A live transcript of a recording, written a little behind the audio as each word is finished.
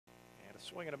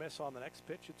swing and a miss on the next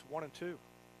pitch. It's 1-2.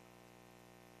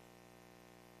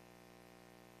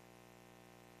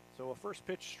 So a first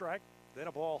pitch strike, then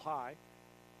a ball high.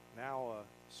 Now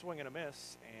a swing and a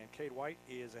miss, and Cade White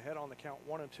is ahead on the count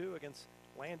 1-2 against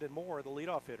Landon Moore, the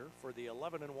leadoff hitter for the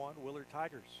 11-1 Willard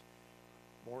Tigers.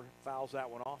 Moore fouls that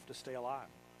one off to stay alive.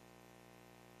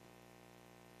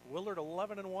 Willard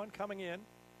 11-1 coming in,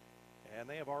 and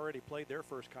they have already played their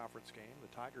first conference game.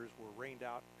 The Tigers were rained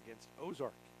out against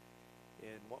Ozark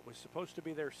in what was supposed to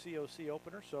be their COC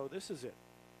opener, so this is it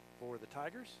for the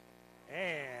Tigers.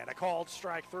 And a called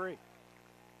strike 3.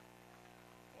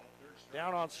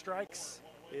 Down on strikes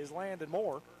is Landon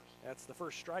Moore. That's the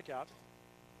first strikeout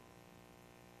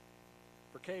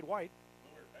for Cade White.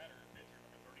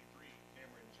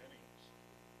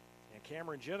 And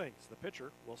Cameron Jennings, the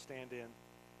pitcher, will stand in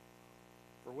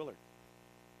for Willard.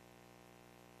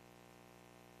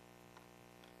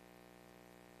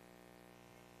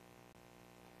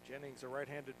 Jennings, a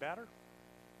right-handed batter.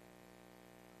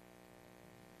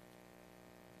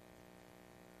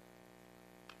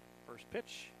 First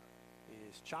pitch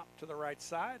is chopped to the right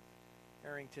side.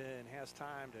 Harrington has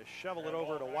time to shovel it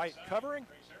over to White covering.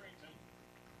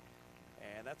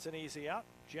 And that's an easy out.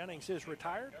 Jennings is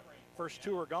retired. First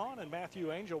two are gone, and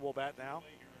Matthew Angel will bat now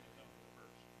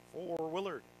for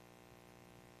Willard.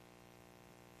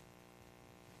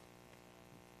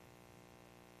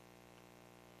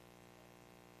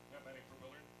 Now batting for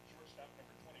Willard, shortstop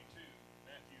number 22,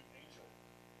 Matthew Angel.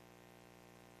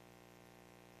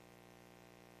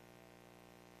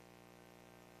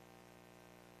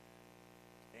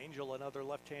 Angel, another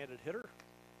left-handed hitter,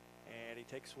 and he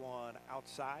takes one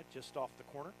outside just off the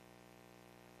corner.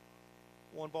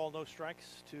 1 ball, no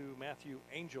strikes to Matthew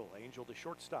Angel. Angel, the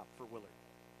shortstop for Willard.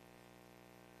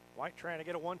 White trying to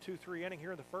get a 1-2-3 inning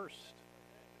here in the first.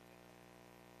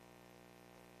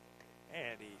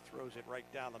 And he throws it right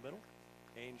down the middle.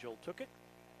 Angel took it.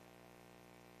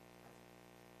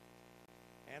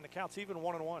 And the count's even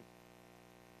 1-1.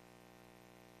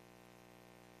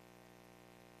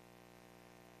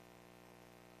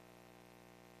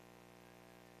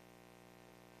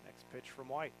 Pitch from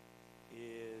White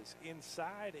is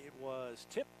inside. It was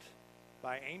tipped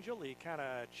by Angel. He kind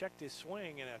of checked his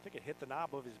swing, and I think it hit the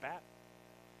knob of his bat.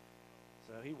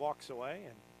 So he walks away,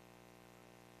 and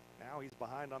now he's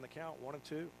behind on the count,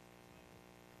 1-2.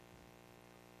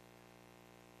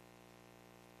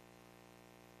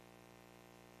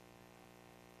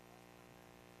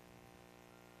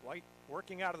 White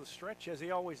working out of the stretch as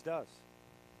he always does.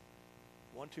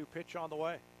 1-2 pitch on the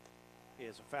way.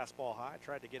 Is a fastball high.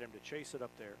 Tried to get him to chase it up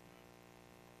there.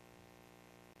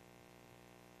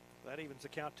 That evens the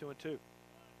count 2-2.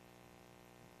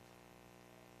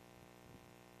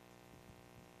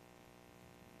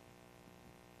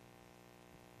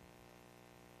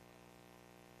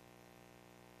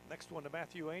 Next one to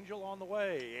Matthew Angel on the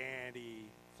way, and he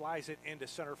flies it into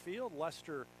center field.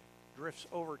 Lester drifts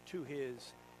over to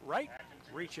his right,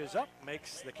 reaches up,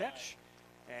 makes the catch,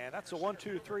 and that's a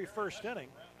 1-2-3 first inning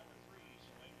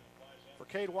for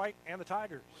Cade White and the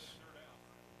Tigers.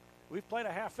 We've played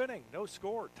a half inning, no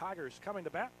score. Tigers coming to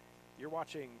bat. You're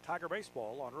watching Tiger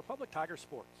Baseball on Republic Tiger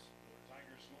Sports.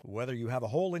 Whether you have a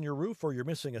hole in your roof or you're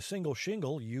missing a single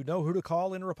shingle, you know who to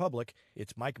call in Republic.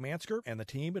 It's Mike Mansker and the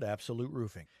team at Absolute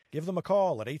Roofing. Give them a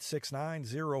call at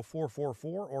 869-0444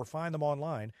 or find them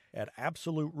online at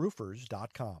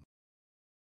absoluteroofers.com.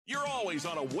 You're always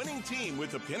on a winning team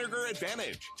with the Pinnaker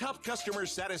Advantage. Top customer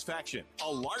satisfaction, a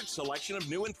large selection of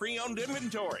new and pre-owned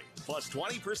inventory, plus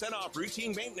 20% off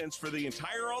routine maintenance for the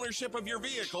entire ownership of your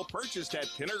vehicle purchased at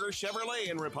Pinnaker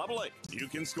Chevrolet in Republic. You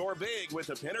can score big with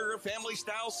the Pinnaker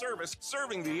family-style service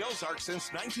serving the Ozarks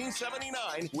since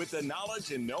 1979 with the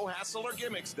knowledge and no hassle or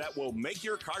gimmicks that will make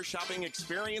your car shopping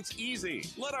experience easy.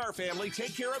 Let our family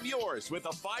take care of yours with a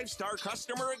 5-star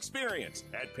customer experience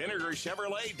at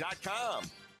PinnakerChevrolet.com.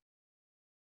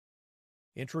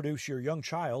 Introduce your young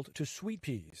child to Sweet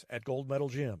Peas at Gold Medal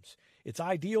Gyms. It's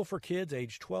ideal for kids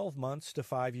aged 12 months to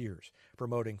 5 years,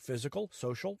 promoting physical,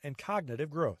 social, and cognitive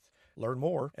growth. Learn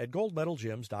more at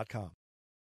goldmedalgyms.com.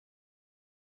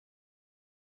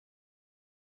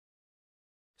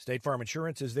 State Farm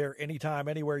Insurance is there anytime,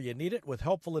 anywhere you need it with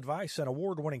helpful advice and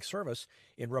award-winning service.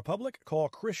 In Republic, call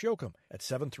Chris Yoakum at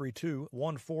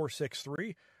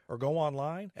 732-1463 or go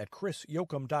online at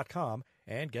chrisyoakum.com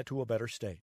and get to a better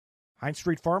state. Heinz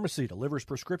Street Pharmacy delivers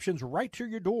prescriptions right to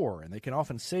your door, and they can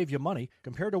often save you money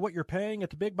compared to what you're paying at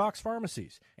the big box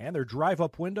pharmacies. And their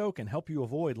drive-up window can help you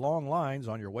avoid long lines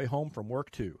on your way home from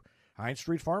work, too. Heinz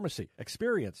Street Pharmacy.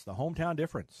 Experience the hometown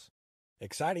difference.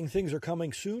 Exciting things are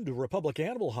coming soon to Republic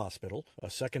Animal Hospital, a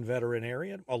second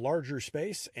veterinarian, a larger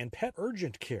space, and pet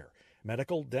urgent care.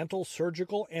 Medical, dental,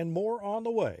 surgical, and more on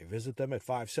the way. Visit them at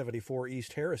 574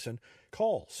 East Harrison.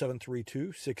 Call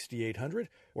 732-6800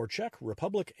 or check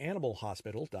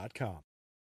republicanimalhospital.com.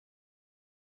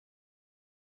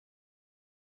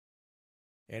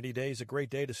 Any day is a great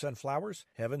day to send flowers.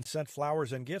 Heaven Sent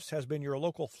Flowers and Gifts has been your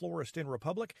local florist in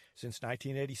Republic since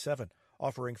 1987,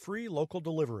 offering free local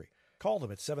delivery. Call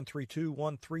them at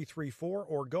 732-1334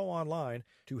 or go online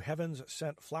to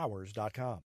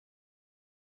heavenssentflowers.com.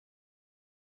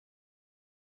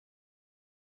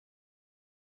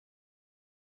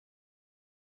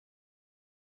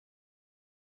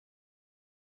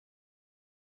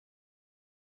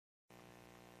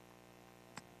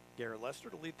 Garrett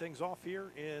Lester to lead things off here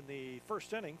in the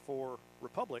first inning for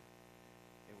Republic.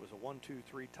 It was a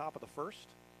 1-2-3 top of the first.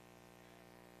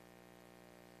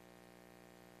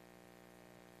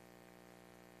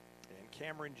 And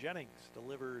Cameron Jennings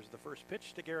delivers the first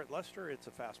pitch to Garrett Lester. It's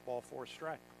a fastball for a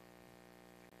strike.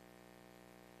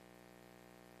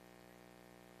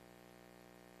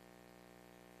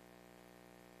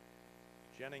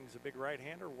 Jennings, a big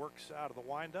right-hander, works out of the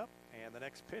windup, and the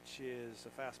next pitch is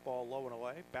a fastball low and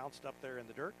away, bounced up there in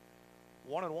the dirt.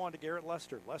 1-1 to Garrett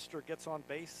Lester. Lester gets on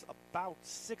base about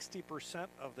 60%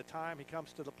 of the time he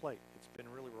comes to the plate. It's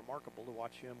been really remarkable to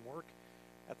watch him work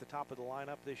at the top of the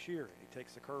lineup this year. He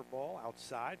takes the curveball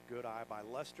outside. Good eye by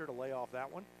Lester to lay off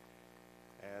that one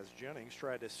as Jennings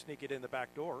tried to sneak it in the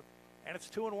back door, and it's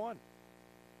 2-1.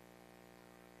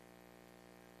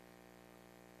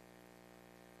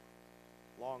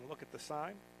 Long look at the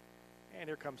sign, and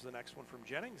here comes the next one from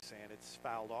Jennings, and it's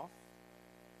fouled off.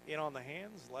 In on the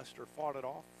hands, Lester fought it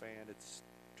off, and it's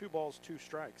 2 balls, 2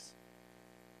 strikes.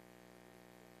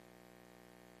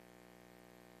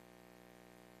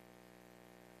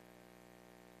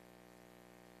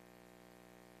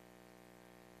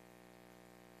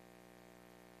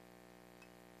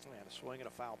 And a swing and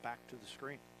a foul back to the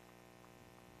screen.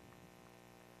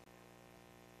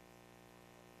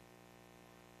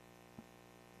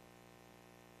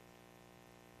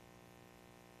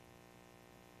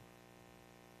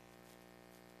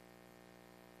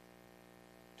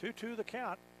 Two the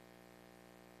count.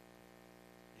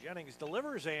 Jennings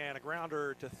delivers and a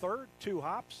grounder to third. 2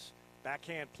 hops.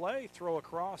 Backhand play. Throw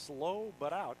across low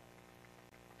but out.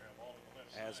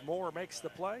 As Moore makes the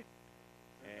play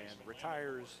and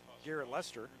retires Garrett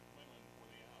Lester.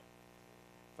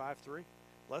 5-3.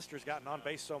 Lester's gotten on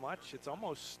base so much it's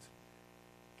almost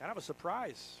kind of a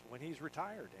surprise when he's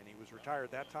retired, and he was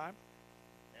retired that time.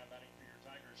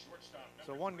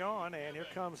 So 1 gone, and here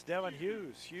comes Devin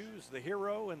Hughes. Hughes, the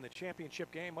hero in the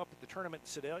championship game up at the tournament in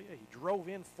Sedalia. He drove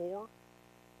in 4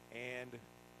 and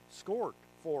scored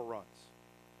 4 runs.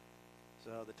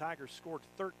 So the Tigers scored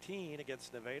 13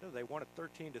 against Nevada. They won it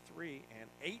 13-3, and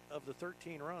 8 of the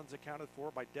 13 runs accounted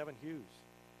for by Devin Hughes.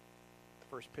 The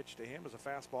first pitch to him is a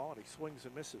fastball, and he swings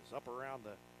and misses up around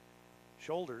the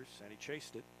shoulders, and he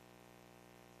chased it.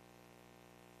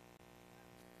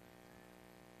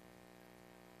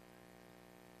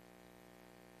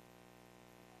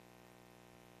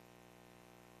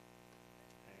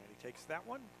 Takes that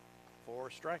one for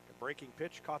a strike. A breaking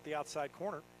pitch caught the outside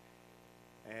corner.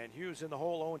 And Hughes in the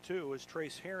hole 0-2 as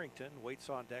Trace Harrington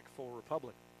waits on deck for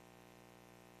Republic.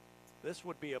 This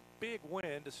would be a big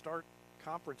win to start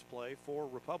conference play for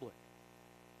Republic.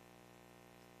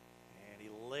 And he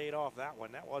laid off that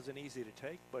one. That wasn't easy to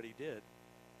take, but he did.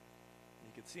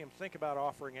 You could see him think about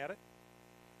offering at it.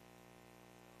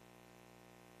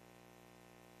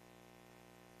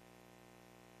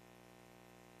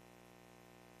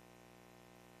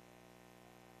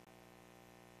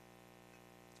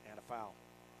 Foul.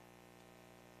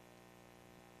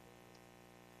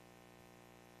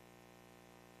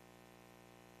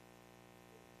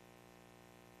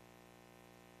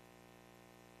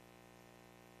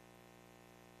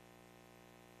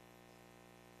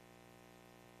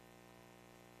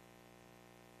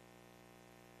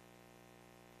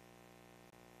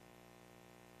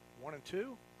 One and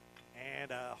two,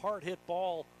 and a hard hit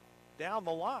ball down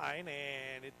the line,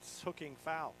 and it's hooking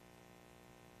foul.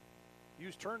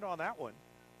 Hughes turned on that one.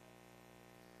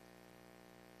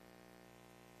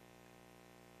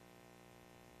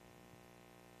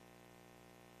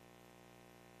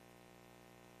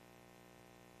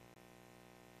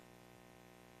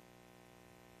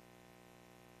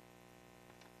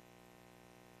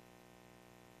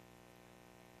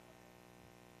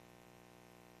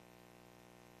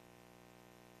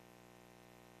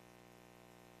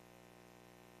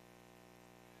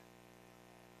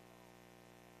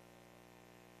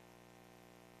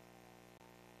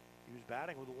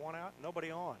 batting with one out,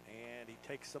 nobody on, and he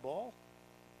takes the ball.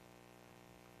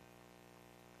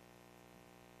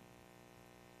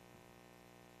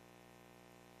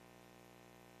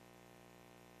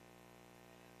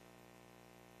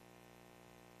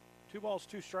 Two balls,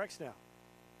 two strikes now.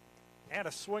 And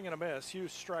a swing and a miss.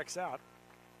 Hughes strikes out.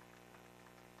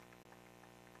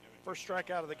 First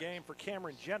strikeout of the game for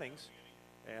Cameron Jennings.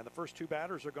 And the first two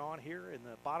batters are gone here in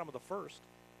the bottom of the first.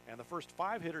 And the first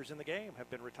five hitters in the game have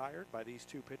been retired by these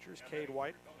two pitchers, Cade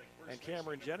White and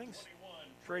Cameron Jennings.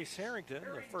 Trace Harrington,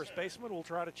 the first baseman, will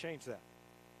try to change that.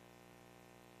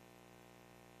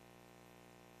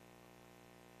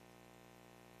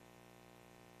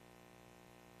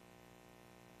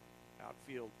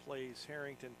 Outfield plays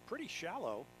Harrington pretty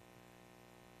shallow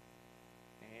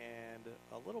and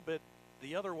a little bit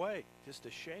the other way, just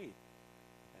a shade.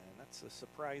 And that's a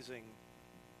surprising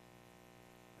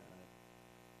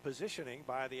positioning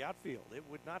by the outfield. It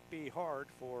would not be hard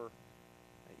for,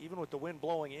 even with the wind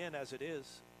blowing in as it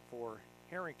is, for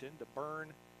Harrington to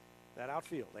burn that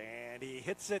outfield. And he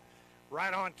hits it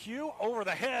right on cue over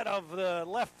the head of the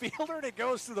left fielder, and it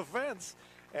goes to the fence.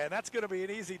 And that's going to be an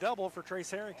easy double for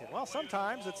Trace Harrington. Well,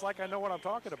 sometimes it's like I know what I'm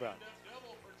talking about.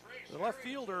 The left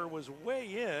fielder was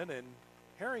way in, and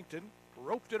Harrington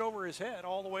roped it over his head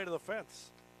all the way to the fence.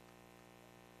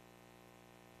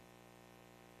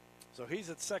 So he's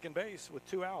at second base with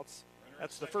two outs.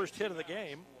 That's the first hit of the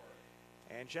game.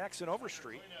 And Jackson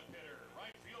Overstreet,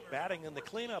 batting in the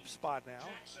cleanup spot now,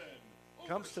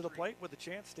 comes to the plate with a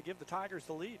chance to give the Tigers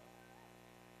the lead.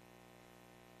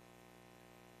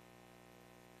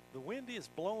 The wind is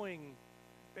blowing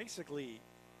basically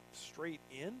straight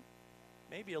in,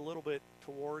 maybe a little bit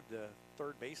toward the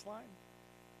third baseline,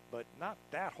 but not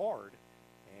that hard.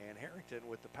 And Harrington,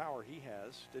 with the power he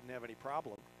has, didn't have any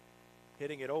problem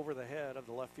hitting it over the head of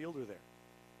the left fielder there.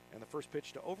 And the first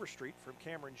pitch to Overstreet from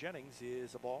Cameron Jennings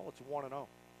is a ball. It's 1-0.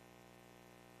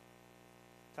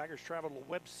 Tigers travel to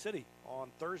Webb City on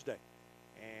Thursday.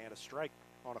 And a strike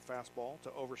on a fastball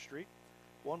to Overstreet.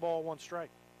 1 ball, 1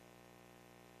 strike.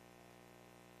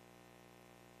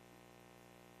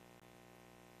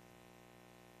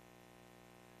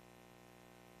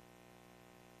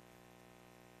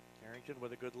 Harrington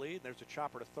with a good lead. There's a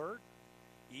chopper to third.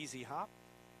 Easy hop.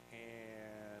 And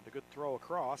a good throw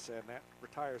across, and that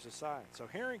retires the side. So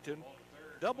Harrington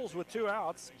doubles with 2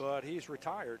 outs, but he's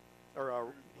retired,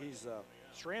 or he's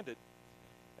stranded,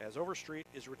 as Overstreet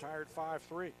is retired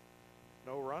 5-3.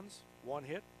 No runs, 1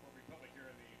 hit,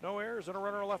 no errors, and a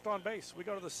runner left on base. We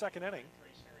go to the second inning.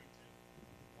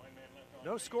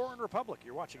 No score in Republic.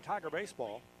 You're watching Tiger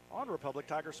Baseball on Republic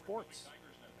Tiger Sports.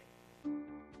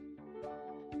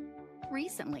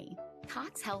 Recently,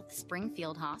 Cox Health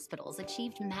Springfield Hospitals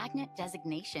achieved Magnet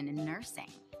designation in nursing,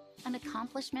 an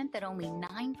accomplishment that only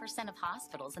 9% of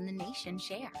hospitals in the nation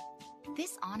share.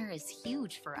 This honor is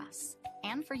huge for us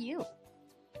and for you,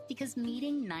 because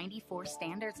meeting 94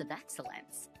 standards of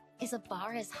excellence is a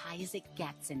bar as high as it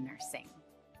gets in nursing.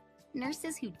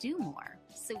 Nurses who do more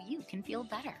so you can feel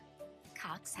better.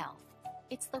 Cox Health.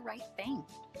 It's the right thing.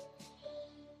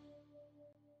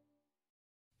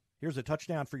 Here's a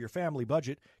touchdown for your family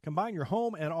budget. Combine your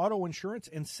home and auto insurance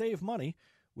and save money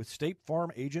with State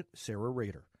Farm agent Sarah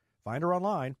Rader. Find her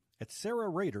online at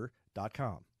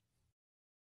sarahrader.com.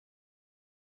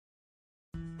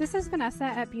 This is Vanessa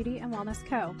at Beauty and Wellness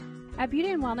Co. At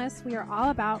Beauty and Wellness, we are all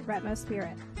about Retmo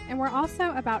Spirit, and we're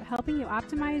also about helping you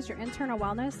optimize your internal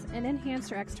wellness and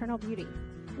enhance your external beauty.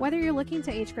 Whether you're looking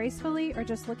to age gracefully or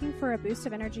just looking for a boost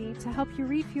of energy to help you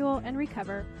refuel and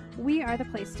recover, we are the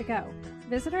place to go.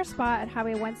 Visit our spa at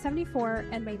Highway 174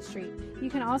 and Main Street. You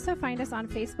can also find us on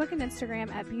Facebook and Instagram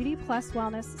at Beauty Plus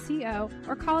Wellness CO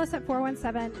or call us at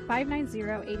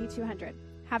 417-590-8200.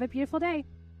 Have a beautiful day.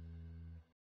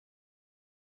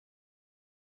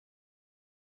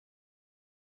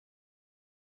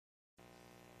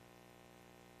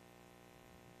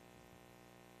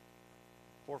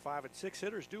 Four, 5, and 6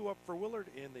 hitters due up for Willard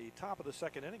in the top of the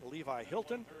second inning. Levi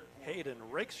Hilton, Hayden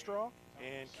Rakestraw,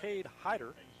 and Cade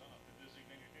Hyder.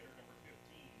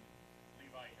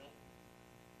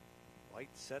 White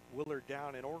set Willard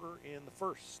down in order in the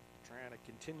first, trying to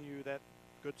continue that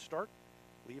good start.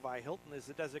 Levi Hilton is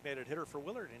the designated hitter for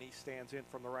Willard, and he stands in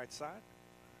from the right side.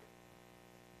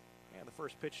 And the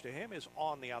first pitch to him is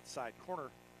on the outside corner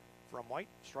from White,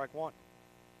 strike 1.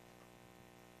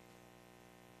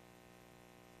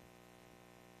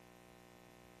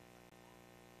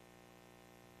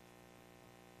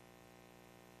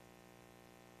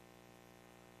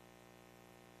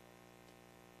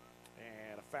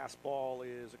 Fastball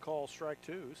is a call, strike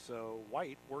 2, so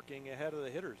White working ahead of the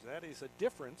hitters. That is a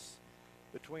difference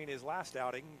between his last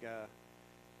outing, in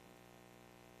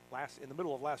the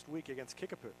middle of last week against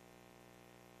Kickapoo,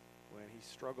 when he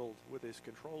struggled with his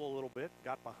control a little bit,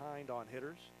 got behind on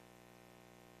hitters.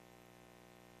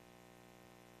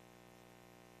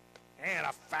 And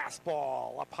a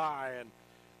fastball up high, and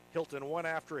Hilton went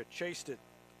after it, chased it.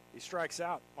 He strikes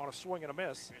out on a swing and a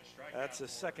miss. That's his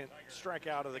second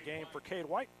strikeout of the game for Cade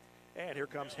White. And here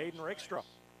comes Hayden Rakestraw.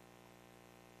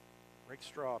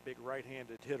 Rakestraw, big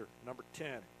right-handed hitter, number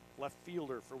 10, left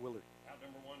fielder for Willard. Out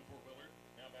number 1 for Willard.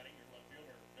 Now batting your left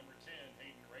fielder, number 10,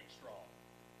 Hayden Rakestraw.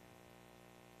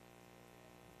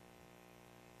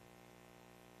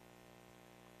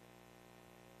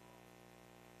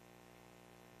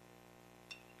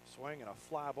 Swing and a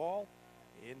fly ball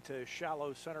into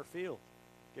shallow center field.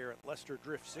 Garrett Lester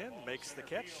drifts in, makes the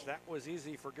catch. That was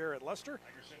easy for Garrett Lester.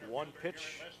 One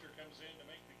pitch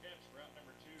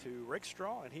to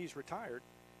Rakestraw, and he's retired.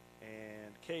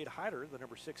 And Cade Hyder, the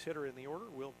number 6 hitter in the order,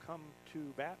 will come to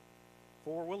bat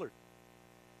for Willard.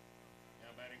 Now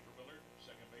batting for Willard,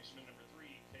 second baseman number 3,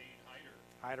 Cade Hyder.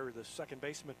 Hyder, the second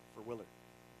baseman for Willard.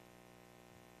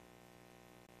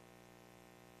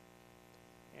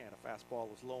 And a fastball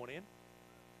was low and in.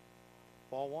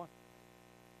 Ball 1.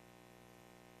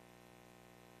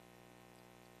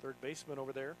 Third baseman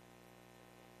over there,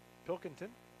 Pilkington,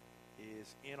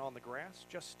 is in on the grass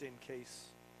just in case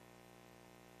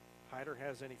Hyder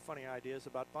has any funny ideas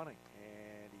about bunting.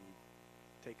 And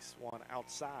he takes one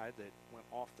outside that went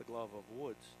off the glove of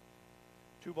Woods.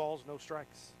 2 balls, no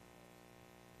strikes.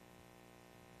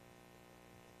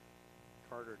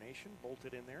 Carter Nation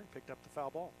bolted in there and picked up the foul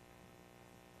ball.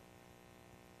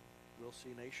 We'll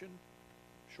see Nation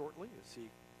shortly as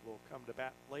he will come to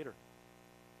bat later.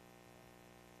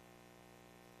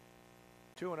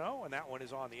 2-0, and that one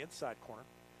is on the inside corner.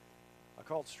 A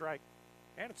called strike,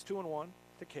 and it's 2-1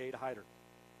 to Cade Hyder.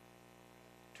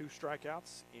 2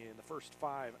 strikeouts in the first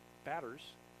 5 batters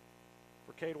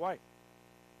for Cade White.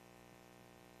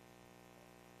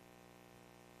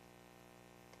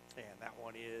 And that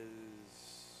one is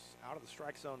out of the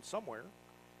strike zone somewhere.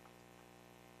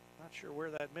 Not sure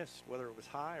where that missed, whether it was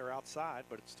high or outside,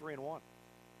 but it's 3-1.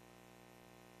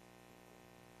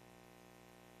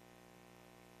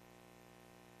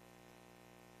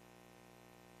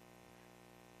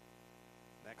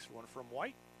 Next one from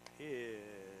White is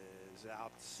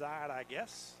outside, I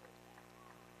guess.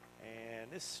 And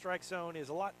this strike zone is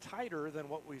a lot tighter than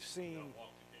what we've seen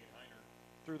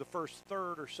through the first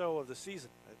third or so of the season.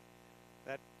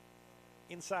 That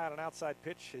inside and outside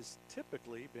pitch has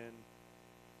typically been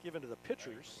given to the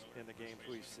pitchers in the games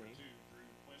we've seen.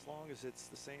 As long as it's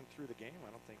the same through the game, I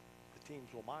don't think the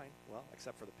teams will mind. Well,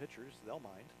 except for the pitchers, they'll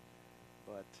mind.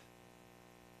 But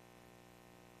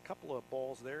a couple of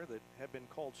balls there that have been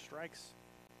called strikes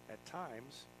at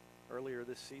times earlier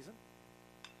this season.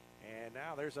 And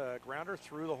now there's a grounder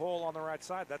through the hole on the right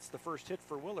side. That's the first hit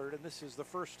for Willard, and this is the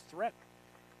first threat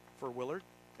for Willard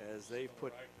as they've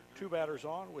put 2 batters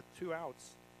on with 2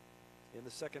 outs in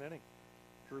the second inning.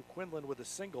 Drew Quinlan with a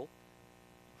single.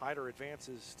 Hyder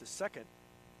advances to second,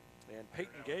 and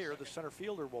Peyton Gayer, the center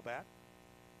fielder, will bat.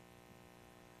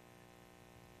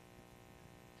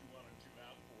 2 on and 2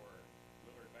 out for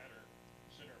Willard batter,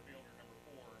 center fielder number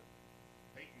 4,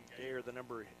 Peyton Gayer, the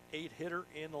number 8 hitter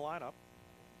in the lineup.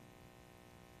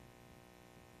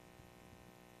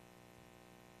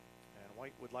 And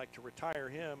White would like to retire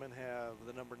him and have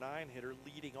the number 9 hitter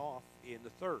leading off in the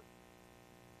third.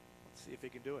 Let's see if he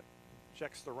can do it.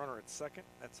 Checks the runner at second.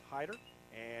 That's Hyder.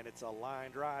 And it's a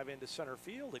line drive into center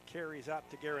field. It carries out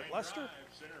to Garrett Lester.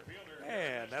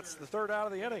 And that's the third out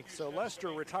of the inning. So Lester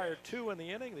retired 2 in the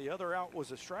inning. The other out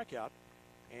was a strikeout.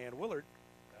 And Willard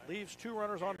leaves 2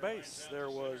 runners on base. There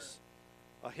was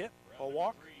a hit, a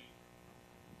walk.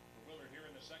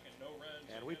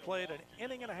 And we played an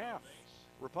inning and a half.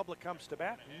 Republic comes to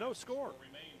bat, no score.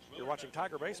 You're watching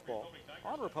Tiger Baseball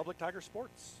on Republic Tiger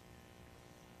Sports.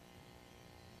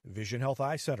 Vision Health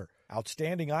Eye Center.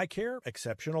 Outstanding eye care,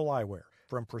 exceptional eyewear.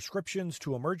 From prescriptions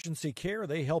to emergency care,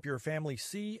 they help your family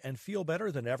see and feel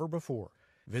better than ever before.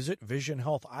 Visit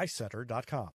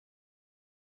visionhealtheyecenter.com.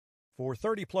 For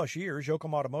 30-plus years,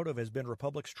 Yoakum Automotive has been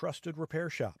Republic's trusted repair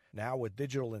shop. Now with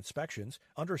digital inspections,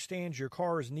 understands your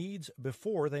car's needs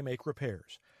before they make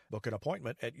repairs. Book an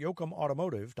appointment at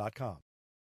yoakumautomotive.com.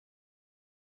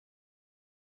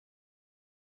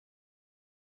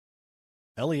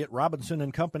 Elliott Robinson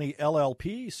and Company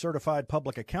LLP, Certified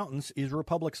Public Accountants, is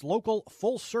Republic's local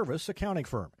full-service accounting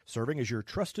firm, serving as your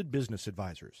trusted business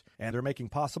advisors. And they're making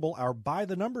possible our By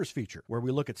the Numbers feature, where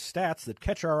we look at stats that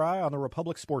catch our eye on the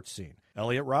Republic sports scene.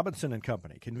 Elliott Robinson and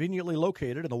Company, conveniently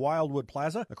located in the Wildwood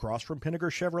Plaza across from Pinnaker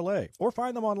Chevrolet, or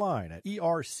find them online at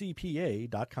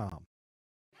ercpa.com.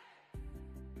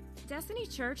 Destiny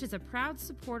Church is a proud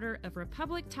supporter of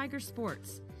Republic Tiger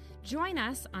Sports. Join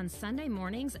us on Sunday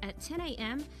mornings at 10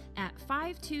 a.m. at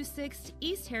 526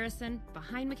 East Harrison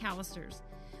behind McAllister's.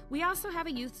 We also have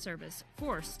a youth service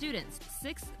for students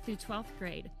 6th through 12th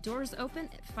grade. Doors open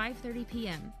at 5:30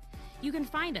 p.m. You can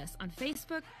find us on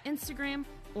Facebook, Instagram,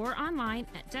 or online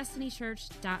at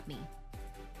destinychurch.me.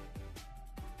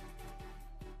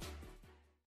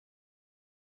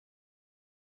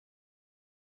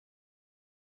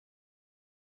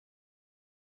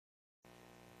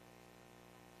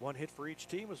 One hit for each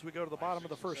team as we go to the bottom of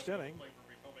the first inning.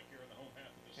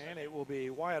 And it will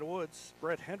be Wyatt Woods,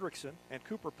 Brett Hendrickson, and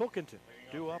Cooper Pilkington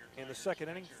due up in the second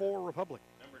inning for Republic.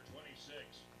 Number 26,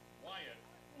 Wyatt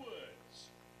Woods.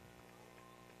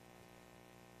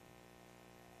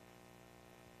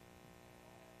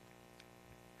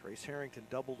 Trace Harrington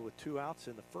doubled with 2 outs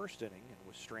in the first inning and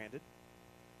was stranded.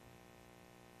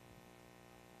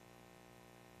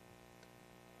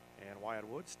 And Wyatt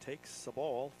Woods takes the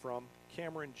ball from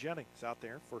Cameron Jennings out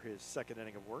there for his second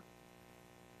inning of work.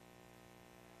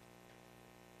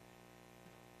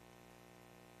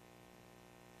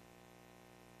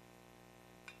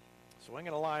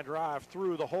 Swinging a line drive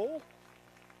through the hole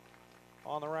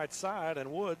on the right side,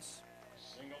 and Woods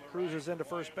cruises into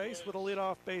first base with a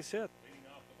leadoff base hit.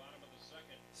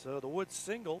 So the Woods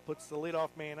single puts the leadoff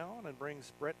man on and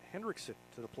brings Brett Hendrickson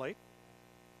to the plate.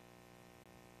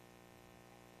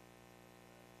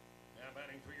 Now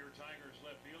batting for your Tigers,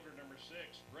 left fielder number 6,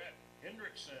 Brett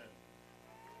Hendrickson.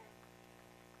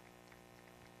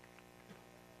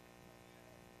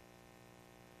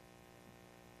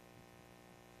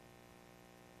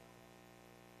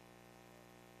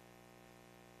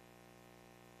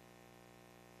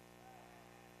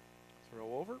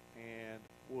 Throw over, and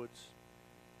Woods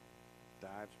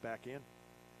dives back in.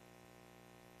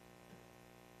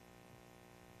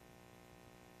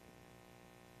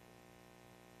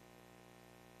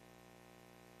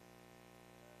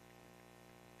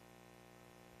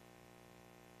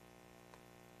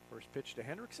 First pitch to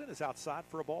Hendrickson is outside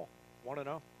for a ball.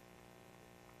 1-0.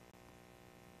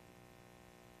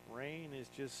 Rain is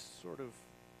just sort of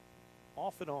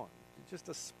off and on. Just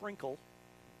a sprinkle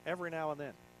every now and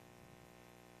then.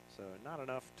 So not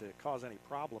enough to cause any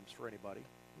problems for anybody.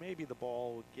 Maybe the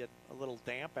ball would get a little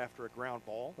damp after a ground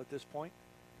ball at this point.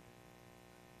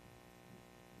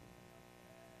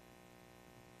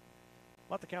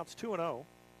 But the count's 2-0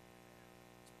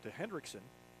 to Hendrickson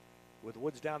with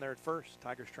Woods down there at first.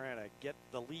 Tigers trying to get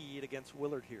the lead against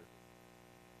Willard here.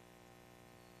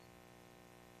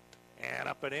 And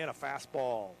up and in, a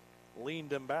fastball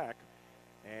leaned him back.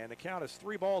 And the count is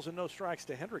 3 balls and no strikes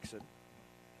to Hendrickson,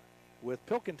 with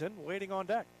Pilkington waiting on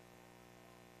deck.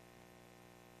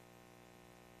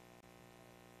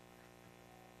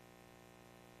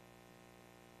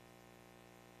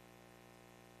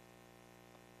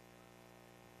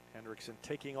 Hendrickson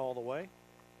taking all the way.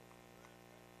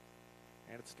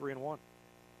 And it's 3-1.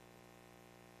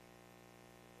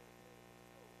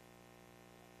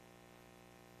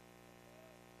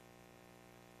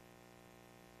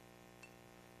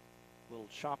 Little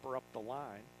chopper up the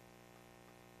line.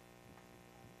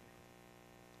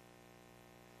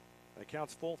 The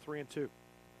count's full, 3-2.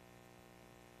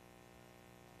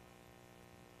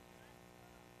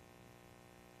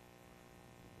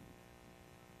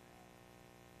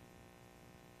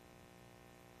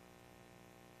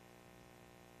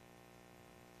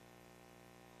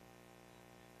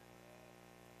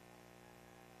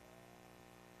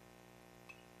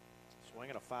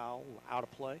 Swinging a foul out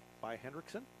of play by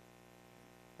Hendrickson.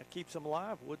 That keeps him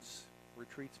alive. Woods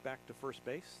retreats back to first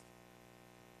base.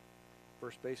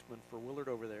 First baseman for Willard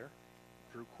over there,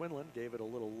 Drew Quinlan, gave it a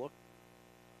little look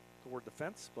toward the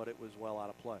fence, but it was well out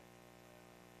of play.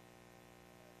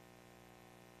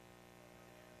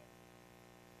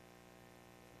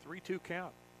 Three-two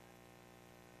count.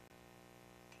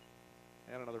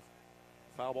 And another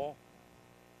foul ball.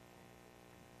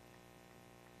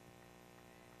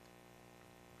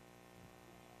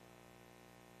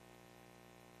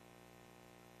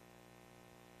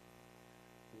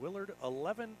 Willard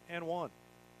 11-1.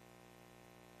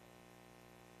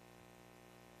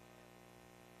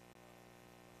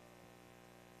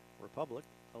 Republic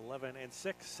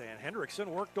 11-6, and Hendrickson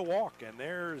worked a walk, and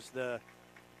there's the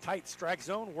tight strike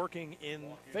zone working in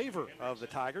favor of the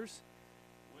Tigers.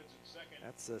 Woods at second.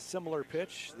 That's a similar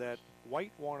pitch that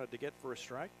White wanted to get for a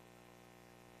strike.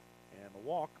 And the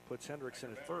walk puts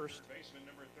Hendrickson at first, Third baseman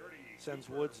number 30. sends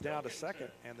Cooper Woods down to Pilkington. second,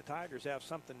 and the Tigers have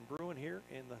something brewing here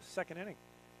in the second inning.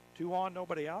 2 on,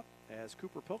 nobody out, as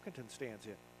Cooper Pilkington stands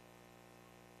in.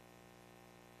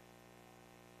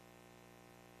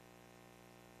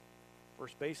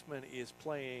 First baseman is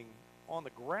playing on the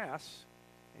grass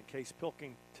in case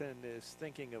Pilkington is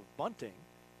thinking of bunting.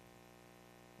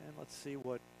 And let's see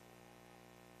what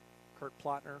Kurt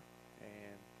Plotner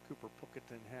and Cooper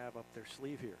Pilkington have up their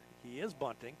sleeve here. He is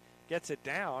bunting, gets it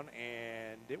down,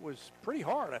 and it was pretty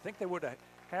hard. I think they would have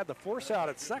had the force out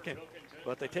at second,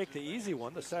 but they take the easy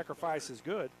one. The sacrifice is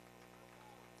good.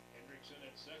 Hendrickson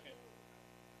at second.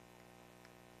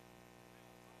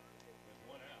 With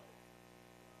 1 out.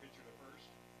 Pitcher to first.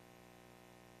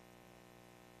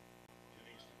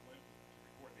 Jennings to Clinton to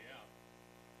record the out.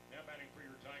 Now batting for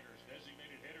your Tigers,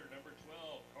 designated hitter number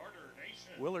 12, Carter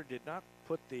Nation. Willard did not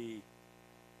put the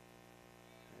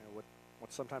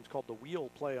what's sometimes called the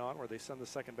wheel play on, where they send the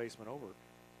second baseman over.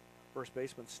 First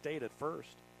baseman stayed at first.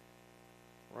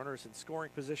 Runners in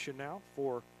scoring position now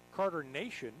for Carter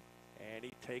Nation, and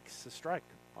he takes a strike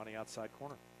on the outside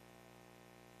corner.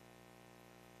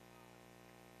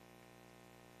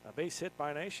 A base hit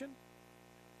by Nation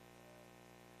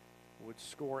would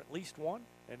score at least 1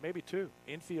 and maybe 2.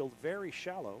 Infield very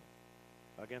shallow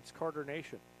against Carter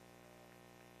Nation.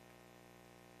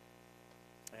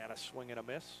 And a swing and a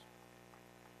miss.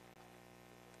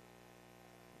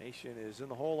 Nation is in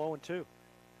the hole 0-2.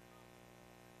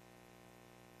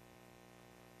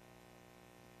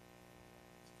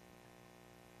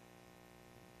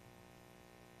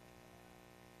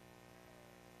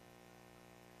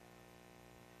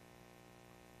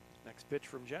 Next pitch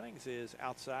from Jennings is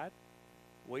outside.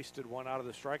 Wasted 1 out of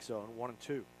the strike zone,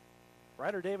 1-2.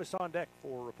 Ryder Davis on deck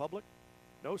for Republic.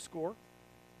 No score.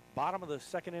 Bottom of the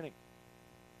second inning.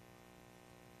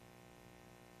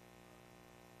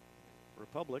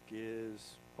 Republic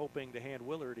is hoping to hand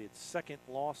Willard its second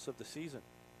loss of the season.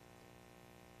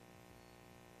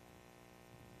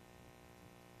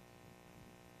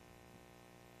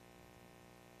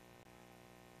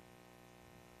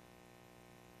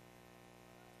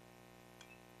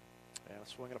 And a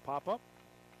swing and a pop up.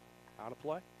 Out of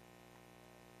play.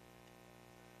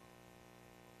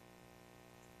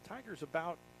 Tigers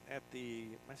about at the,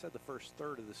 I said the first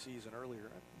third of the season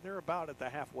earlier. They're about at the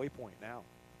halfway point now.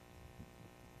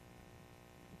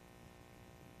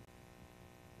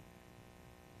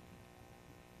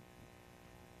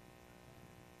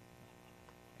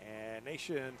 And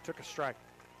Nation took a strike.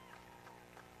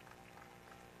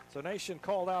 So Nation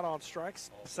called out on strikes.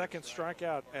 Second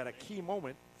strikeout at a key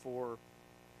moment for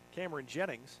Cameron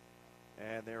Jennings.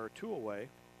 And there are 2 away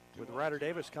with Ryder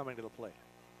Davis coming to the plate.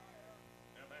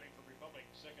 Now batting for Republic,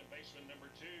 second baseman number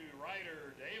 2,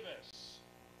 Ryder Davis.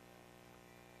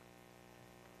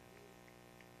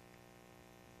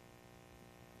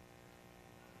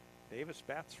 Davis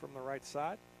bats from the right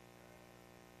side.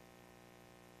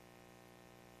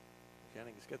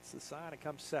 Jennings gets the sign and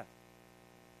comes set.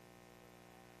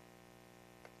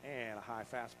 And a high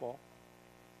fastball.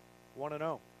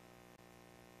 1-0.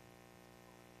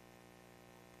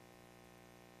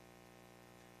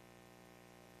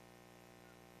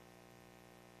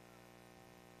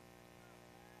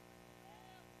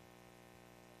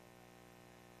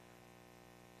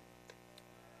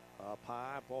 Up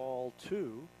high, ball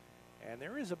 2. And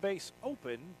there is a base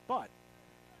open, but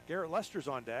Garrett Lester's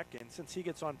on deck, and since he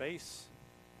gets on base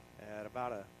at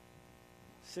about a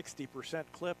 60%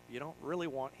 clip, you don't really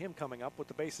want him coming up with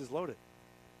the bases loaded.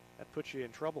 That puts you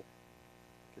in trouble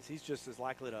because he's just as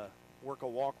likely to work a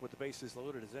walk with the bases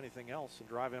loaded as anything else and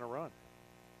drive in a run.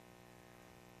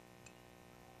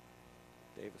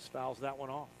 Davis fouls that one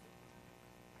off.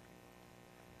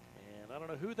 And I don't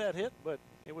know who that hit, but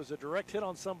it was a direct hit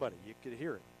on somebody. You could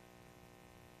hear it.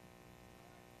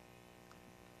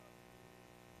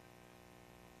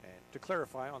 And to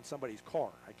clarify, on somebody's car,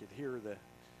 I could hear the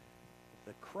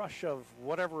crush of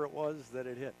whatever it was that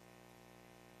it hit.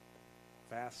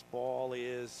 Fastball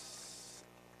is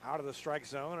out of the strike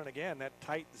zone, and again, that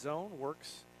tight zone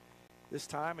works this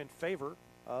time in favor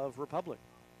of Republic.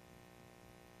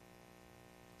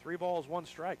 3 balls, 1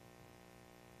 strike.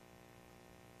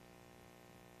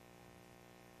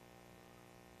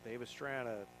 Davis trying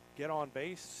to get on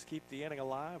base, keep the inning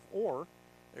alive, or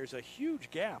there's a huge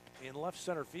gap in left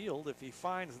center field. If he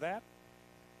finds that,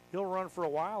 he'll run for a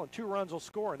while, and 2 runs will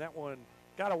score, and that one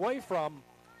got away from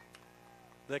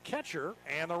the catcher,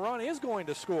 and the run is going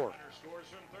to score. Runner scores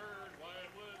from third,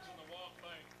 Wyatt Woods in the walk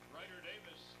by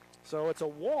So it's a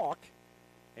walk,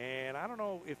 and I don't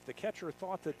know if the catcher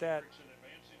thought that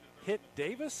hit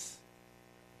Davis.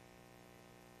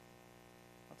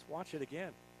 Let's watch it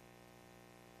again.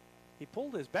 He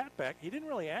pulled his bat back. He didn't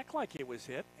really act like it was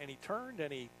hit, and he turned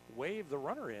and he waved the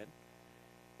runner in.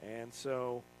 And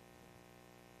so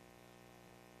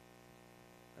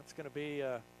that's going to be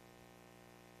a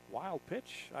wild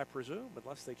pitch, I presume,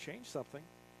 unless they change something.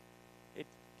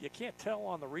 You can't tell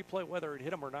on the replay whether it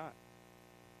hit him or not.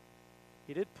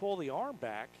 He did pull the arm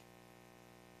back,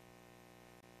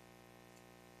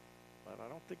 but I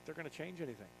don't think they're going to change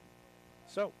anything.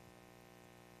 So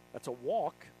that's a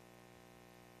walk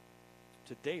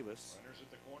to Davis. Runners at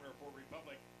the corner for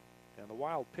Republic. And the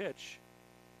wild pitch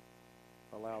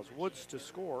allows Woods to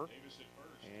score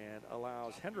and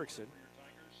allows Hendrickson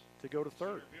to go to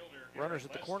third. Runners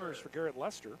at the corners for Garrett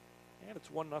Lester, and it's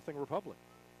 1-0 Republic.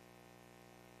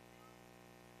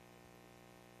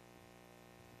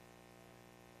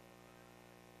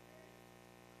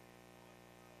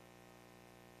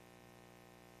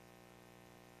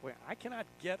 Boy, I cannot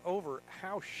get over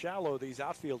how shallow these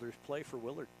outfielders play for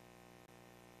Willard.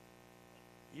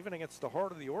 Even against the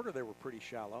heart of the order, they were pretty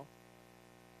shallow.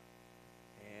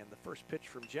 And the first pitch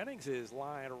from Jennings is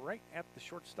lined right at the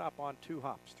shortstop on 2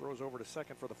 hops. Throws over to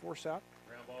second for the force out.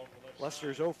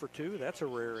 Lester's 0 for 2. That's a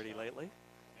rarity lately.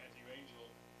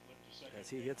 As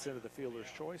he hits into the fielder's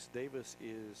choice, Davis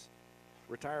is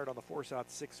retired on the force out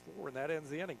 6-4, and that ends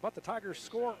the inning. But the Tigers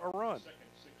score a run.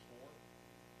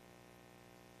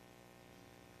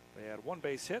 They had 1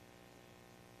 base hit.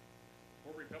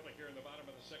 For Republic here in the bottom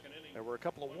of the second inning. There were a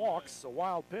couple of walks, a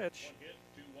wild pitch. 1 hit,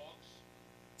 2 walks.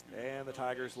 And the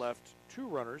Tigers left 2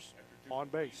 runners on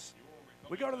base.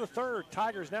 We go to the third.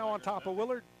 Tigers now on top of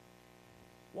Willard.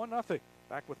 1-0.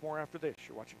 Back with more after this.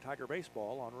 You're watching Tiger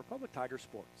Baseball on Republic Tiger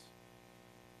Sports.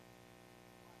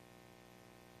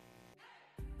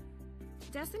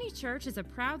 Destiny Church is a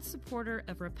proud supporter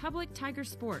of Republic Tiger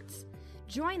Sports.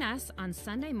 Join us on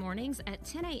Sunday mornings at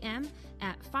 10 a.m.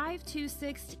 at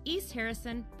 526 East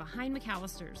Harrison behind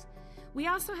McAllister's. We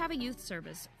also have a youth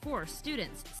service for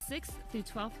students 6th through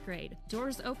 12th grade.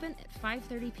 Doors open at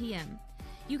 5:30 p.m.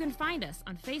 You can find us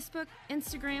on Facebook,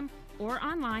 Instagram, or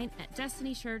online at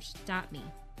destinychurch.me.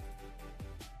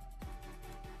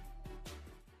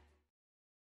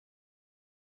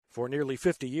 For nearly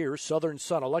 50 years, Southern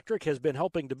Sun Electric has been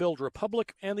helping to build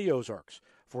Republic and the Ozarks.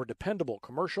 For dependable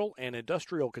commercial and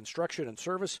industrial construction and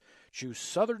service, choose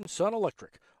Southern Sun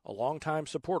Electric, a longtime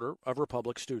supporter of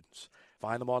Republic students.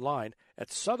 Find them online at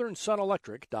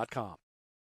southernsunelectric.com.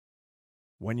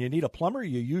 When you need a plumber,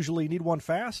 you usually need one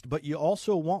fast, but you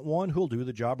also want one who'll do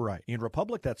the job right. In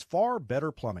Republic, that's Far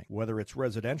Better Plumbing. Whether it's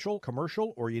residential,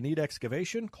 commercial, or you need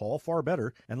excavation, call Far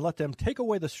Better and let them take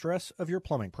away the stress of your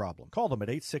plumbing problem. Call them at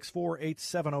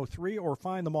 864-8703 or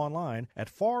find them online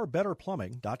at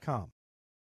farbetterplumbing.com.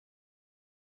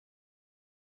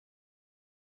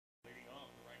 Leading off,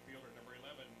 the right fielder, number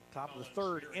 11. Top of the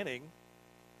third inning.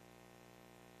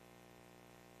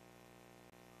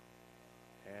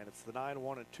 And it's the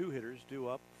 9-1 and 2 hitters due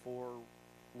up for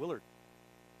Willard.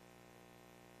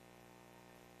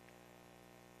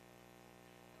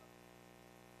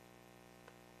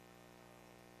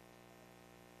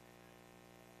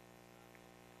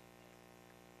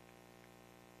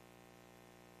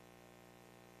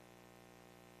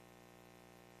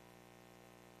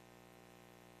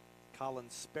 Colin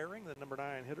Sperring, the number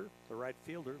 9 hitter, the right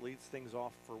fielder, leads things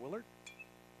off for Willard.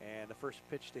 And the first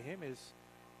pitch to him is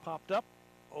popped up.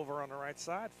 Over on the right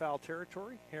side, foul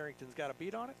territory. Harrington's got a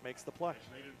beat on it, makes the play.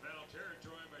 Made in foul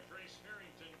territory by Trace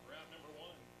Harrington, route number 1.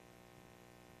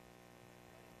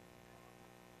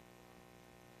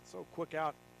 So quick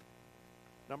out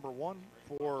number 1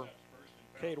 for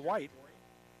Cade White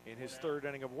in his third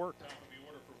inning of work. Top of the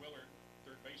order for Willard,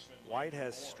 third baseman. White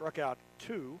has struck out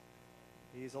 2.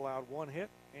 He's allowed 1 hit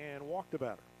and walked a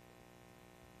batter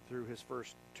through his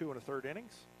first 2 1/3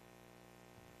 innings.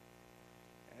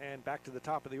 And back to the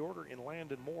top of the order in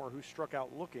Landon Moore, who struck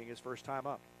out looking his first time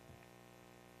up.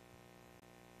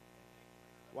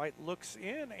 White looks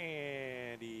in,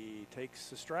 and he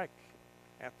takes a strike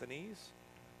at the knees.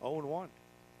 0-1.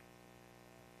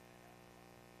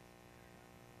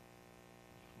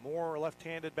 Moore,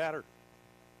 left-handed batter.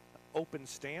 Open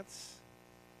stance.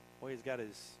 Boy, he's got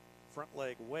his front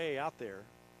leg way out there.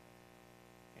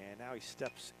 And now he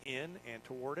steps in and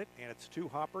toward it, and it's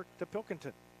 2-hopper to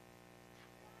Pilkington.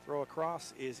 Throw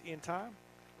across is in time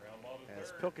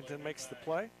as Pilkington makes the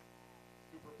play.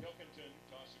 Cooper Pilkington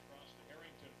toss across to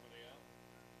Harrington for the out.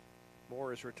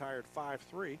 Moore is retired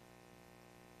 5-3.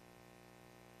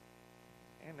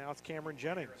 And now it's Cameron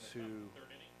Jennings, who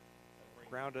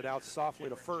Grounded out softly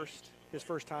to first, his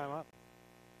first time up.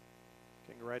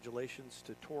 Congratulations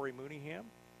to Tori Mooneyham,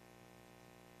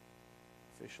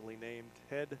 officially named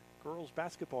head girls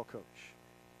basketball coach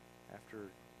after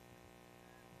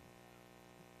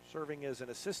serving as an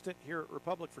assistant here at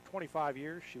Republic for 25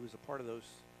 years. She was a part of those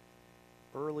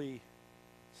early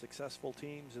successful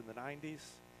teams in the 90s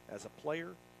as a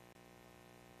player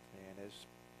and has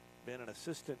been an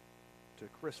assistant to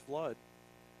Chris Flood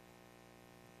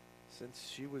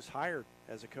since she was hired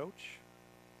as a coach,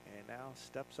 and now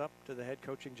steps up to the head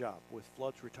coaching job with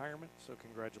Flood's retirement. So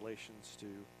congratulations to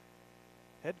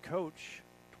head coach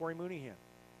Tori Mooneyham.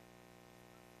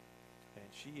 And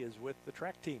she is with the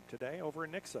track team today over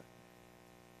in Nixa.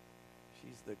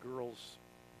 She's the girls'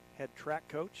 head track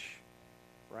coach.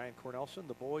 Ryan Cornelson,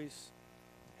 the boys'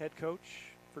 head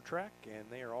coach for track, and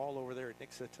they are all over there at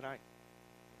Nixa tonight.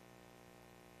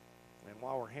 And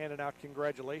while we're handing out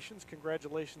congratulations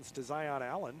to Zion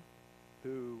Allen,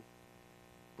 who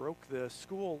broke the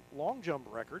school long jump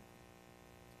record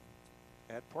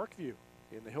at Parkview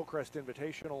in the Hillcrest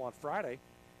Invitational on Friday.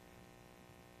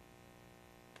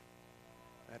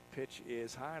 That pitch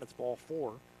is high, and it's ball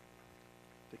 4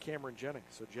 to Cameron Jennings.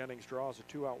 So Jennings draws a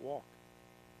 2-out walk.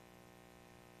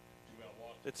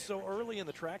 It's so early in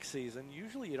the track season.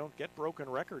 Usually you don't get broken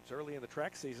records early in the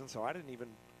track season, so I didn't even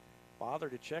bother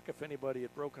to check if anybody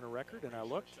had broken a record, and I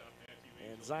looked,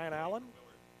 and Zion Allen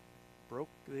broke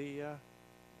the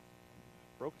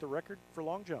record for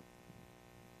long jump.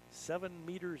 7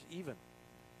 meters even.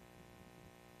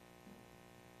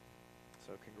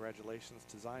 So congratulations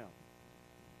to Zion.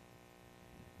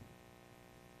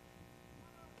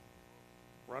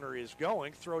 Runner is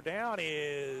going. Throw down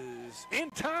is in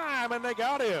time, and they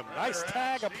got him. Nice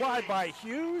tag applied by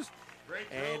Hughes,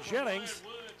 and Jennings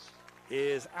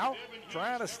is out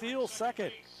trying to steal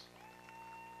second.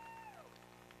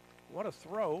 What a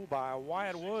throw by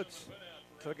Wyatt Woods.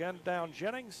 Took down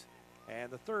Jennings,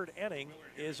 and the third inning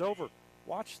is over.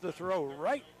 Watch the throw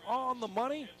right on the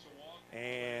money,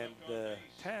 and the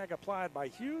tag applied by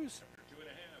Hughes.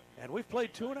 And we've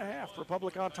played 2.5.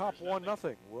 Republic on top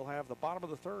 1-0. We'll have the bottom of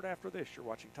the third after this. You're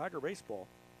watching Tiger Baseball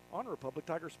on Republic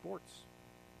Tiger Sports.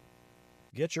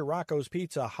 Get your Rocco's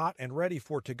Pizza hot and ready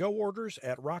for to-go orders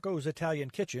at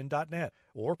roccositaliankitchen.net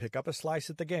or pick up a slice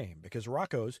at the game, because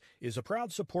Rocco's is a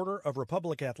proud supporter of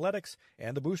Republic Athletics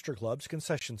and the Booster Club's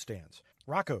concession stands.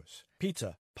 Rocco's,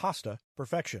 pizza, pasta,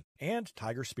 perfection, and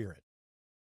Tiger Spirit.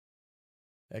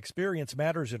 Experience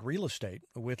matters in real estate.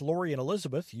 With Lori and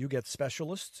Elizabeth, you get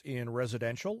specialists in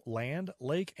residential, land,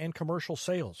 lake, and commercial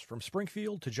sales from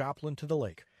Springfield to Joplin to the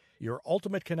lake. Your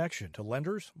ultimate connection to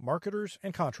lenders, marketers,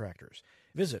 and contractors.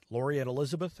 Visit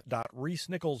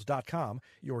loriandelizabeth.reesnichols.com,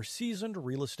 your seasoned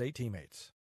real estate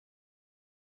teammates.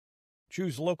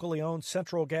 Choose locally owned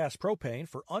Central Gas Propane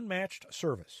for unmatched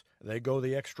service. They go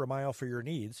the extra mile for your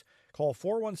needs. Call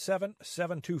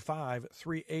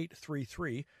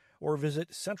 417-725-3833 or visit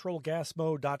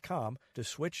centralgasmo.com to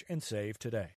switch and save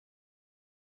today.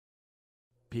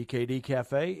 PKD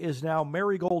Cafe is now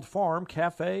Marigold Farm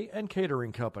Cafe and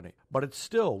Catering Company, but it's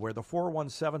still where the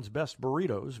 417's best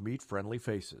burritos meet friendly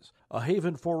faces. A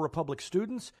haven for Republic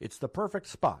students, it's the perfect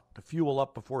spot to fuel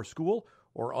up before school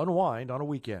or unwind on a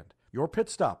weekend. Your pit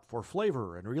stop for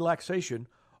flavor and relaxation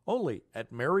only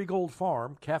at Marigold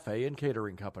Farm Cafe and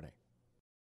Catering Company.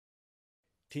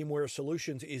 Teamwear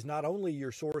Solutions is not only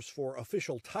your source for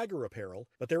official Tiger apparel,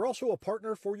 but they're also a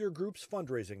partner for your group's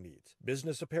fundraising needs.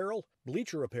 Business apparel,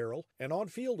 bleacher apparel, and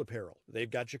on-field apparel. They've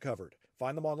got you covered.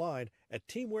 Find them online at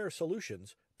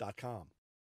teamwearsolutions.com.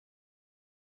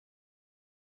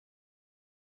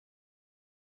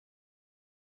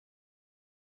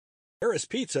 Harris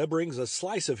Pizza brings a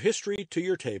slice of history to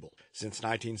your table. Since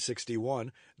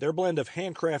 1961, their blend of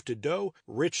handcrafted dough,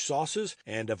 rich sauces,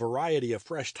 and a variety of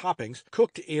fresh toppings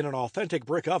cooked in an authentic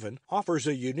brick oven offers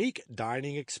a unique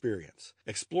dining experience.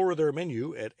 Explore their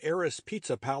menu at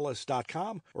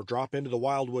harrispizzapalace.com or drop into the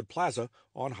Wildwood Plaza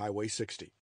on Highway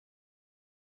 60.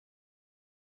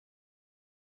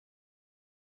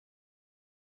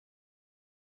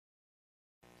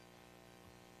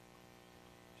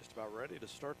 About ready to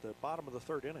start the bottom of the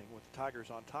third inning with the Tigers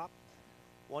on top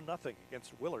 1-0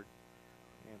 against Willard.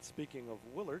 And speaking of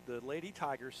Willard, the Lady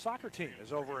Tigers soccer team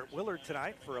is over at Willard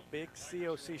tonight for a big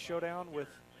COC showdown with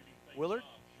Willard.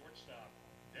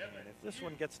 And if this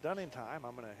one gets done in time,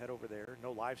 I'm going to head over there.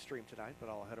 No live stream tonight, but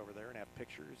I'll head over there and have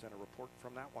pictures and a report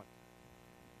from that one.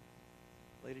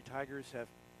 Lady Tigers have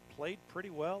played pretty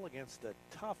well against a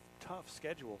tough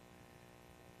schedule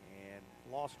and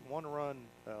lost one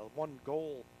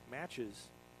goal matches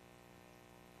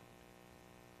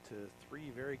to 3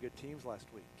 very good teams last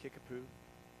week: Kickapoo,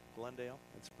 Glendale,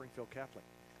 and Springfield Catholic.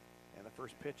 And the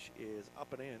first pitch is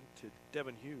up and in to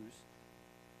Devin Hughes.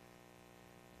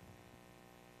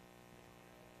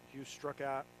 Hughes struck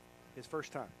out his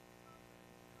first time.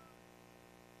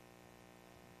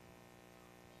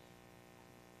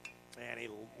 And he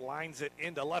lines it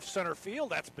into left center field.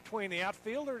 That's between the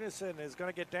outfielders and is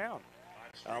going to get down.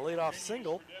 A leadoff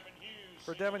single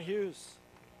for Devin Hughes.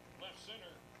 Left center,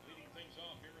 leading things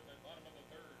off here at the bottom of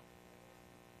the third.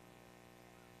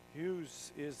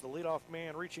 Hughes is the leadoff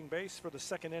man reaching base for the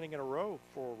second inning in a row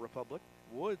for Republic.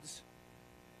 Woods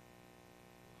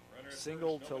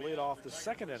singled to lead off the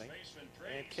second inning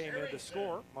and came in to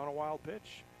score on a wild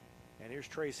pitch. And here's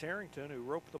Trace Harrington, who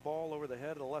roped the ball over the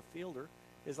head of the left fielder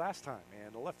his last time.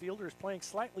 And the left fielder is playing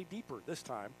slightly deeper this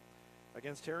time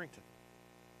against Harrington.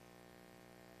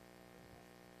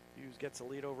 Hughes gets a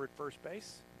lead over at first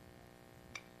base.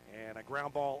 And a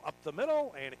ground ball up the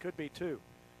middle, and it could be 2.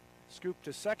 Scoop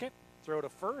to second, throw to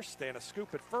first, and a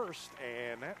scoop at first,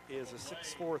 and that is a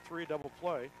 6-4-3 double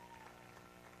play.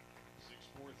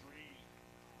 6-4-3.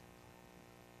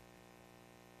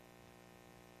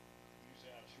 Hughes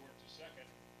out short to second.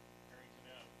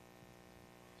 Harrington out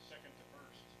second to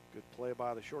first. Good play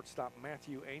by the shortstop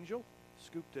Matthew Angel.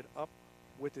 Scooped it up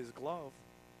with his glove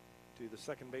to the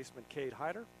second baseman Cade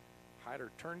Hyder.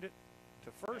 Hyder turned it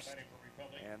to first,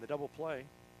 and the double play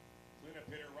Cleanup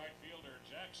hitter right fielder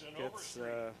Jackson gets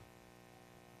Overstreet.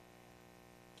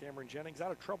 Cameron Jennings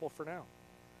out of trouble for now.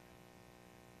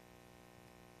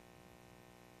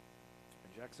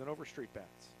 And Jackson Overstreet bats.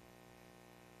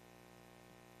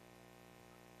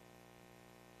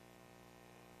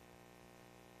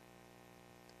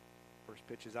 First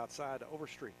pitch is outside to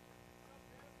Overstreet.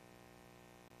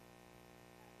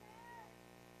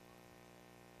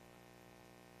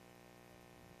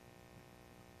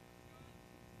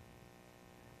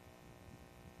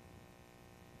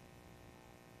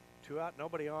 Two out,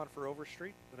 nobody on for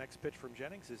Overstreet. The next pitch from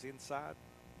Jennings is inside,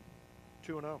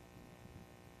 2-0.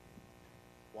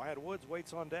 Wyatt Woods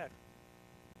waits on deck.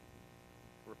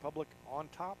 Republic on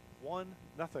top, 1-0.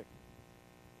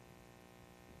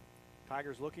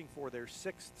 Tigers looking for their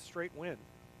 6th straight win.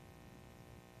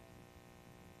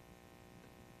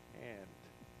 And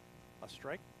a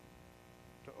strike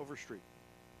to Overstreet.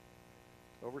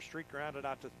 Overstreet grounded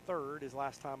out to third his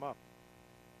last time up.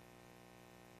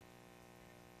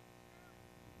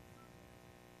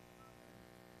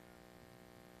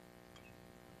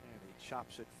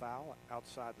 Chops it foul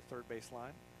outside the third base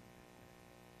line.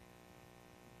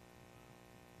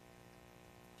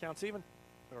 Counts even,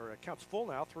 or counts full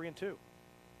now, 3-2.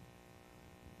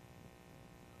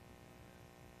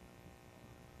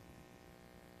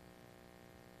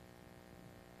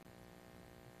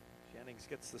 Jennings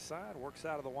gets the side, works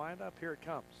out of the windup. Here it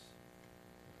comes.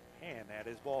 And that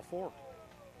is ball 4.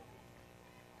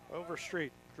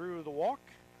 Overstreet drew the walk.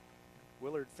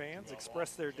 Willard fans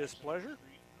express their displeasure.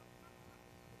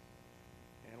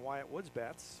 And Wyatt Woods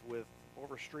bats with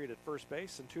Overstreet at first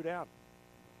base and 2 down.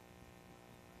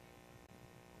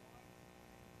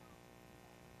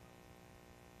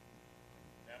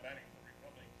 Now batting for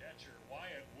Republic catcher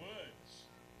Wyatt Woods.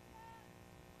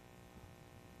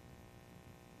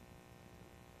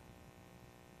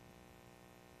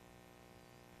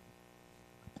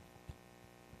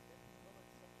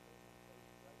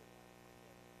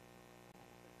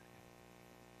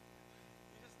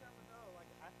 You just never know.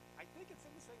 Like I think it's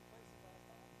in the same place as last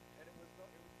time, and it was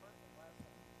perfect last time.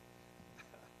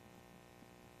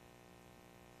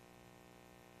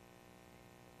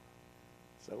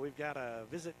 So we've got a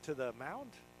visit to the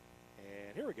mound,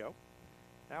 and here we go.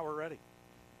 Now we're ready.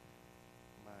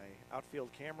 My outfield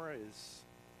camera is,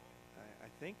 I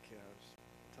think, I was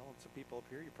telling some people up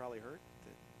here, you probably heard,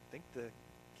 that I think the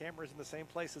camera's in the same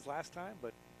place as last time,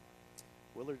 but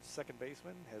Willard's second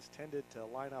baseman has tended to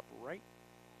line up right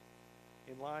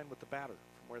in line with the batter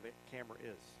from where the camera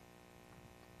is.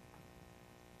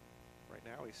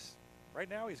 Right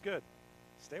now he's good.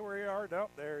 Stay where you are.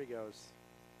 Nope, there he goes.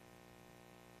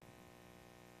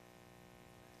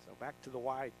 So back to the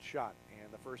wide shot,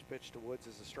 and the first pitch to Woods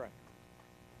is a strike.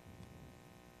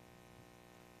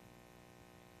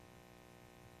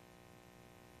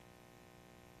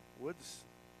 Woods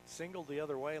singled the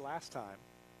other way last time.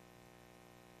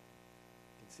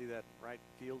 You can see that right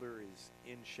fielder is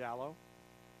in shallow.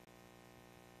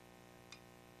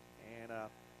 And a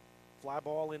fly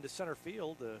ball into center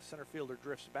field. The center fielder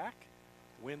drifts back.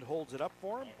 Wind holds it up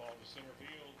for him. Fly ball to center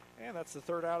field. And that's the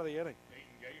third out of the inning. Peyton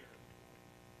Gator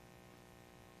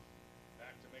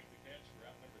back to make the catch for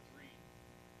out number 3.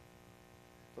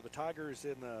 For the Tigers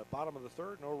in the bottom of the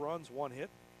third, no runs, 1 hit.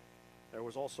 There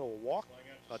was also a walk,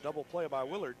 a double play by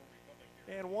Willard,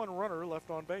 and one runner left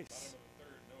on base.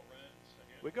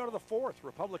 We go to the fourth.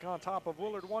 Republic on top of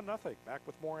Willard 1-0. Back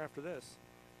with more after this.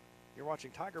 You're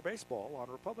watching Tiger Baseball on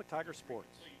Republic Tiger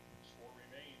Sports.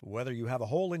 Whether you have a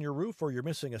hole in your roof or you're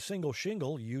missing a single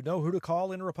shingle, you know who to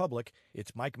call in Republic.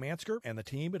 It's Mike Mansker and the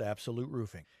team at Absolute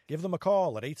Roofing. Give them a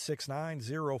call at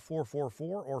 869-0444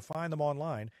 or find them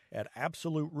online at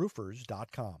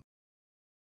absoluteroofers.com.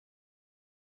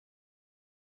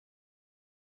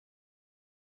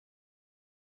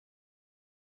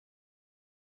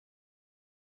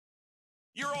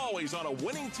 You're always on a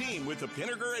winning team with the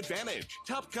Pinnaker Advantage.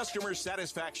 Top customer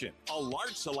satisfaction, a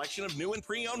large selection of new and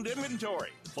pre-owned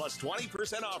inventory, plus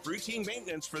 20% off routine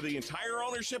maintenance for the entire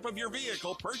ownership of your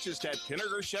vehicle purchased at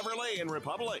Pinnaker Chevrolet in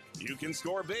Republic. You can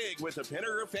score big with the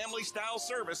Pinnaker family-style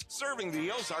service serving the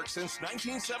Ozarks since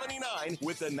 1979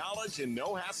 with the knowledge and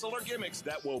no hassle or gimmicks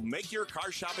that will make your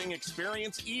car shopping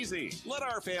experience easy. Let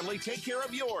our family take care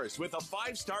of yours with a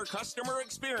 5-star customer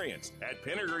experience at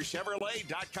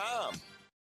PinnakerChevrolet.com.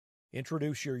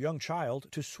 Introduce your young child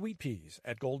to Sweet Peas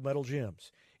at Gold Medal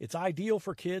Gyms. It's ideal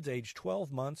for kids aged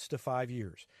 12 months to 5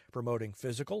 years, promoting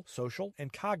physical, social,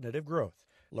 and cognitive growth.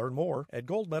 Learn more at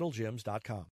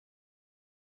goldmedalgyms.com.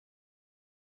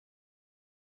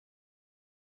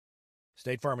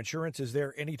 State Farm Insurance is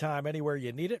there anytime, anywhere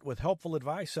you need it with helpful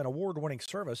advice and award-winning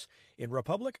service. In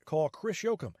Republic, call Chris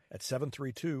Yoakum at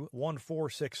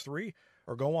 732-1463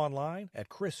 or go online at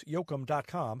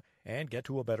chrisyoakum.com and get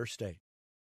to a better state.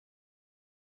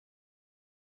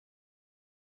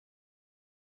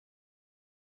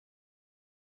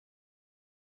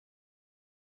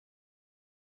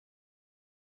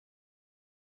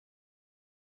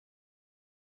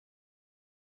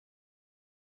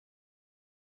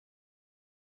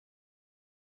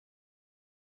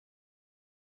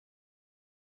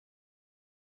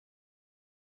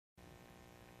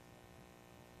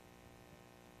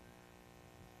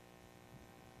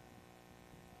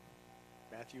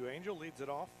 Matthew Angel leads it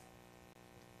off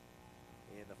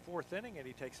in the fourth inning, and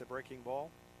he takes a breaking ball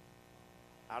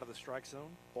out of the strike zone.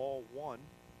 Ball 1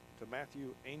 to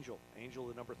Matthew Angel. Angel,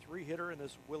 the number 3 hitter in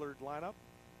this Willard lineup,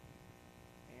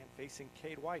 and facing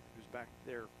Cade White, who's back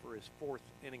there for his 4th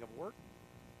inning of work.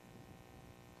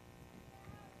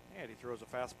 And he throws a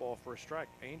fastball for a strike.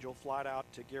 Angel flied out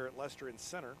to Garrett Lester in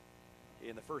center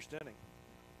in the first inning.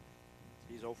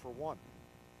 He's 0 for 1.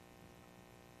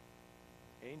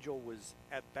 Angel was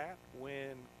at bat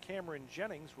when Cameron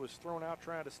Jennings was thrown out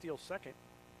trying to steal second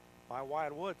by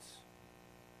Wyatt Woods.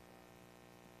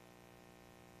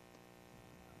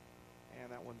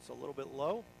 And that one's a little bit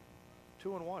low,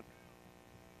 2-1.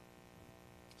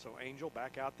 So Angel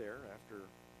back out there after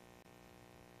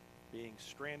being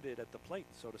stranded at the plate,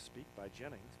 so to speak, by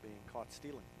Jennings, being caught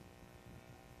stealing.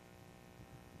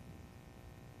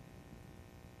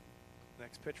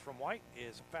 Next pitch from White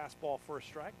is a fastball for a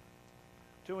strike.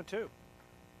 2-2.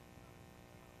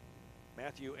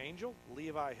 Matthew Angel,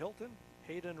 Levi Hilton,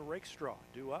 Hayden Rakestraw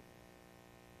due up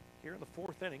here in the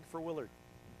 4th inning for Willard.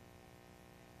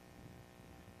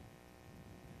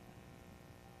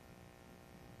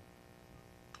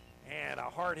 And a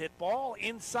hard hit ball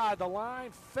inside the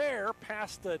line, fair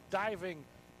past the diving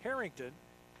Harrington.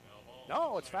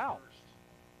 No, it's foul.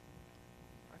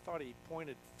 I thought he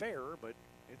pointed fair, but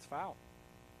it's foul.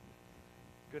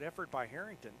 Good effort by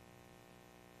Harrington.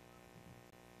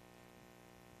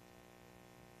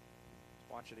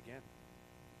 Watch it again.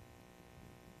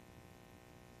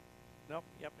 Nope,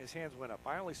 yep, his hands went up.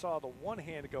 I only saw the one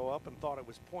hand go up and thought it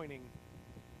was pointing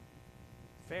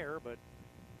fair, but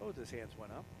both his hands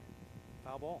went up.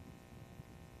 Foul ball.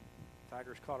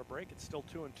 Tigers caught a break. It's still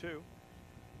 2-2 to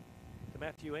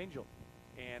Matthew Angel.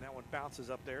 And that one bounces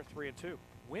up there, 3-2.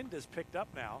 Wind has picked up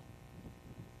now,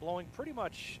 blowing pretty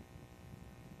much,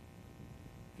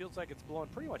 feels like it's blowing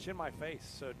pretty much in my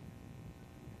face. So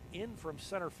in from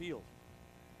center field.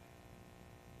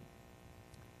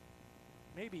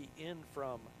 Maybe in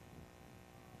from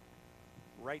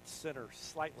right center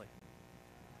slightly.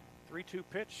 3-2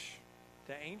 pitch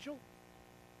to Angel.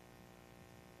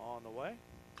 On the way.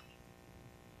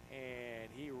 And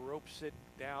he ropes it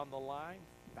down the line.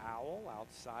 Foul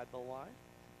outside the line.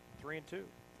 3-2.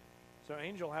 So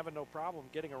Angel having no problem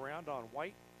getting around on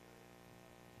White.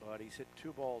 But he's hit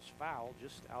 2 balls foul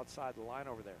just outside the line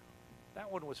over there. That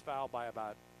one was fouled by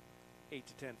about 8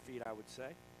 to 10 feet, I would say.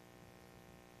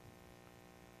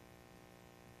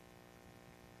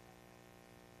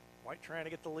 White trying to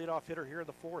get the leadoff hitter here in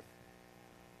the 4th.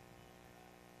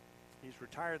 He's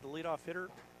retired the leadoff hitter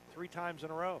 3 times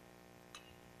in a row.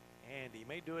 And he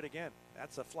may do it again.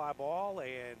 That's a fly ball,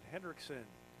 and Hendrickson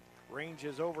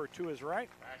Ranges over to his right.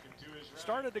 Back into his right.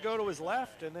 Started to go to his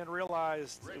left and then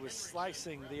realized it was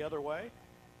slicing the other way.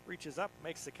 Reaches up,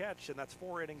 makes the catch, and that's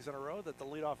 4 innings in a row that the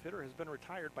leadoff hitter has been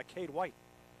retired by Cade White.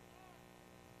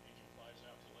 Angel flies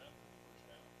out to left. First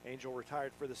down. Angel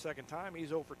retired for the second time. He's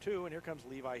 0 for 2, and here comes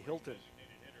Levi Hilton.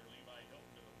 Designated hitter Levi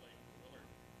Hilton to the plate for Willard.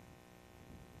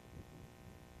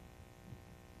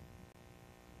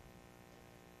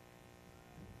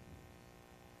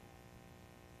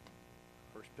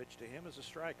 First pitch to him is a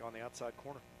strike on the outside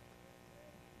corner.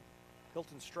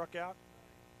 Hilton struck out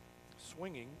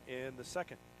swinging in the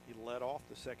second. He led off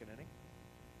the second inning.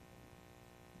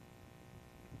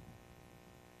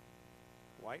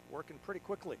 White working pretty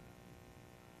quickly.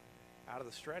 Out of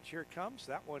the stretch, here it comes.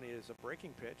 That one is a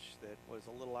breaking pitch that was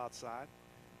a little outside.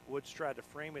 Woods tried to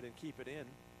frame it and keep it in,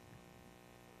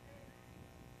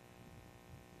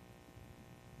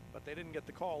 but they didn't get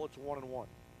the call. It's 1-1.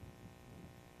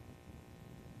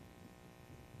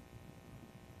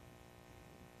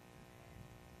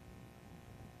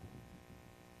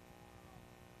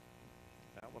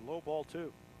 That one low ball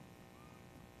too.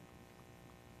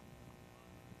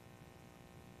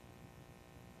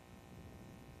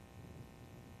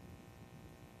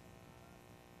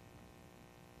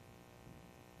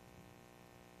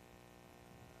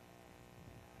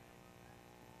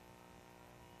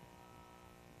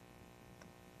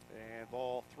 And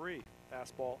ball 3,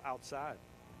 fastball outside.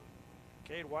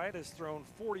 Cade White has thrown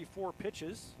 44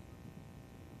 pitches.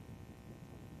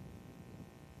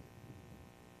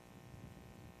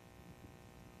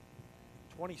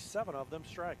 .27 of them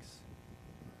strikes.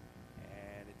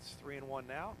 And it's 3-1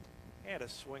 now. And a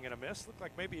swing and a miss. Looked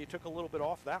like maybe he took a little bit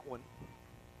off that one.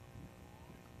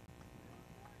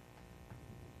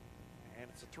 And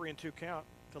it's a 3-2 count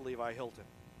to Levi Hilton.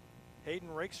 Hayden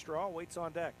Rakestraw waits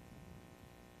on deck.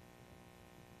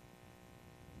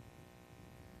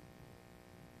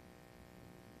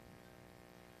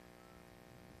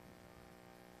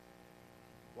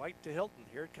 White to Hilton.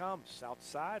 Here it comes.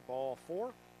 Outside, ball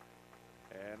 4.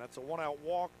 And that's a 1-out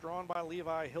walk drawn by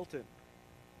Levi Hilton.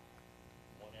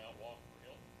 1-out walk for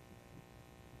Hilton.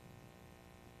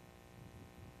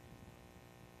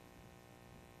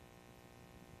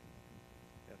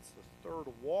 That's the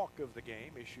 3rd walk of the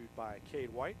game issued by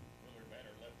Cade White. Willard batter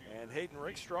left fielder. And Hayden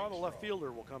Rakestraw, the left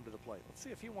fielder, will come to the plate. Let's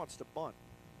see if he wants to bunt.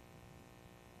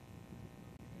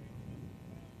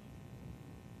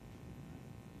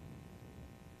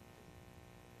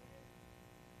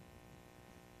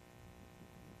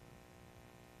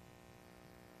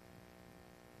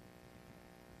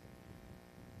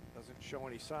 Doesn't show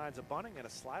any signs of bunting, and a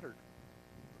slider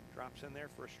drops in there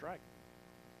for a strike.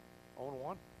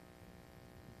 0-1.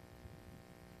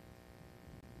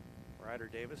 Ryder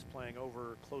Davis playing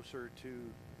over closer to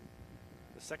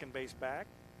the second base bag,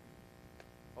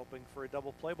 hoping for a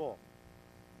double play ball.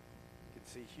 You can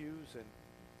see Hughes and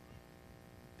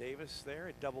Davis there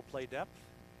at double play depth.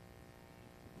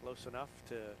 Close enough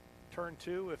to turn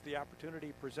 2 if the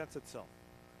opportunity presents itself.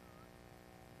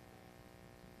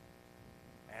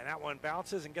 And that one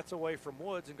bounces and gets away from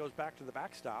Woods and goes back to the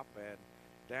backstop. And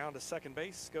down to second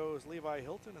base goes Levi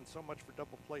Hilton, and so much for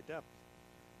double play depth.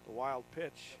 The wild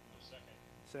pitch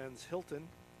sends Hilton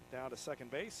down to second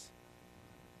base.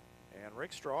 And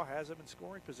Rakestraw has him in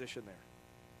scoring position there.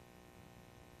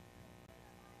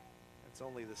 It's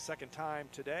only the second time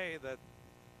today that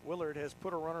Willard has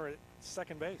put a runner at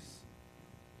second base.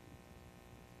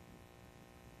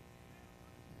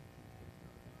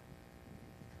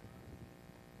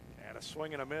 And a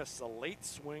swing and a miss, a late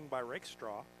swing by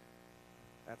Rakestraw.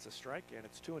 That's a strike, and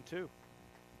it's 2-2.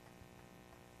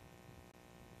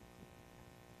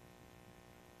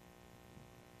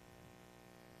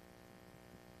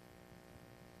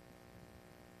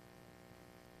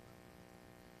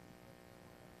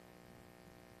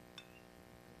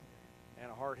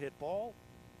 And a hard hit ball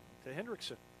to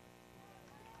Hendrickson.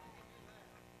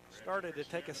 Started to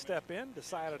take a step in,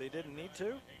 decided he didn't need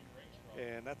to.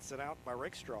 And that's an out by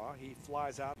Rakestraw. He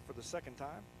flies out for the second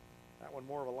time. That one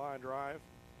more of a line drive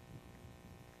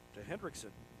to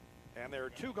Hendrickson. And there are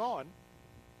 2 gone.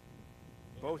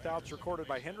 Both outs recorded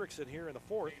by Hendrickson here in the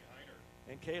 4th.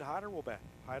 And Cade Hyder will bat.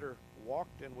 Hyder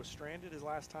walked and was stranded his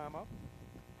last time up.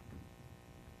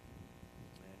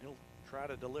 And he'll try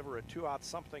to deliver a 2-out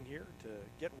something here to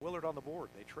get Willard on the board.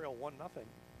 They trail 1-0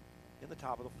 in the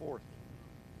top of the 4th.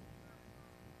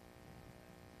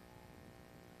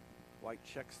 White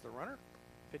checks the runner,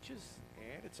 pitches,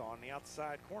 and it's on the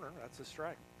outside corner. That's a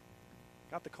strike.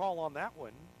 Got the call on that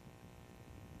one.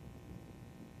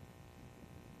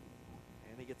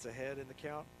 And he gets ahead in the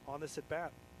count on this at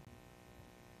bat.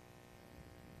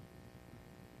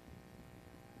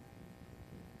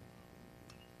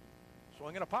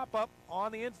 Swinging a pop-up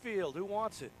on the infield. Who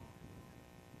wants it?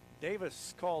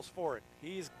 Davis calls for it.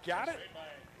 He's got it.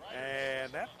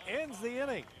 And that ends the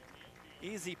inning.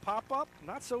 Easy pop-up.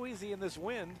 Not so easy in this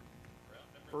wind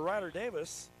for Ryder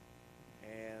Davis.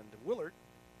 And Willard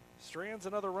strands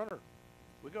another runner.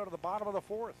 We go to the bottom of the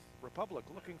fourth. Republic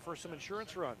looking for some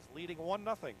insurance runs, leading 1-0.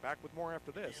 Back with more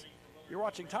after this. You're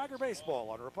watching Tiger Baseball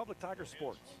on Republic Tiger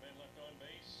Sports.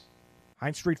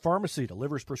 Heinz Street Pharmacy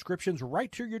delivers prescriptions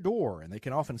right to your door, and they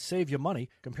can often save you money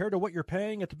compared to what you're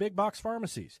paying at the big box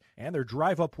pharmacies. And their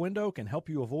drive-up window can help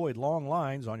you avoid long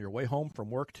lines on your way home from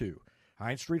work, too.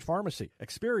 Heinz Street Pharmacy.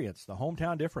 Experience the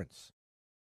hometown difference.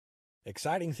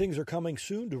 Exciting things are coming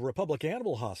soon to Republic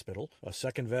Animal Hospital, a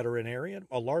second veterinarian,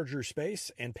 a larger space,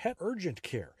 and pet urgent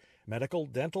care. Medical,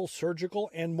 dental,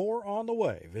 surgical, and more on the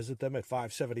way. Visit them at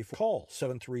 574. Call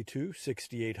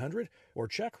 732-6800 or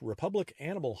check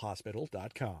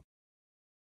republicanimalhospital.com.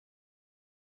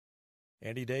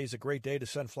 Any day is a great day to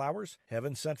send flowers.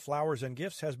 Heaven Sent Flowers and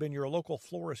Gifts has been your local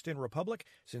florist in Republic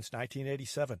since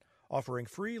 1987, offering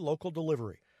free local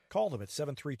delivery. Call them at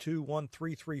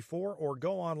 732-1334 or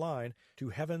go online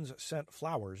to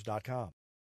heavenssentflowers.com.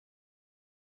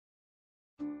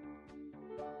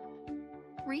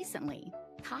 Recently,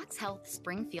 Cox Health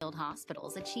Springfield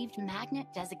Hospitals achieved Magnet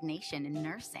designation in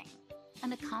nursing,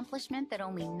 an accomplishment that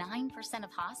only 9%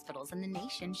 of hospitals in the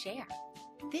nation share.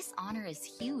 This honor is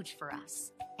huge for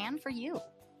us and for you,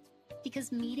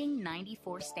 because meeting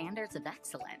 94 standards of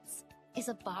excellence is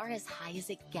a bar as high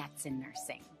as it gets in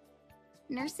nursing.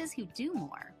 Nurses who do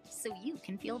more so you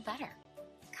can feel better.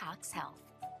 Cox Health.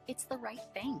 It's the right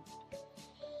thing.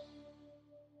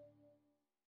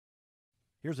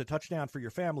 Here's a touchdown for your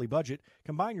family budget.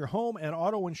 Combine your home and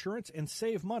auto insurance and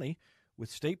save money with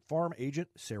State Farm agent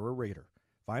Sarah Rader.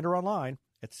 Find her online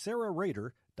at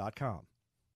sarahrader.com.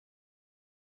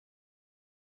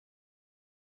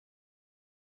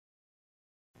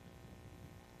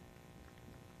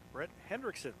 Brett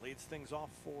Hendrickson leads things off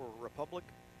for Republic.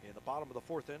 In the bottom of the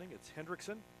fourth inning, it's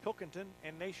Hendrickson, Pilkington,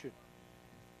 and Nation.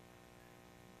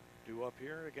 Due up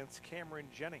here against Cameron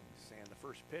Jennings, and the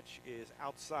first pitch is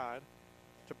outside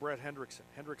to Brett Hendrickson.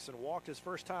 Hendrickson walked his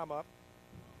first time up,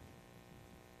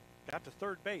 got to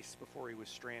third base before he was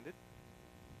stranded.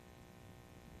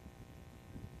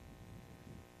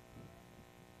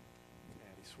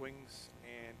 And he swings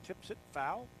and tips it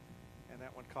foul, and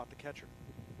that one caught the catcher.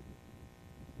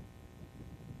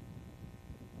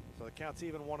 So the count's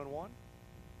even 1-1. And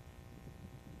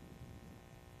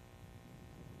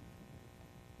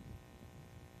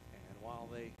while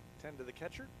they tend to the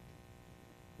catcher,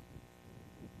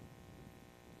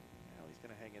 now he's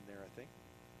going to hang in there, I think.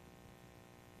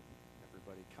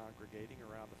 Everybody congregating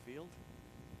around the field,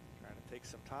 trying to take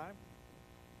some time.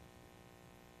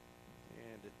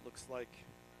 And it looks like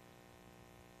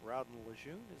Rowden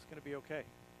Lejeune is going to be okay.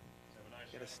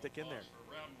 Going to stick in there.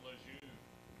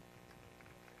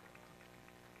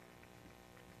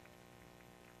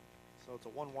 So it's a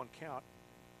 1-1 count.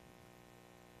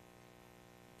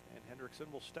 And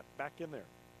Hendrickson will step back in there.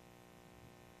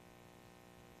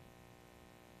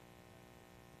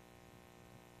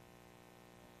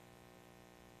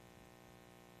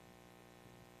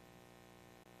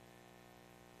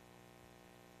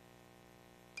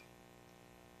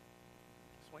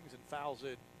 Swings and fouls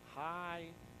it high,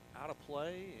 out of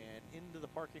play, and into the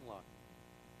parking lot.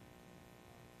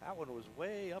 That one was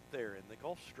way up there in the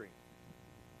Gulf Stream.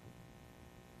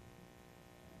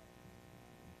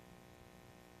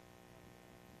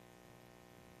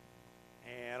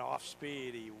 And off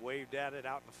speed, he waved at it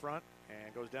out in the front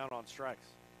and goes down on strikes.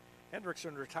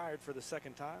 Hendrickson retired for the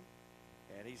second time,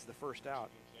 and he's the first out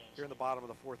here in the bottom of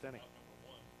the fourth inning.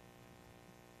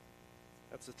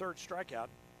 That's the third strikeout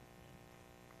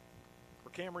for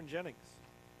Cameron Jennings.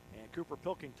 And Cooper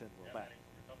Pilkington will bat.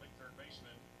 Republic third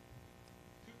baseman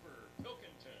Cooper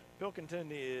Pilkington. Pilkington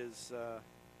is, well,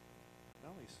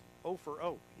 he's 0 for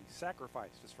 0. He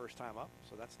sacrificed his first time up,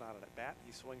 so that's not an at-bat.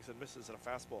 He swings and misses at a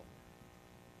fastball.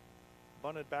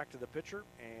 Bunted back to the pitcher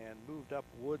and moved up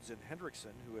Woods and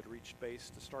Hendrickson, who had reached base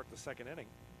to start the second inning.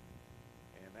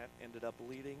 And that ended up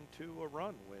leading to a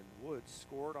run when Woods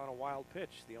scored on a wild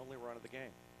pitch, the only run of the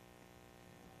game.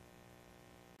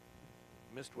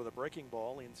 Missed with a breaking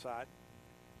ball inside.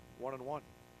 1-1.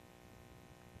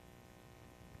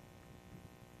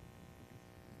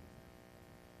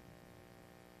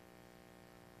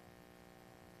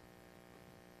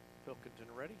 Pilkington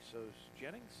ready, so's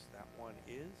Jennings. That one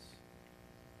is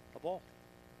a ball.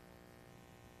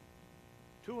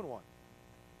 2-1.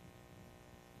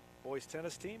 Boys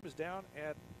tennis team is down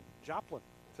at Joplin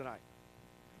tonight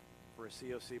for a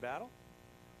COC battle.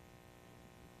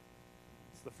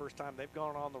 It's the first time they've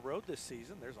gone on the road this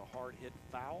season. There's a hard hit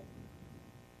foul.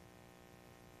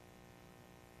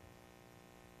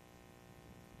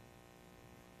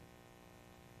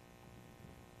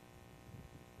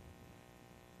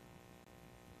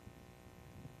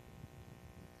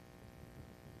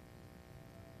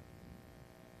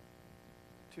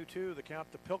 Two, the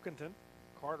count to Pilkington.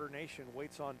 Carter Nation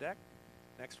waits on deck.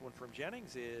 Next one from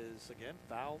Jennings is, again,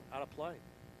 fouled out of play.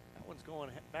 That one's going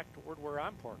back toward where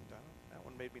I'm parked. That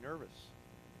one made me nervous.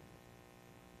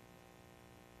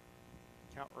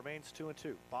 Count remains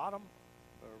 2-2. Bottom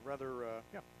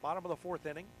of the fourth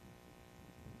inning.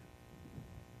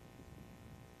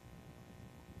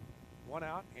 One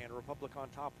out, and Republic on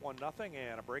top 1-0,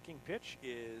 and a breaking pitch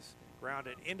is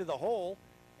grounded into the hole.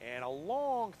 And a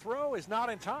long throw is not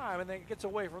in time, and then it gets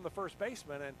away from the first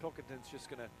baseman, and Pilkington's just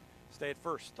going to stay at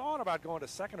first. Thought about going to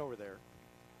second over there.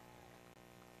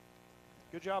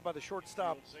 Good job by the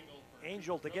shortstop,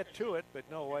 Angel, to get to it, but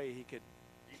no way he could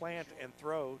plant and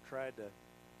throw. Tried to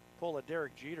pull a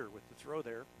Derek Jeter with the throw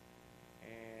there,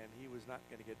 and he was not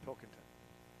going to get Pilkington.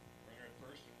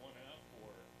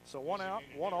 So 1 out,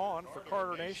 1 on for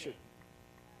Carter Nation.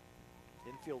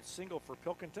 Infield single for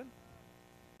Pilkington.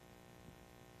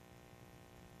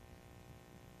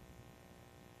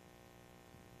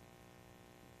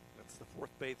 The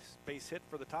fourth base hit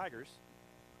for the Tigers.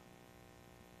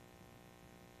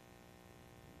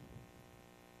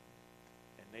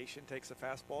 And Nation takes a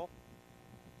fastball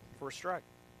for a strike.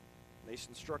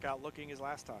 Nation struck out looking his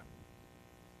last time.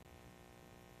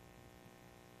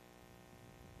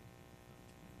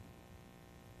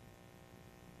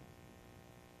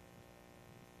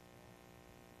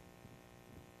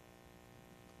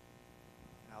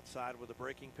 Outside with a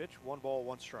breaking pitch, 1 ball,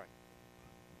 1 strike.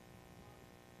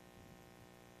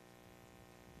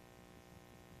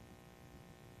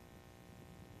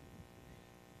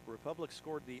 Republic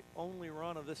scored the only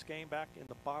run of this game back in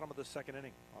the bottom of the second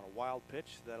inning on a wild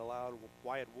pitch that allowed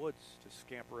Wyatt Woods to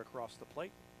scamper across the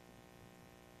plate.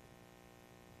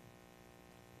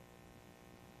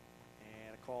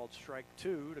 And a called strike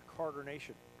 2 to Carter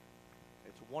Nation.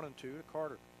 It's 1-2 to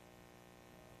Carter.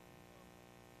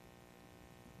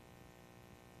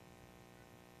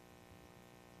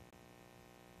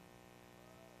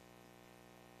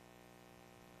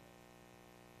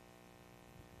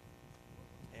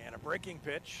 Breaking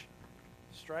pitch,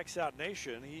 strikes out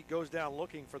Nation. He goes down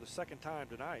looking for the second time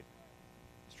tonight.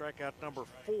 Strikeout number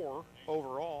 4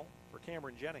 overall for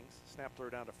Cameron Jennings. Snap throw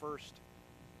down to first.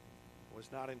 Was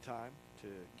not in time to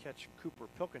catch Cooper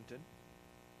Pilkington.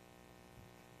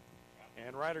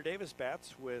 And Ryder Davis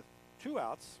bats with 2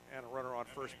 outs and a runner on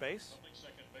first base.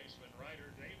 Second baseman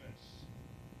Ryder Davis.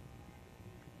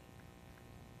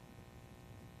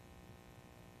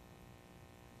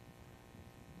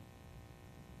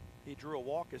 He drew a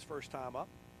walk his first time up.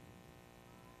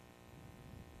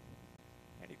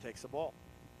 And he takes the ball.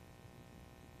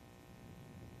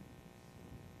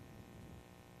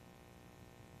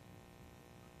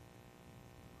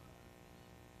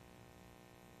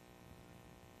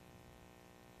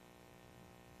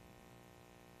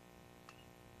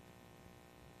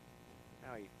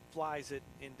 Now he flies it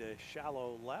into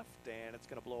shallow left, and it's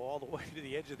going to blow all the way to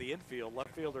the edge of the infield.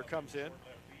 Left fielder comes in,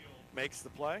 makes the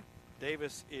play.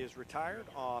 Davis is retired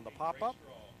on the pop-up,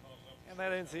 and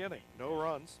that ends the inning. No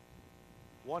runs,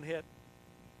 1 hit,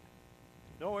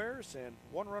 no errors, and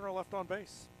 1 runner left on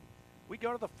base. We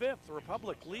go to the 5th. The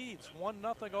Republic leads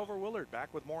 1-0 over Willard.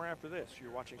 Back with more after this.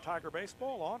 You're watching Tiger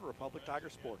Baseball on Republic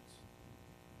Tiger Sports.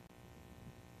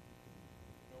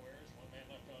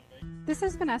 This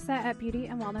is Vanessa at Beauty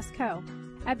and Wellness Co.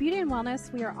 At Beauty and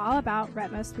Wellness, we are all about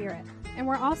Retmo Spirit, and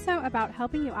we're also about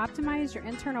helping you optimize your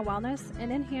internal wellness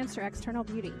and enhance your external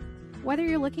beauty. Whether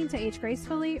you're looking to age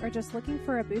gracefully or just looking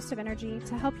for a boost of energy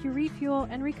to help you refuel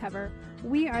and recover,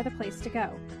 we are the place to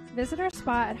go. Visit our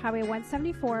spa at Highway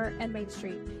 174 and Main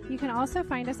Street. You can also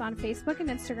find us on Facebook and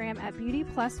Instagram at Beauty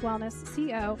Plus Wellness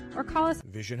CO or call us.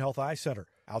 Vision Health Eye Center.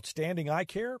 Outstanding eye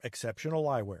care, exceptional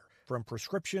eyewear. From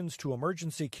prescriptions to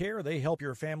emergency care, they help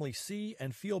your family see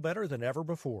and feel better than ever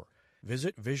before.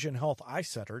 Visit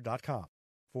VisionHealthEyeCenter.com.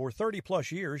 For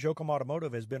 30-plus years, Yoakum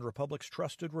Automotive has been Republic's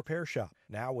trusted repair shop.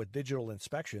 Now with digital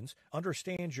inspections,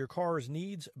 understands your car's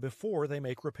needs before they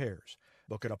make repairs.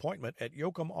 Book an appointment at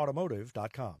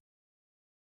YoakumAutomotive.com.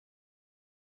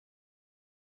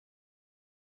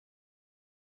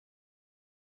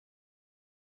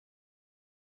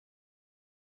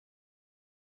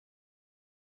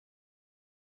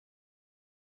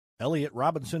 Elliott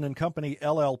Robinson and Company,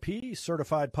 LLP,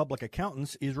 Certified Public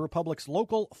Accountants, is Republic's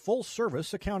local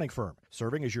full-service accounting firm,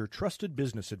 serving as your trusted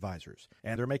business advisors.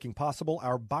 And they're making possible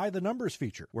our By the Numbers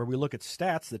feature, where we look at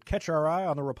stats that catch our eye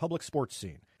on the Republic sports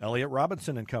scene. Elliott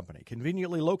Robinson and Company,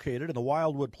 conveniently located in the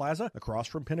Wildwood Plaza across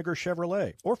from Pinnaker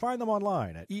Chevrolet, or find them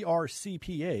online at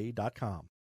ercpa.com.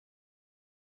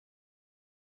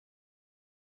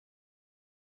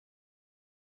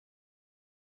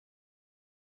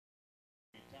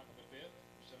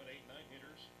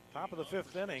 Top of the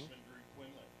fifth inning,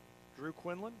 Drew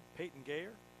Quinlan, Peyton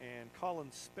Gayer, and Colin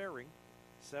Sperring,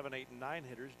 7, 8, and 9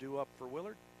 hitters due up for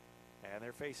Willard. And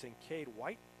they're facing Cade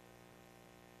White.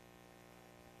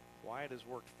 White has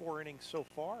worked 4 innings so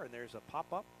far, and there's a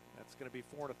pop-up. That's going to be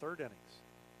 4 1/3 innings.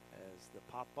 As the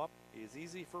pop-up is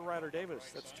easy for Ryder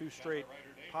Davis. That's 2 straight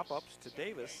pop-ups to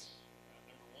Davis.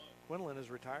 Quinlan is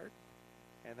retired,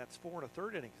 and that's 4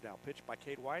 1/3 innings now. Pitched by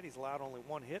Cade White. He's allowed only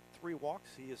 1 hit, 3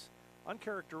 walks. He is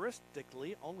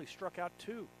uncharacteristically only struck out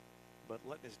 2, but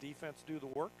letting his defense do the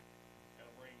work.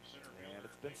 And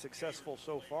it's been successful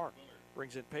so far.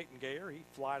 Brings in Peyton Gayer. He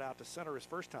flied out to center his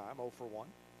first time, 0 for 1.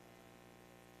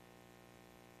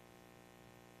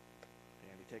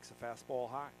 And he takes a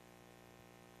fastball high.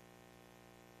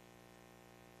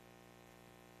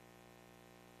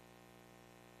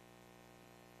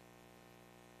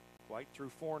 White through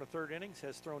 4 1/3 innings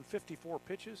has thrown 54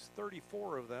 pitches,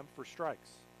 34 of them for strikes.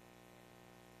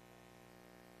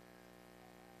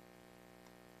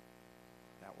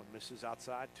 That one misses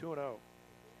outside, 2-0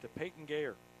 to Peyton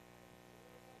Gayer.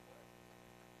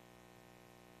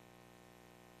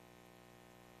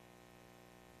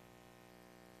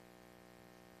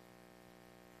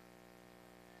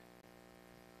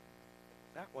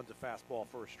 That one's a fastball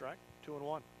for a strike,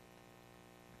 2-1.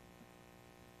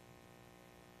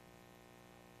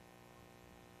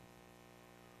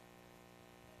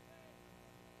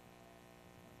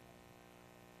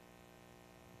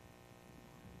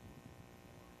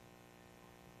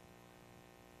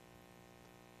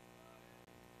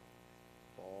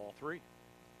 Ball 3.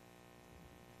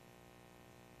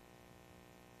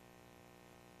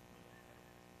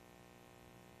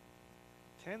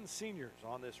 Ten seniors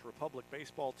on this Republic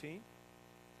baseball team,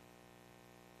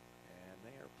 and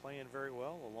they are playing very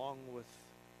well along with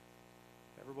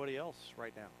everybody else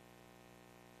right now.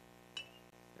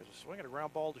 There's a swing and a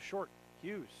ground ball to short.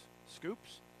 Hughes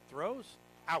scoops, throws,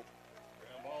 out.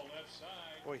 Ground ball left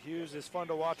side. Boy, Hughes is fun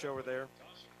to watch over there.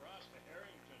 Toss across to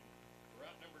Harrington.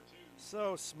 Route number 2.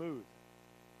 So smooth.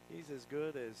 He's as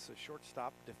good as a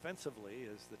shortstop defensively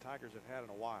as the Tigers have had in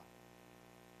a while.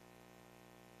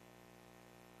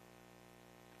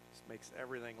 Just makes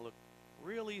everything look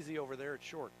real easy over there at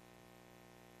short.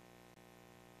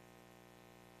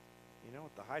 You know,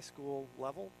 at the high school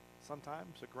level,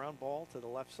 sometimes a ground ball to the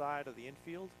left side of the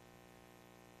infield,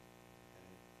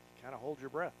 and you kind of hold your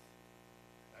breath.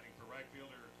 Batting for right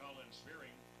fielder Colin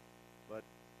Spearing. But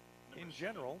in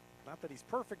general, not that he's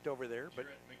perfect over there, but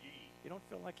Jarrett McGee. you don't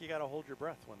feel like you got to hold your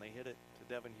breath when they hit it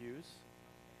to Devin Hughes.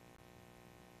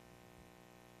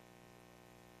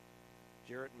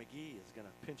 Jarrett McGee is going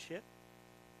to pinch hit.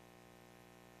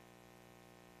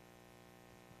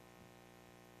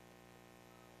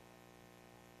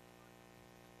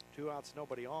 Two outs,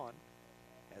 nobody on,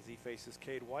 as he faces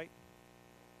Cade White.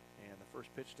 And the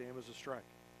first pitch to him is a strike.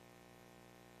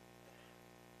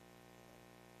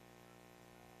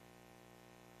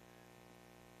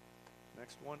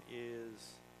 Next one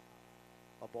is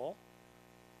a ball.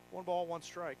 1 ball, 1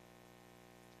 strike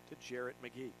to Jarrett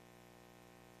McGee.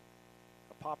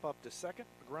 A pop up to second,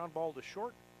 a ground ball to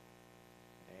short.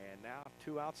 And now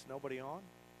 2 outs, nobody on.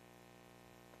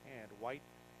 And White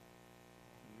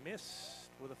missed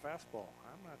with a fastball.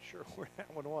 I'm not sure where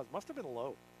that one was. Must have been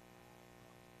low.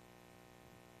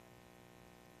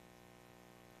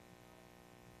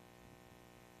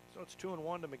 So it's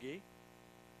 2-1 to McGee.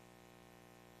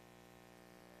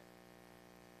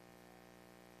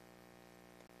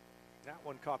 That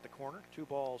one caught the corner. 2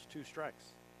 balls, 2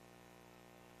 strikes.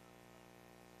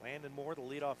 Landon Moore, the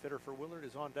leadoff hitter for Willard,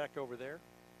 is on deck over there.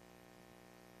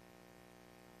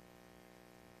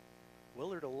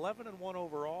 Willard 11-1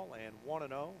 overall and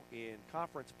 1-0 in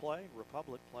conference play.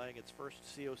 Republic playing its first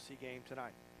COC game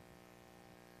tonight.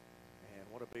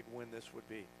 And what a big win this would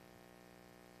be.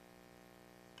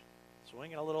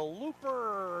 Swinging a little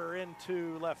looper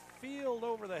into left field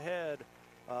over the head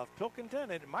of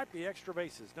Pilkington. It might be extra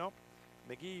bases. Nope.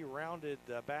 McGee rounded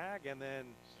the bag and then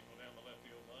Single down the left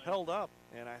field line. held up.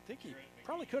 And I think he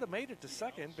probably could have made it to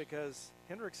second because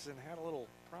Hendrickson had a little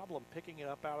problem picking it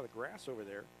up out of the grass over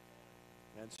there.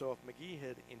 And so if McGee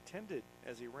had intended,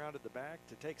 as he rounded the bag,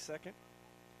 to take second,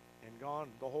 and gone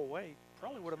the whole way,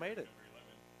 probably would have made it.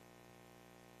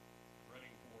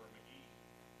 Running for McGee.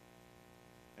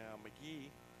 Now McGee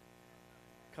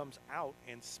comes out,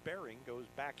 and Sparing goes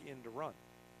back in to run.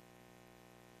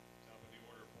 Top of the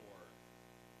order for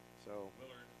So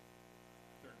Willard,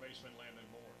 third baseman Landon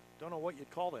Moore. don't know what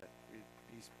you'd call that.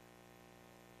 He's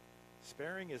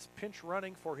Sparing is pinch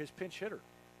running for his pinch hitter,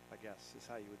 I guess is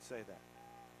how you would say that.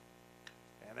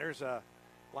 And there's a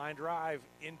line drive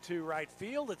into right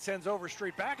field. It sends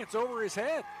Overstreet back. It's over his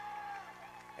head.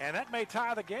 And that may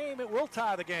tie the game. It will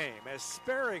tie the game as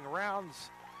Sparing rounds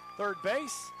third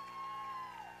base.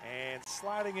 And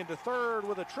sliding into third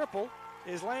with a triple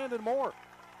is Landon Moore.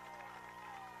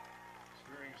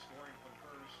 Spearing scoring from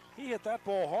first. He hit that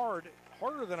ball hard,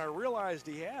 harder than I realized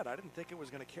he had. I didn't think it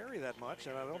was going to carry that much,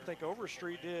 and I don't think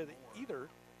Overstreet did either.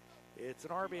 It's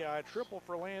an RBI triple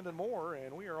for Landon Moore,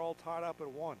 and we are all tied up at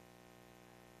 1.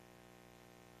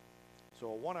 So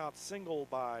a one-out single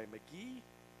by McGee,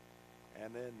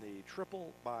 and then the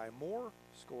triple by Moore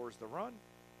scores the run,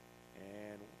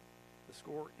 and the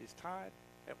score is tied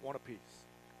at 1 apiece.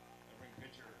 The ring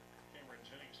pitcher Cameron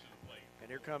Jennings to the plate. And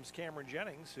here comes Cameron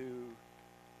Jennings, who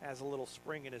has a little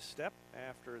spring in his step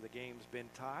after the game's been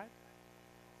tied.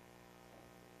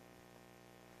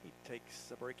 He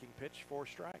takes a breaking pitch for a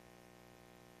strike.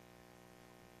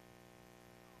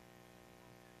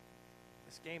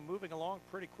 This game moving along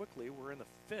pretty quickly. We're in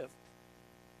the 5th,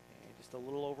 and just a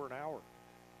little over an hour.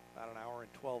 About an hour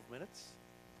and 12 minutes.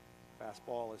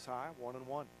 Fastball is high,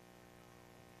 1-1.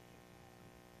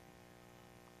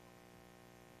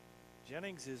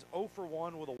 Jennings is 0 for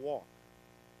 1 with a walk.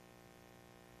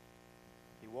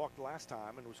 He walked last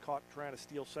time and was caught trying to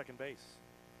steal second base.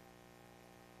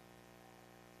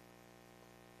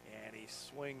 And he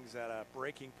swings at a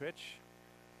breaking pitch.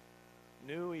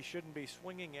 Knew he shouldn't be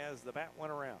swinging as the bat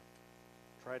went around.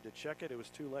 Tried to check it, it was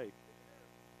too late.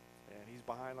 And he's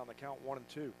behind on the count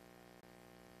 1-2.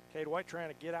 Cade White trying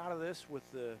to get out of this with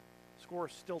the score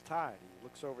still tied. He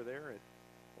looks over there at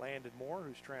Landon Moore,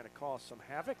 who's trying to cause some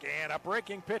havoc, and a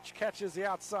breaking pitch catches the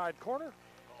outside corner.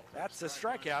 That's a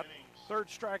strikeout. Third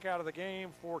strikeout of the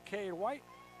game for Cade White.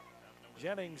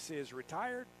 Jennings is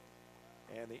retired,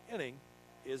 and the inning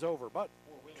is over. But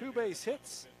 2 base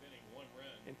hits,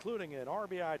 including an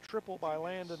RBI triple by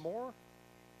Landon Moore.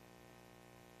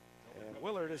 And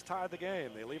Willard has tied the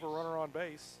game. They leave a runner on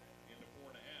base.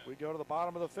 We go to the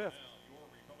bottom of the 5th.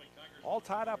 All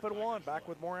tied up at 1. Back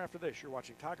with more after this. You're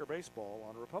watching Tiger Baseball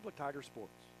on Republic Tiger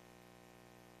Sports.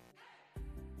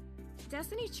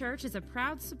 Destiny Church is a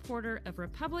proud supporter of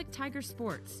Republic Tiger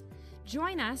Sports.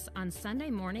 Join us on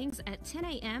Sunday mornings at 10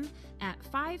 a.m. at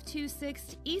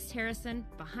 526 East Harrison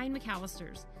behind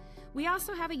McAllister's. We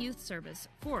also have a youth service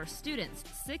for students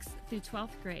 6th through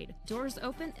 12th grade. Doors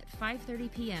open at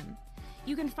 5:30 p.m.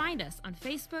 You can find us on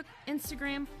Facebook,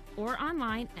 Instagram, or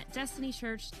online at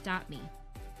destinychurch.me.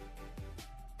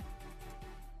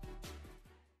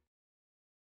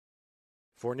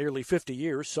 For nearly 50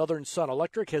 years, Southern Sun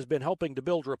Electric has been helping to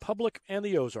build Republic and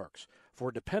the Ozarks.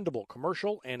 For dependable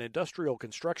commercial and industrial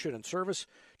construction and service,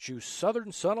 choose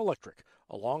Southern Sun Electric,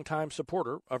 a longtime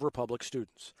supporter of Republic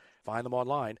students. Find them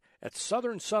online at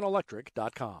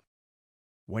southernsunelectric.com.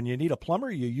 When you need a plumber,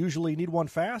 you usually need one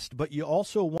fast, but you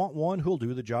also want one who'll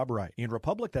do the job right. In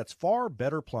Republic, that's Far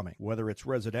Better Plumbing. Whether it's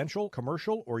residential,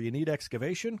 commercial, or you need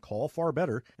excavation, call Far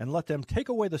Better and let them take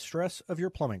away the stress of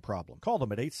your plumbing problem. Call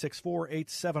them at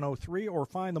 864-8703 or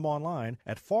find them online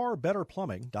at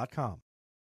farbetterplumbing.com.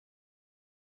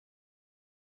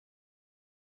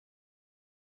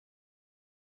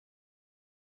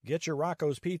 Get your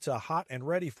Rocco's Pizza hot and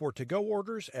ready for to-go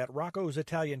orders at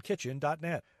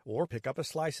roccositaliankitchen.net or pick up a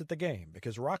slice at the game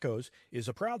because Rocco's is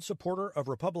a proud supporter of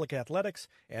Republic Athletics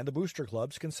and the Booster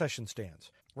Club's concession stands.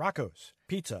 Rocco's,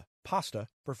 pizza, pasta,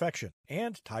 perfection,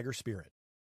 and Tiger Spirit.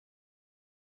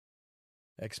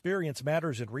 Experience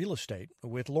matters in real estate.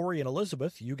 With Lori and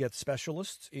Elizabeth, you get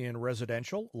specialists in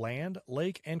residential, land,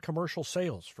 lake, and commercial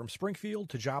sales from Springfield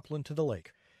to Joplin to the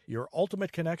lake. Your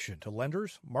ultimate connection to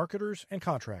lenders, marketers, and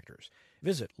contractors.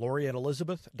 Visit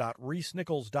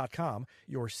loriandelizabeth.reesnichols.com,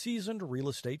 your seasoned real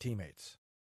estate teammates.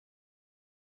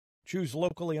 Choose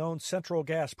locally owned Central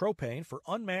Gas Propane for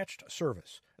unmatched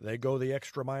service. They go the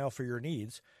extra mile for your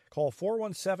needs. Call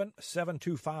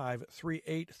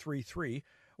 417-725-3833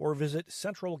 or visit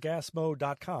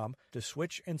centralgasmo.com to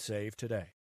switch and save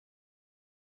today.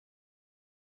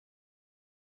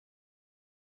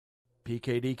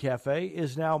 PKD Cafe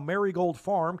is now Marigold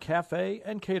Farm Cafe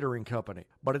and Catering Company,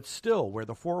 but it's still where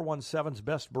the 417's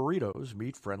best burritos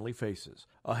meet friendly faces.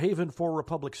 A haven for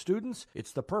Republic students,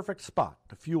 it's the perfect spot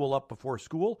to fuel up before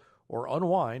school or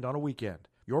unwind on a weekend.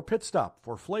 Your pit stop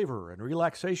for flavor and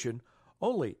relaxation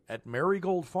only at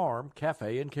Marigold Farm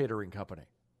Cafe and Catering Company.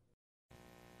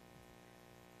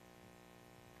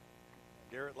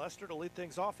 Garrett Lester to lead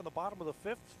things off in the bottom of the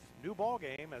fifth. New ball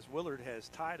game as Willard has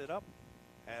tied it up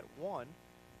at 1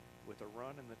 with a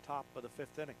run in the top of the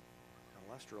fifth inning.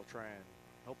 And Lester will try and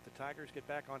help the Tigers get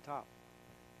back on top.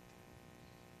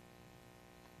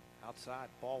 Outside,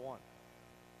 ball 1.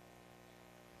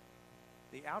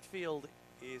 The outfield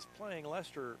is playing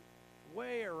Lester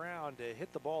way around to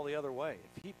hit the ball the other way.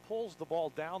 If he pulls the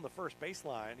ball down the first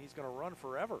baseline, he's going to run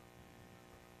forever.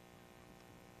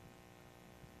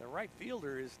 The right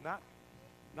fielder is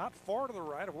not far to the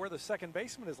right of where the second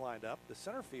baseman is lined up. The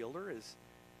center fielder is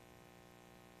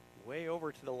way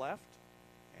over to the left,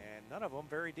 and none of them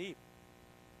very deep.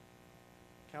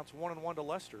 Counts 1-1 to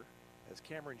Lester as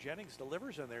Cameron Jennings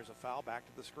delivers, and there's a foul back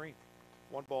to the screen.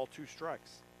 1 ball, 2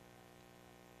 strikes.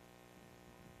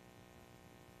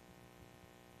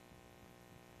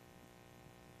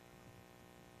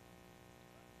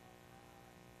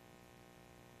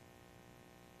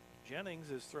 Jennings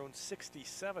has thrown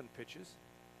 67 pitches,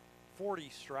 40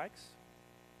 strikes,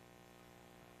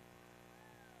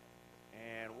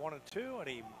 and 1-2, and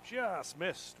he just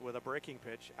missed with a breaking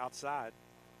pitch outside.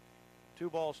 2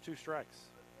 balls, 2 strikes.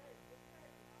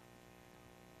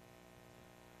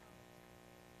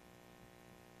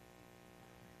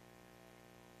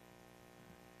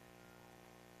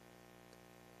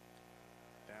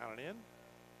 Down and in.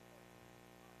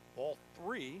 Ball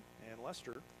 3, and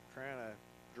Lester trying to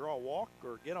draw a walk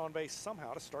or get on base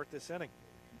somehow to start this inning.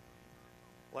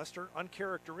 Lester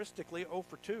uncharacteristically 0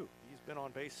 for 2. He's been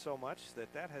on base so much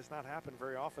that has not happened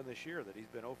very often this year that he's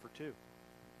been 0 for 2.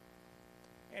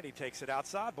 And he takes it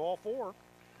outside, ball 4.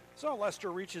 So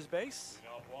Lester reaches base.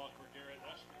 Leadoff walk for Garrett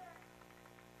Lester.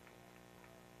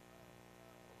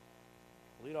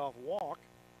 Leadoff walk.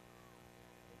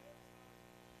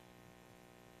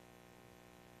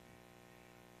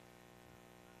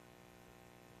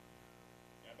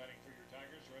 Now batting for your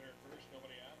Tigers, runner at first,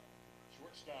 nobody out.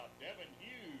 Shortstop Devin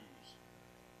Hughes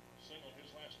singled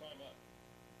his last time up.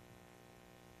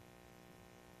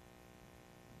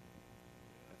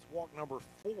 That's walk number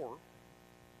 4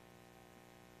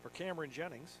 for Cameron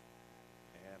Jennings.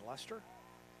 And Lester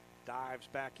dives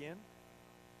back in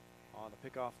on the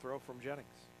pickoff throw from Jennings.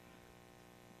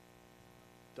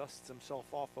 Dusts himself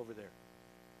off over there.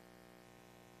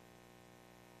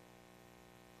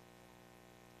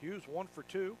 Hughes 1 for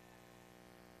 2.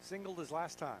 Singled his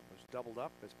last time. Was doubled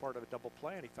up as part of a double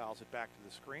play, and he fouls it back to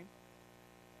the screen.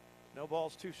 No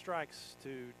balls, 2 strikes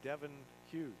to Devin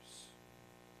Hughes.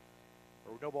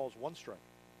 Or no balls, 1 strike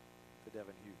to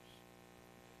Devin Hughes.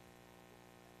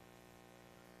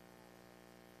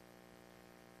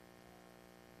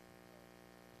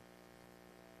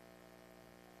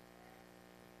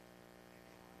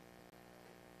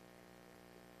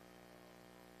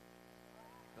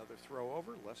 Another throw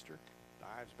over. Lester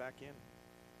dives back in.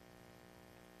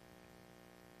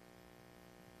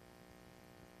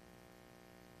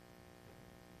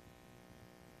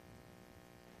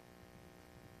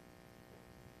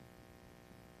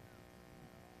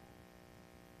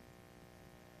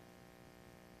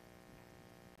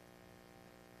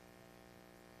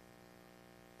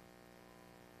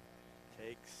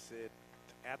 Takes it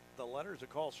at the letters, a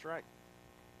call strike.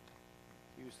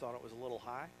 Hughes thought it was a little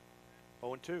high.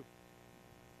 0-2.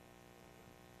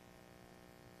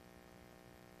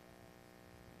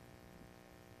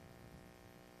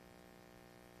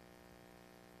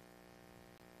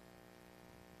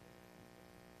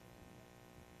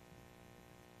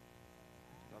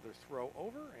 Another throw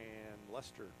over, and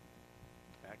Lester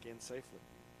back in safely.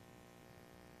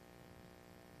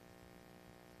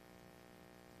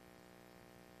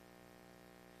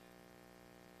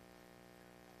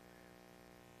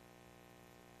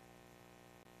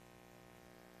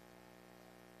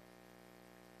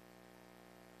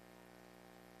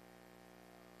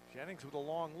 Jennings with a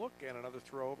long look and another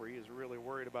throw over. He is really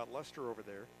worried about Lester over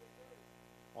there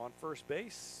on first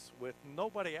base with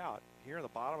nobody out here in the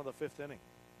bottom of the 5th inning.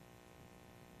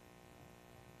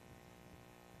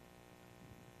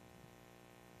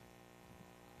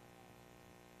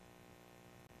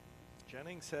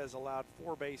 Jennings has allowed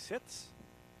 4 base hits.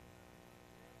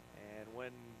 And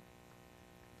when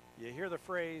you hear the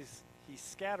phrase, he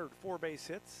scattered 4 base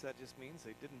hits, that just means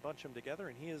they didn't bunch them together,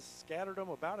 and he has scattered them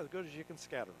about as good as you can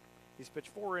scatter them. He's pitched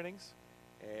 4 innings,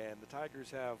 and the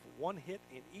Tigers have 1 hit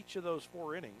in each of those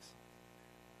 4 innings,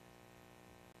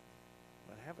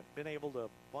 but haven't been able to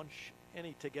bunch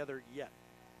any together yet.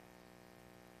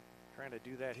 Trying to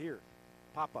do that here.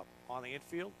 Pop up on the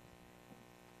infield.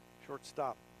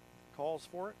 Shortstop calls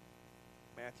for it.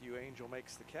 Matthew Angel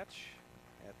makes the catch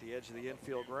at the edge of the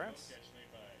infield grass. Catch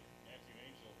made by Matthew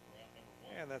Angel for out number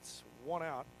 1. And that's 1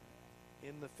 out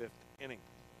in the 5th inning.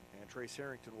 And Trace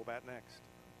Harrington will bat next.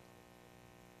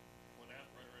 1 out,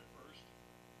 runner at first.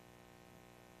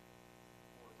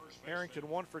 For first Harrington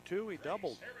baseman, 1 for 2. He Trace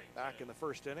doubled Harrington. back in the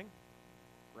 1st inning.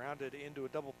 Grounded into a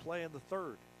double play in the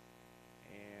 3rd.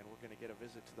 And we're going to get a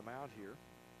visit to the mound here.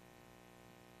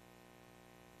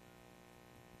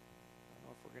 I don't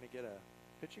know if we're going to get a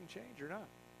pitching change or not.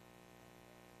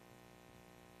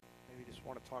 Maybe just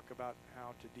want to talk about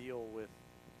how to deal with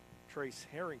Trace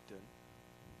Harrington,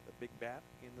 the big bat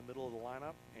in the middle of the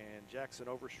lineup, and Jackson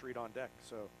Overstreet on deck.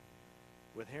 So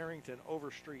with Harrington,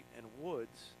 Overstreet, and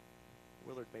Woods,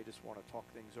 Willard may just want to talk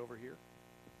things over here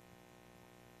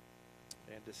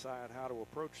and decide how to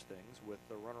approach things with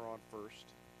the runner on first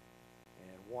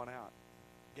and 1 out.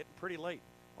 Getting pretty late.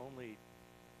 Only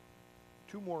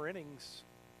 2 more innings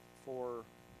for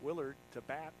Willard to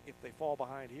bat if they fall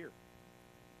behind here.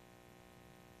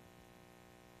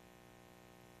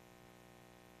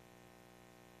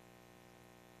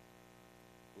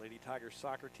 Lady Tigers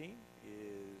soccer team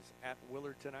is at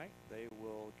Willard tonight. They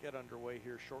will get underway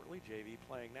here shortly. JV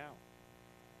playing now.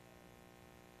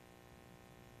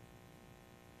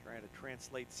 Trying to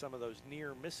translate some of those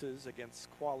near misses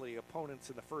against quality opponents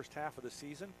in the first half of the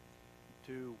season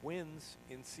to wins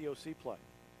in COC play.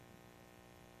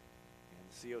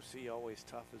 And COC always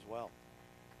tough as well.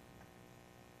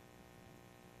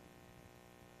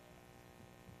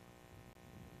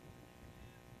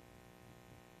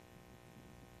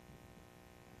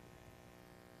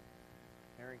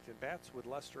 Harrington bats with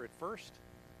Lester at first.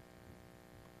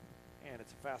 And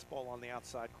it's a fastball on the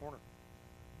outside corner.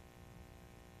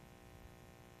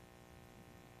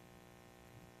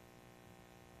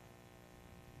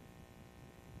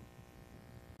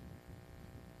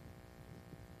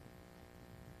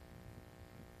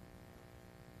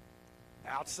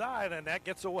 Outside, and that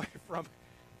gets away from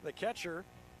the catcher.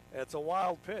 It's a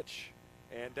wild pitch.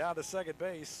 And down to second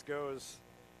base goes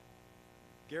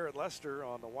Garrett Lester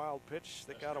on the wild pitch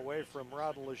that got away from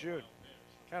Rod Lejeune.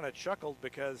 Kind of chuckled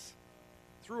because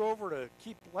threw over to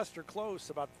keep Lester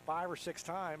close about 5 or 6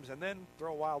 times and then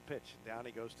throw a wild pitch. Down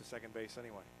he goes to second base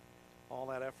anyway. All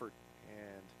that effort.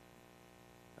 And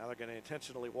now they're going to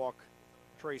intentionally walk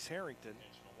Trace Harrington.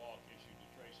 Intentional walk issued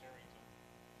to Trace Harrington.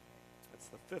 It's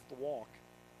the 5th walk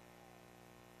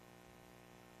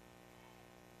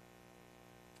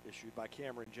issued by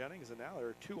Cameron Jennings, and now there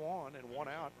are 2 on and 1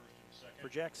 out for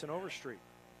Jackson Overstreet.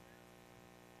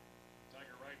 Tiger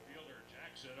right fielder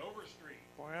Jackson Overstreet.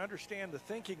 Well, I understand the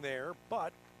thinking there,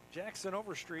 but Jackson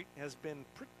Overstreet has been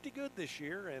pretty good this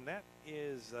year, and that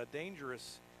is a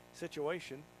dangerous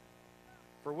situation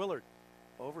for Willard.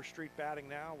 Overstreet batting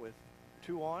now with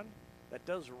 2 on. That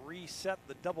does reset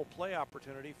the double play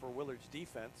opportunity for Willard's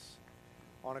defense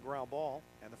on a ground ball,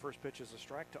 and the first pitch is a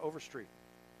strike to Overstreet.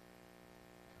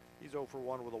 He's 0 for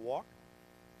 1 with a walk.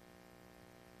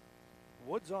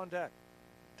 Woods on deck.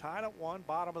 Tied at 1,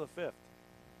 bottom of the 5th.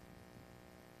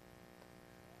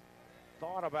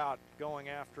 Thought about going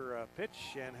after a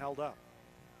pitch and held up.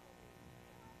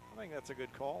 I think that's a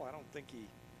good call. I don't think he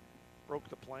broke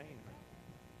the plane.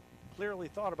 Clearly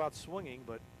thought about swinging,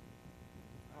 but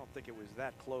I don't think it was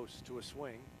that close to a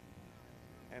swing.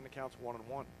 And the count's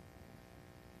 1-1.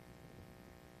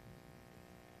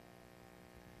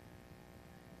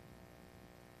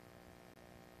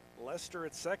 Lester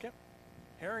at second.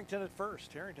 Harrington at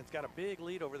first. Harrington's got a big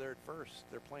lead over there at first.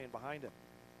 They're playing behind him.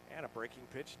 And a breaking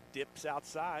pitch dips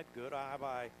outside. Good eye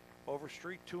by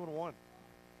Overstreet. 2-1.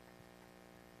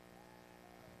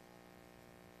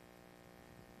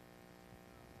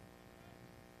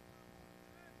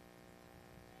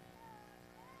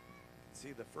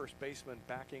 See the first baseman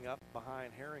backing up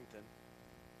behind Harrington.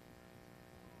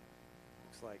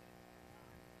 Looks like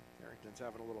Harrington's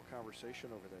having a little conversation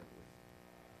over there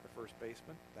with the first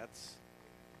baseman. That's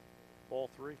ball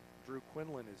 3. Drew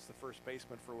Quinlan is the first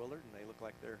baseman for Willard, and they look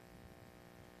like they're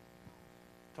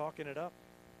talking it up.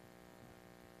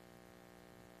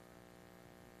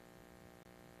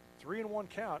 3-1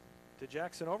 count to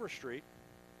Jackson Overstreet.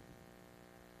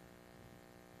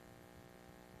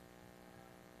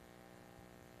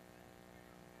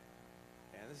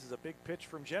 And this is a big pitch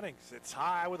from Jennings. It's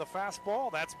high with a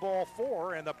fastball. That's ball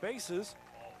 4, and the bases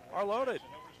are loaded.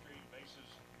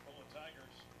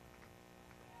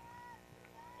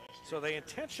 So they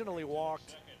intentionally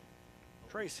walked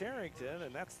Trace Harrington,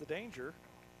 and that's the danger.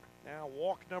 Now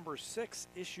walk number 6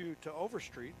 issued to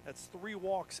Overstreet. That's 3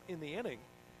 walks in the inning.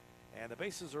 And the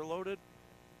bases are loaded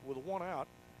with 1 out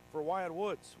for Wyatt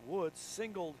Woods. Woods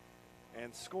singled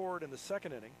and scored in the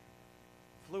second inning.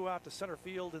 Flew out to center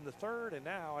field in the third, and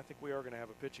now I think we are going to have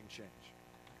a pitching change.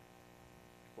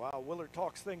 While Willard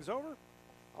talks things over,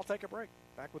 I'll take a break.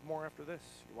 Back with more after this.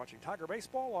 You're watching Tiger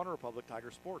Baseball on Republic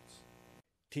Tiger Sports.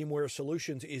 Teamwear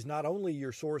Solutions is not only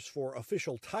your source for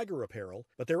official Tiger apparel,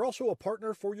 but they're also a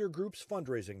partner for your group's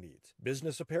fundraising needs.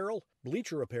 Business apparel,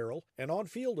 bleacher apparel, and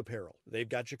on-field apparel. They've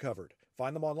got you covered.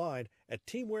 Find them online at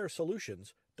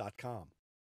teamwearsolutions.com.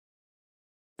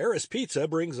 Eris Pizza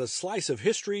brings a slice of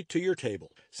history to your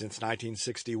table. Since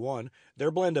 1961,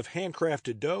 their blend of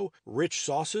handcrafted dough, rich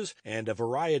sauces, and a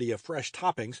variety of fresh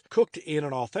toppings cooked in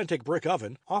an authentic brick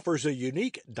oven offers a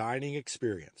unique dining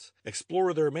experience.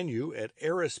 Explore their menu at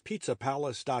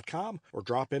erispizzapalace.com or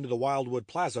drop into the Wildwood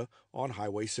Plaza on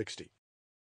Highway 60.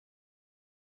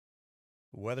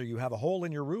 Whether you have a hole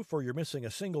in your roof or you're missing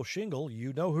a single shingle,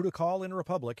 you know who to call in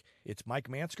Republic. It's Mike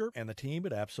Mansker and the team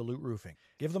at Absolute Roofing.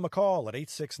 Give them a call at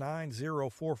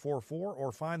 869-0444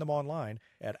 or find them online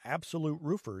at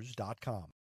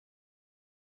absoluteroofers.com.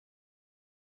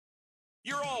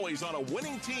 You're always on a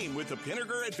winning team with the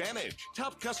Pinnaker Advantage.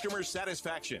 Top customer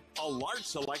satisfaction, a large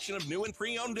selection of new and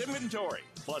pre-owned inventory,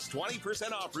 plus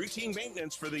 20% off routine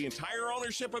maintenance for the entire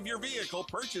ownership of your vehicle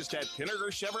purchased at Pinnaker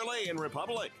Chevrolet in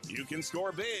Republic. You can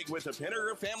score big with the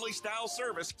Pinnaker family-style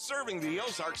service serving the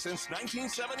Ozarks since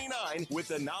 1979 with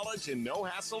the knowledge and no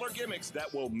hassle or gimmicks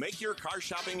that will make your car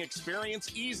shopping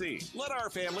experience easy. Let our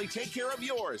family take care of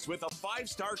yours with a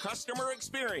 5-star customer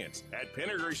experience at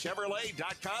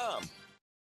PinnakerChevrolet.com.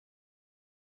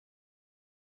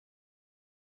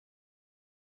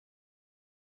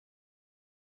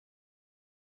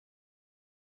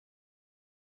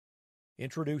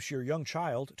 Introduce your young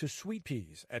child to Sweet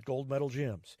Peas at Gold Medal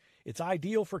Gyms. It's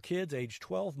ideal for kids aged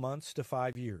 12 months to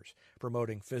 5 years,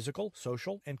 promoting physical,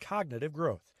 social, and cognitive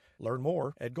growth. Learn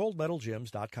more at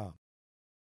goldmedalgyms.com.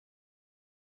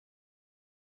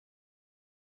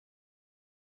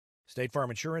 State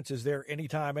Farm Insurance is there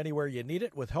anytime, anywhere you need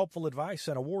it with helpful advice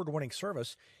and award-winning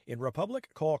service. In Republic,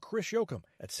 call Chris Yoakum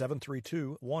at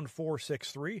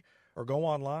 732-1463 or go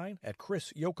online at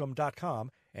chrisyoakum.com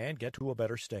and get to a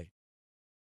better state.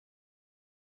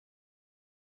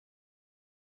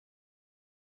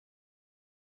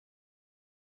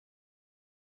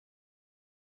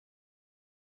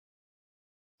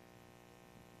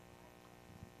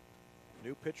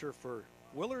 New pitcher for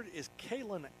Willard is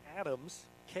Kaelin Adams,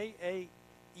 Kaelin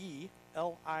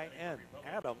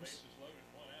Adams.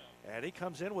 And he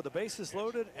comes in with the bases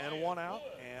loaded and one out,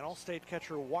 and All-State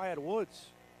catcher Wyatt Woods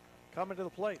coming to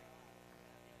the plate.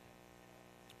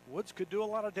 Woods could do a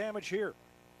lot of damage here.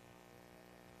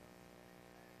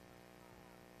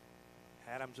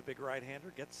 Adams, a big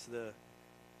right-hander, gets the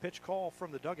pitch call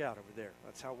from the dugout over there.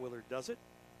 That's how Willard does it.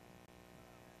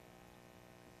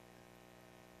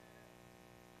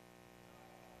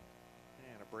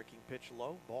 And a breaking pitch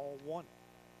low, ball one.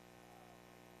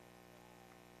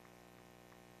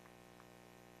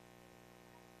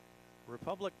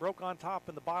 Republic broke on top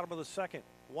in the bottom of the second,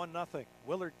 1-0.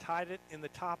 Willard tied it in the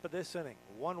top of this inning,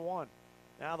 1-1.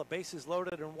 Now the bases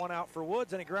loaded and one out for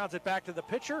Woods, and he grounds it back to the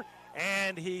pitcher,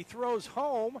 and he throws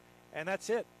home, and that's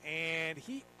it. And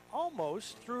he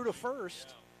almost threw to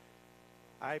first.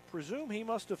 I presume he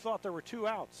must have thought there were 2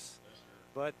 outs,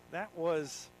 but that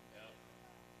was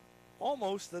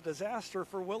almost the disaster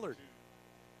for Willard.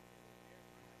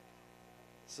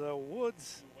 So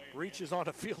Woods reaches on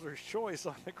a fielder's choice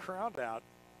on the ground out.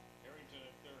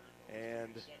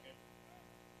 And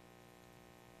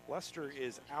Lester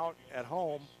is out at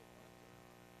home,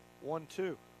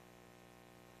 1-2.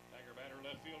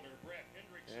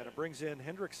 And it brings in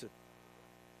Hendrickson.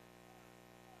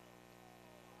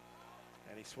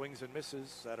 And he swings and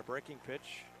misses at a breaking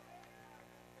pitch.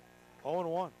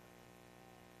 0-1.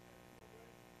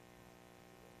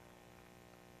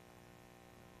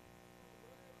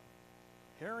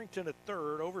 Harrington at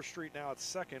third, Overstreet now at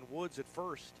second, Woods at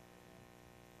first.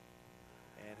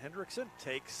 And Hendrickson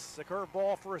takes the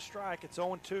curveball for a strike. It's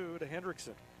 0-2 to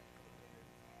Hendrickson.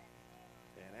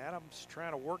 And Adams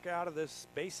trying to work out of this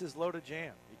bases loaded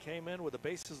jam. He came in with the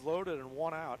bases loaded and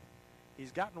one out.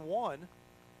 He's gotten one.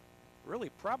 Really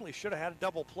probably should have had a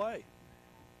double play.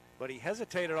 But he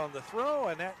hesitated on the throw,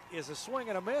 and that is a swing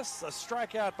and a miss. A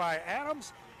strikeout by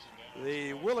Adams.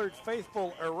 The Willard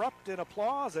faithful erupt in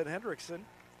applause, and Hendrickson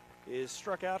is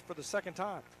struck out for the second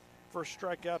time. First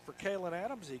strikeout for Kaelin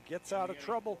Adams. He gets out of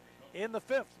trouble in the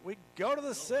fifth. We go to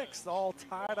the sixth, all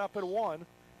tied up at 1.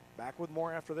 Back with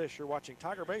more after this. You're watching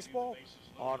Tiger Baseball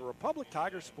on Republic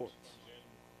Tiger Sports.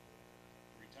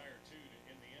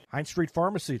 Heinz Street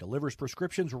Pharmacy delivers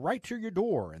prescriptions right to your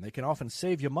door, and they can often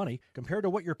save you money compared to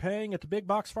what you're paying at the big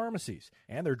box pharmacies.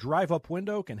 And their drive-up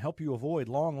window can help you avoid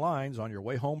long lines on your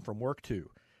way home from work, too.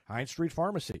 Heinz Street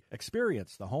Pharmacy.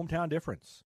 Experience the hometown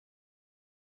difference.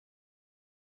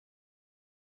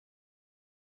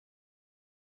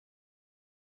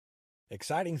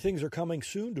 Exciting things are coming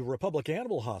soon to Republic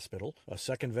Animal Hospital, a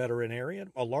second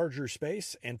veterinarian, a larger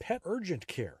space, and pet urgent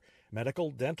care.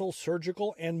 Medical, dental,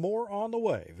 surgical, and more on the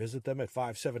way. Visit them at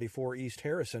 574 East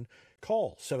Harrison.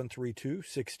 Call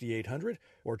 732-6800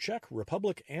 or check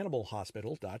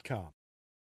republicanimalhospital.com.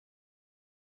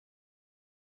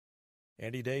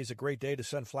 Any day is a great day to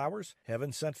send flowers.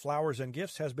 Heaven Sent Flowers and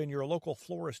Gifts has been your local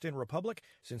florist in Republic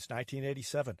since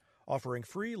 1987, offering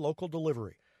free local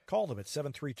delivery. Call them at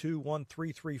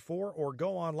 732-1334 or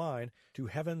go online to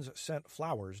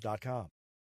heavenssentflowers.com.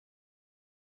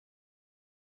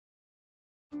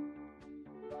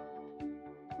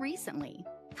 Recently,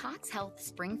 Cox Health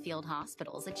Springfield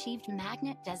Hospitals achieved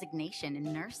Magnet designation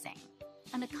in nursing,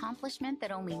 an accomplishment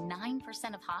that only 9%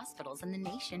 of hospitals in the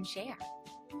nation share.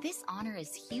 This honor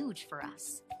is huge for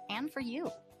us and for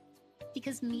you,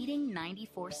 because meeting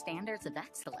 94 standards of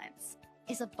excellence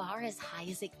is a bar as high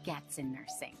as it gets in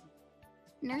nursing.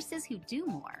 Nurses who do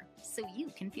more so you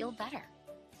can feel better.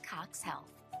 Cox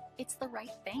Health. It's the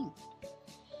right thing.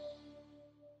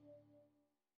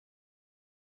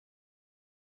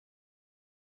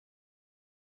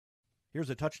 Here's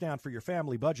a touchdown for your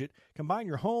family budget. Combine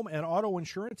your home and auto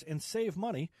insurance and save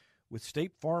money with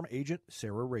State Farm agent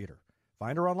Sarah Rader.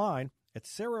 Find her online at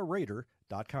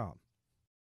sarahrader.com.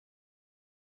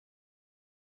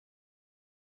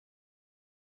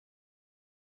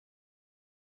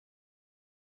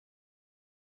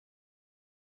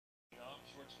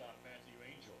 Shortstop Matthew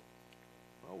Angel.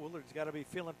 Well, Willard's got to be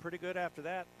feeling pretty good after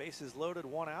that. Bases loaded,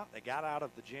 one out. They got out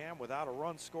of the jam without a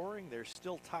run scoring. They're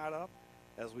still tied up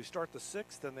as we start the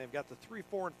sixth, and they've got the 3,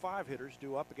 4, and 5 hitters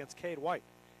due up against Cade White.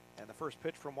 And the first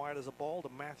pitch from White is a ball to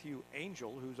Matthew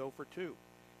Angel, who's 0 for 2.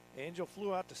 Angel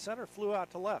flew out to center, flew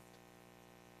out to left.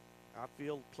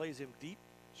 Outfield plays him deep,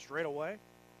 straight away.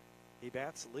 He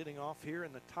bats leading off here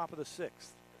in the top of the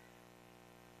sixth.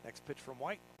 Next pitch from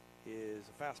White is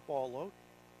a fastball low,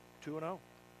 2-0.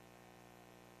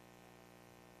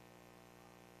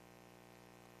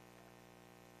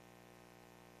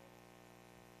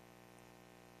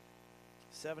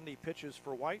 .70 pitches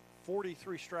for White,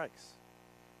 43 strikes.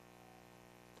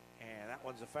 And that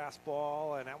one's a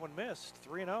fastball, and that one missed.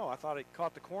 3-0. I thought it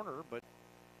caught the corner, but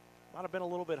might have been a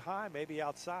little bit high, maybe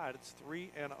outside. It's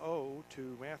 3-0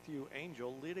 to Matthew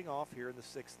Angel, leading off here in the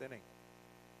sixth inning.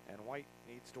 And White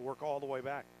needs to work all the way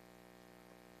back.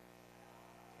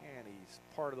 And he's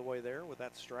part of the way there with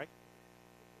that strike.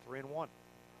 3-1.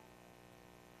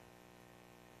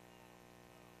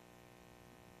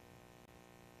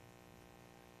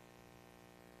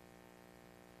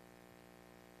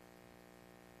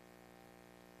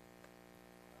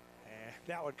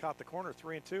 That one caught the corner,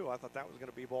 3-2. I thought that was going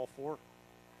to be ball 4.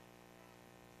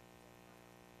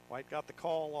 White got the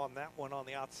call on that one on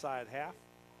the outside half.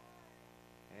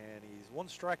 And he's one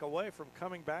strike away from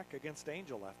coming back against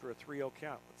Angel after a 3-0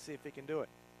 count. Let's see if he can do it.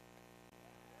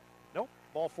 Nope,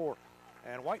 ball 4.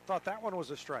 And White thought that one was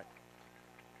a strike.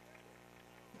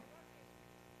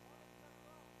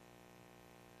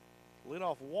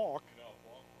 Leadoff walk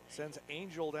sends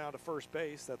Angel down to first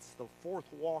base. That's the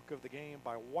 4th walk of the game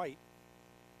by White.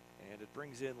 And it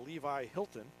brings in Levi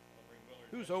Hilton,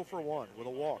 who's 0 for 1 with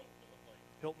a walk.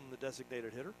 Hilton, the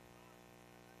designated hitter.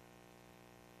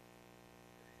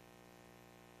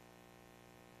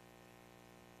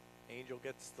 Angel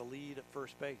gets the lead at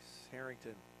first base.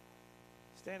 Harrington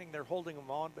standing there holding him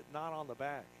on, but not on the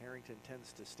bag. Harrington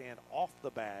tends to stand off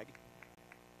the bag,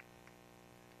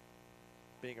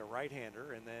 being a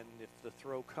right-hander, and then if the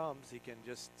throw comes, he can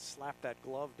just slap that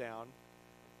glove down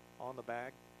on the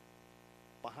bag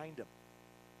behind him.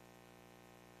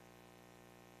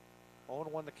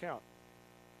 0-1 the count.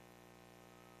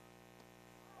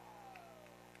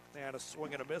 And a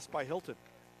swing and a miss by Hilton.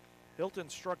 Hilton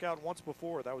struck out once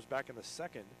before. That was back in the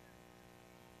second.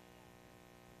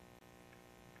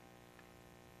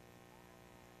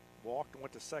 Walked and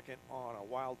went to second on a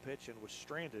wild pitch and was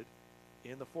stranded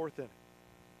in the 4th inning.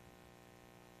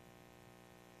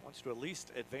 Wants to at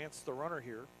least advance the runner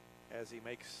here as he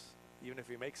makes, even if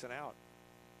he makes an out.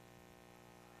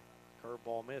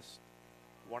 Curveball missed.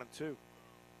 1-2.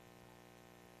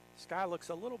 Sky looks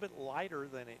a little bit lighter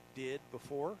than it did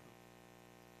before.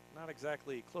 Not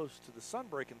exactly close to the sun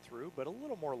breaking through, but a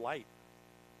little more light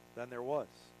than there was.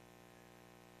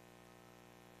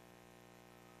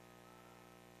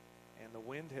 And And the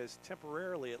wind has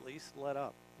temporarily at least let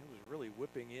up. It was really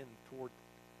whipping in toward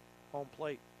home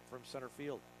plate from center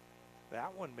field.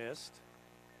 That one missed.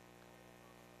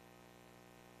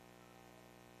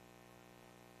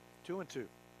 2-2.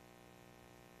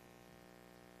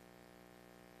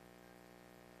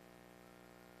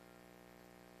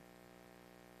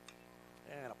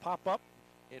 And a pop up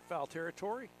in foul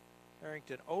territory.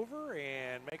 Harrington over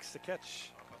and makes the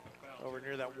catch over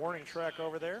near that warning track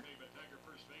over there.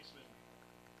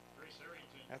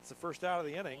 That's the first out of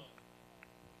the inning.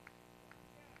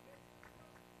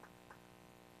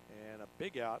 And a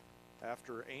big out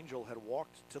after Angel had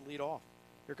walked to lead off.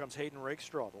 Here comes Hayden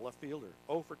Rakestraw, the left fielder.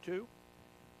 0 for 2.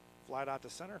 Flied out to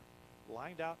center,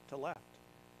 lined out to left.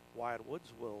 Wyatt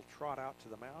Woods will trot out to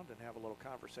the mound and have a little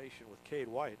conversation with Cade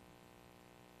White.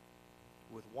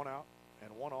 With 1 out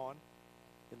and 1 on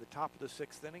in the top of the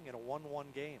 6th inning in a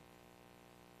 1-1 game.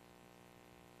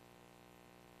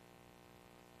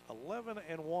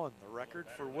 11-1, the record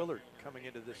for Willard coming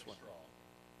into this one.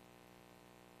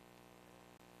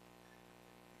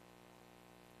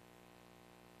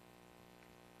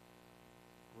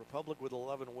 Republic with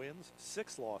 11 wins,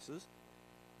 6 losses,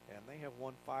 and they have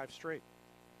won 5 straight.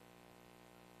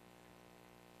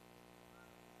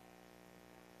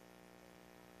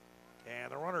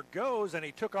 And the runner goes, and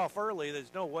he took off early.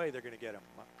 There's no way they're going to get him.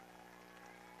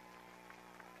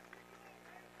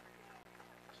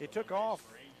 He took off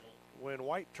when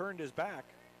White turned his back,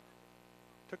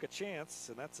 took a chance,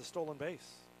 and that's a stolen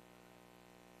base.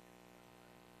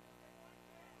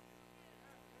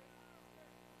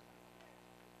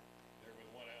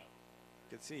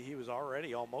 You can see he was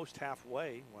already almost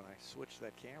halfway when I switched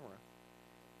that camera,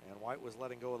 and White was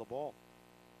letting go of the ball.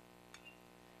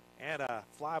 And a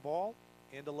fly ball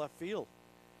into left field.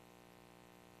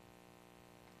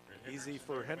 Easy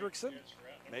for Hendrickson,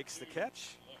 makes the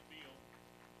catch.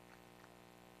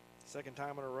 Second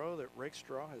time in a row that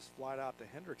Rakestraw has flied out to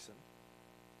Hendrickson.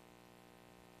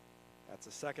 That's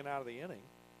the second out of the inning.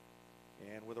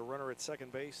 And with a runner at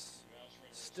second base,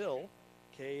 still,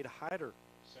 Cade Hyder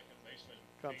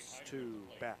comes to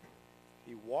bat.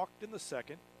 He walked in the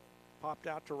second, popped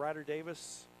out to Ryder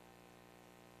Davis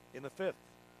in the 5th.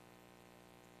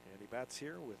 And he bats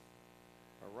here with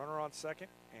a runner on second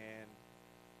and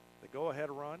the go-ahead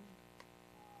run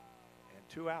and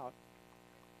 2 out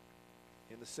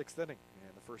in the 6th inning.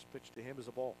 And the first pitch to him is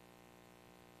a ball.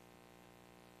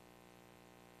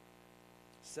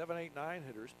 7, 8, 9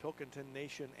 hitters, Pilkington,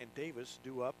 Nation, and Davis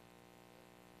due up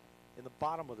in the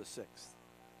bottom of the 6th.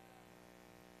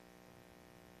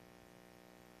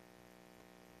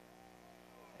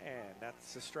 And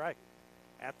that's a strike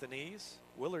at the knees.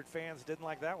 Willard fans didn't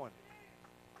like that one.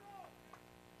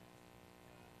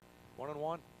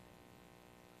 1-1.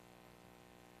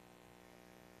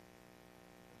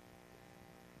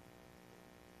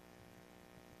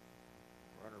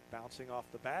 Runner bouncing off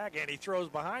the bag, and he throws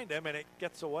behind him, and it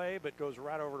gets away, but goes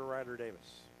right over to Ryder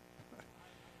Davis.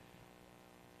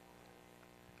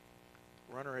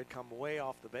 Runner had come way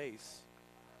off the base.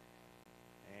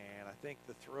 And I think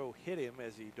the throw hit him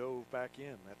as he dove back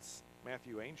in. That's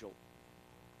Matthew Angel.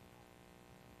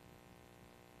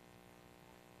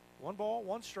 1 ball,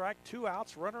 1 strike, 2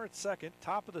 outs, runner at second,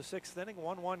 top of the 6th inning,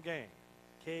 1-1 game.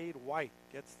 Cade White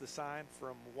gets the sign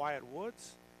from Wyatt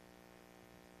Woods.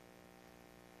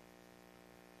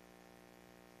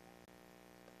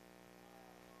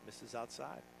 Misses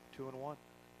outside, 2-1.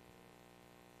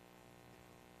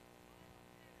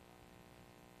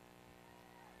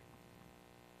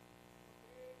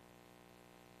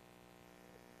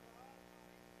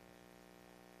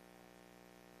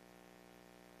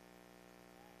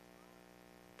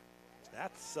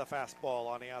 That's a fastball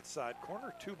on the outside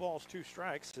corner. 2 balls, 2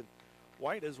 strikes, and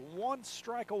White is 1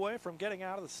 strike away from getting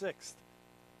out of the 6th.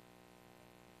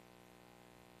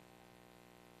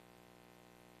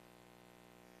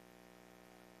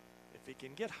 If he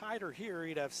can get Hyder here,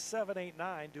 he'd have 7, 8,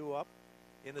 9 due up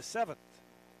in the 7th.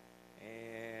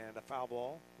 And a foul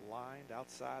ball lined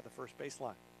outside the first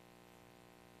baseline.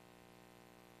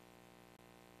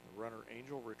 The runner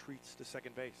Angel retreats to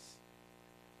second base.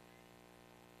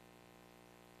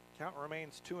 Count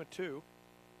remains 2-2.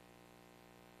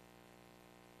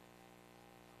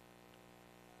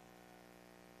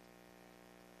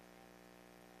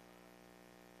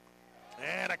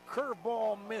 And a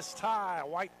curveball missed high.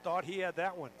 White thought he had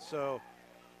that one. So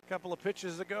a couple of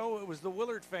pitches ago, it was the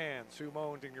Willard fans who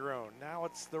moaned and groaned. Now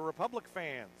it's the Republic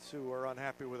fans who are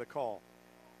unhappy with the call.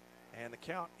 And the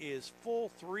count is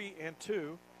full 3-2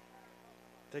 to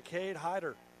Cade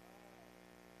Hyder.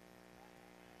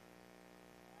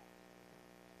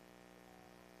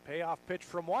 Payoff pitch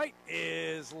from White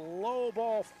is low,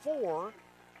 ball 4.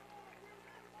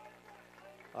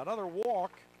 Another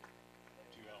walk.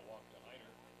 2-out walk to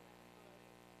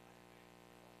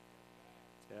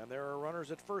Heiner. And there are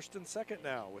runners at first and second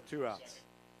now with 2 outs.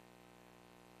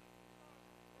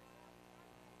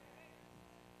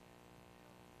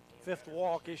 Fifth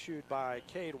walk issued by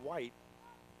Cade White.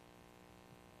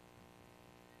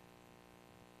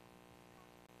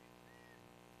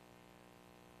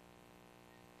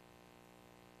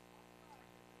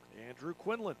 And Drew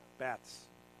Quinlan bats.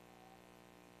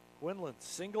 Quinlan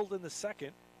singled in the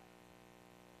second.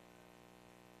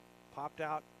 Popped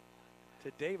out to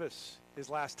Davis his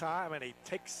last time, and he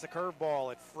takes the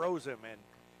curveball. It froze him, and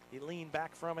he leaned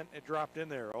back from it and dropped in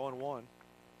there. 0-1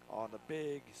 on the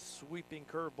big sweeping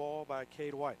curveball by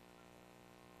Cade White.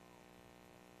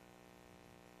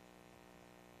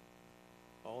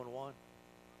 0-1.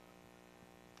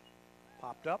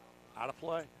 Popped up, out of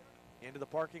play, into the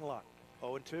parking lot.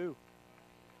 0-2.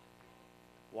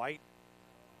 White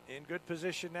in good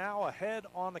position now, ahead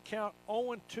on the count.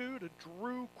 0-2 to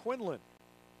Drew Quinlan.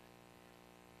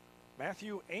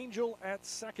 Matthew Angel at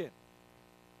second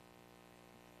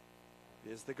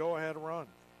is the go-ahead run.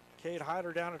 Cade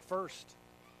Hyder down at first.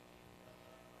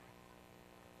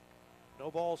 No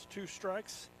balls, 2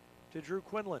 strikes to Drew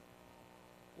Quinlan.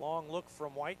 Long look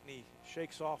from White, and he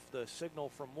shakes off the signal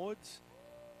from Woods.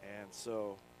 And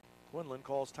so Quinlan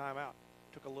calls timeout.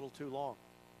 Took a little too long.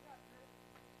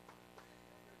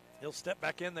 He'll step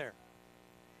back in there.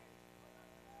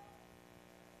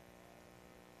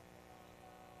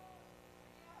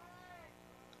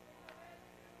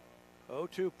 Oh,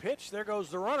 0-2 pitch. There goes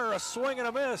the runner. A swing and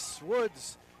a miss.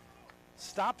 Woods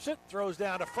stops it, throws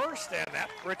down to first, and that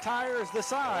retires the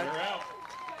side.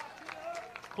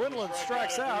 Quinlan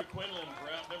strikes out. Quinlan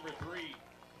for out number 3.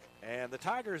 And the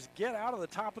Tigers get out of the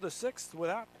top of the 6th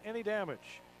without any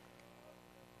damage.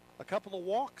 A couple of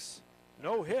walks,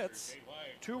 no hits,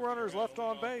 2 runners left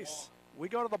on base. We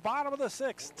go to the bottom of the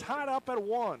 6th, tied up at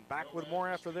 1. Back with more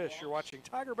after this. You're watching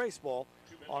Tiger Baseball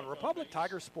on Republic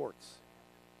Tiger Sports.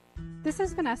 This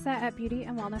is Vanessa at Beauty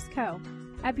and Wellness Co.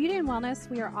 At Beauty and Wellness,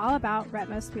 we are all about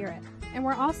Retmo Spirit, and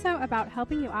we're also about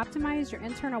helping you optimize your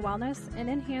internal wellness and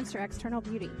enhance your external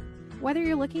beauty. Whether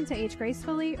you're looking to age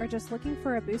gracefully or just looking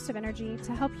for a boost of energy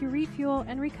to help you refuel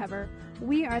and recover,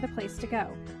 we are the place to go.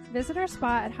 Visit our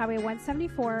spot at Highway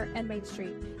 174 and Main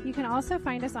Street. You can also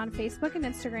find us on Facebook and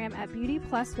Instagram at Beauty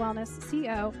Plus Wellness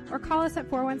CO or call us at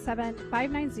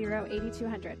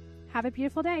 417-590-8200. Have a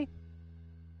beautiful day.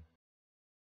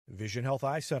 Vision Health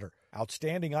Eye Center.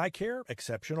 Outstanding eye care,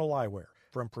 exceptional eyewear.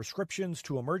 From prescriptions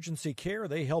to emergency care,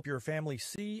 they help your family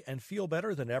see and feel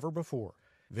better than ever before.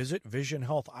 Visit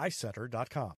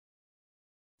visionhealtheyecenter.com.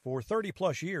 For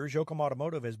 30-plus years, Yoakum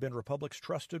Automotive has been Republic's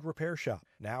trusted repair shop.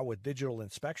 Now with digital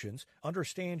inspections,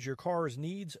 understands your car's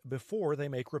needs before they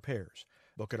make repairs.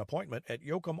 Book an appointment at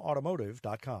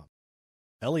yoakumautomotive.com.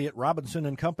 Elliott Robinson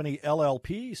and Company,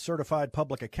 LLP, Certified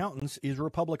Public Accountants, is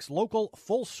Republic's local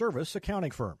full-service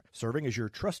accounting firm, serving as your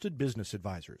trusted business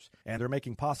advisors. And they're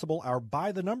making possible our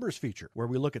By the Numbers feature, where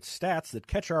we look at stats that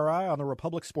catch our eye on the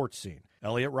Republic sports scene.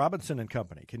 Elliott Robinson and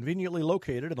Company, conveniently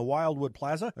located in the Wildwood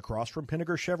Plaza across from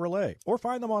Pinnaker Chevrolet, or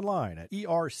find them online at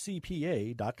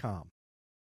ercpa.com.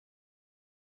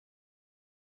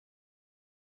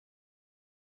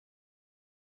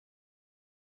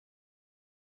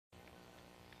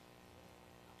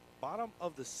 Bottom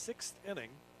of the 6th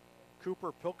inning,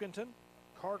 Cooper Pilkington,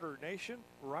 Carter Nation,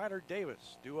 Ryder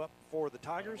Davis due up for the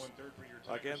Tigers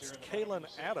against Kalen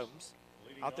Adams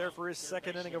out there for his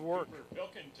 2nd inning of work.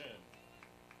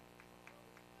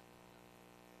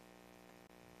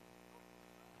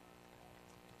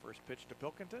 First pitch to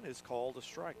Pilkington is called a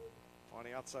strike on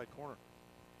the outside corner.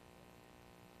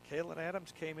 Kalen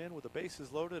Adams came in with the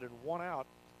bases loaded and 1 out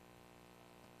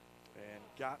and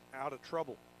got out of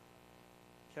trouble.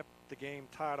 Kept the game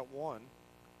tied at 1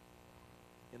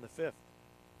 in the 5th.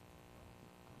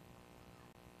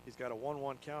 He's got a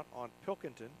 1-1 count on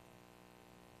Pilkington.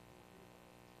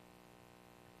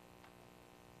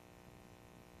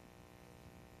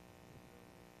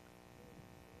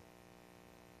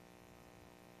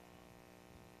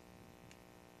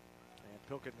 And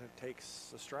Pilkington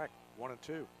takes a strike,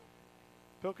 1-2.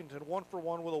 Pilkington 1 for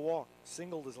 1 with a walk.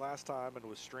 Singled his last time and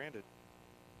was stranded.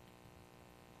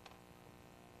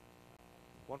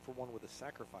 1 for 1 with a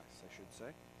sacrifice, I should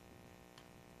say.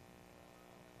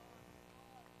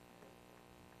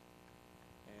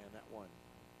 And that one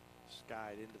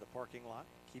skied into the parking lot.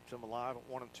 Keeps him alive at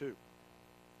 1-2.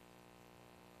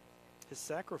 His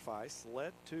sacrifice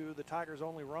led to the Tigers'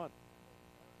 only run.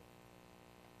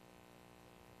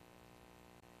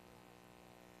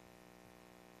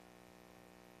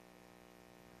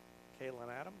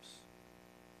 Kalen Adams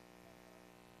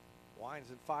winds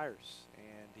and fires,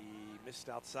 and he missed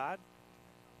outside.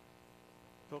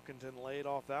 Pilkington laid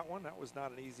off that one. That was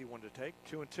not an easy one to take.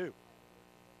 2-2.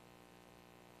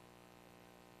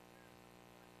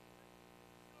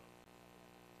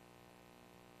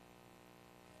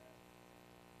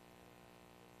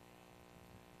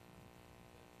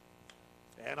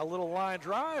 And a little line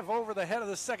drive over the head of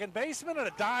the second baseman, and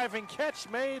a diving catch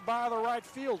made by the right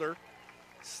fielder.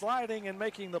 Sliding and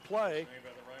making the play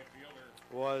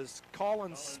was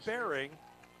Colin Sparing.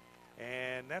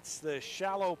 And that's the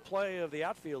shallow play of the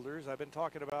outfielders I've been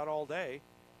talking about all day.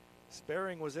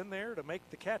 Sparing was in there to make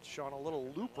the catch on a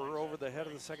little looper over the head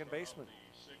of the second baseman.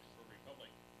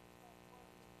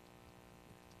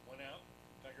 One out.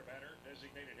 Tiger batter,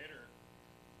 designated hitter,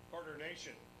 Carter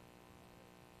Nation.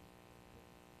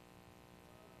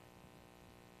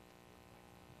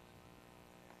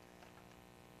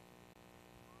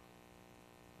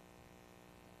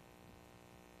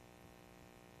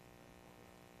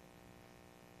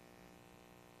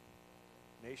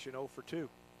 Nation 0 for 2.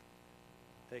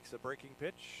 Takes a breaking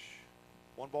pitch.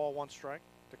 1 ball, 1 strike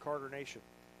to Carter Nation.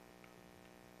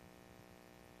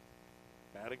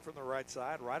 Batting from the right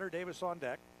side, Ryder Davis on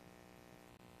deck.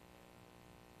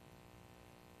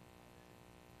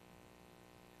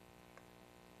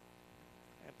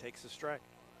 And takes a strike.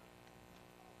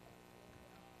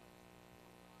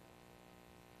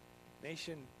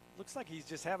 Nation looks like he's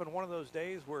just having one of those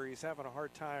days where he's having a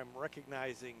hard time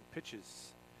recognizing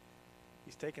pitches.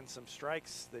 He's taken some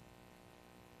strikes that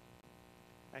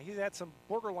he's had some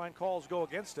borderline calls go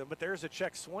against him, but there's a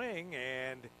check swing,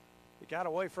 and it got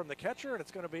away from the catcher, and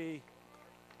it's going to be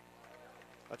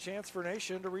a chance for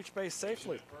Nation to reach base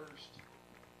safely.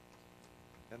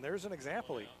 And there's an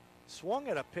example. He swung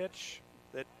at a pitch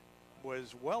that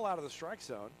was well out of the strike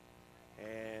zone,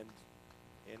 and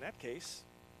in that case,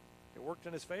 it worked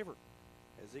in his favor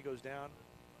as he goes down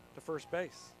to first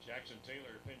base. Jackson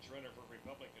Taylor, pinch runner for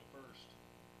Republic at first.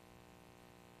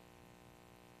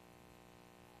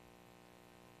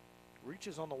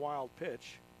 Reaches on the wild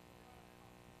pitch,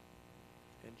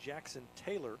 and Jackson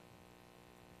Taylor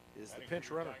is the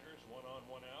pinch runner. Tigers, 1 on,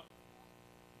 1 out.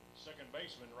 Second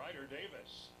baseman Ryder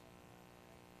Davis.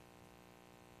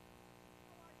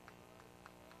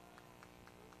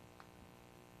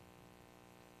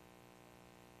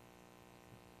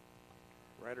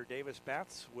 Ryder Davis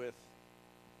bats with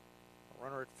a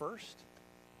runner at first.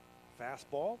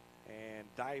 Fastball, and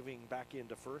diving back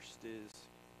into first is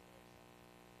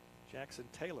Jackson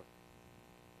Taylor.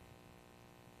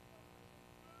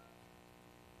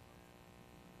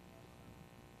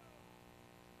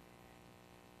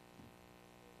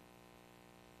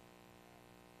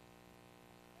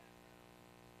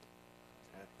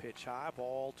 That pitch high,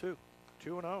 ball 2.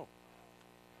 2-0.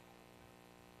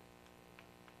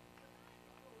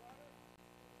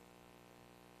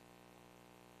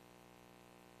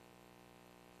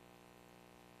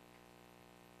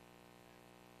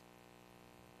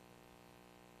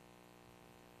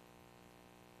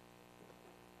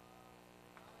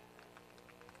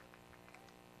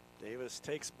 Davis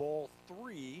takes ball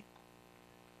 3.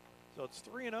 So it's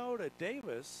 3-0 to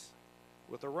Davis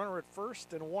with a runner at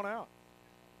first and 1 out.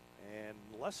 And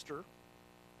Lester,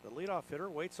 the leadoff hitter,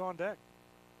 waits on deck.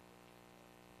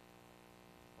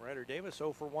 Ryder Davis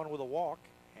 0 for 1 with a walk,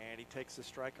 and he takes a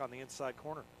strike on the inside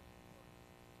corner.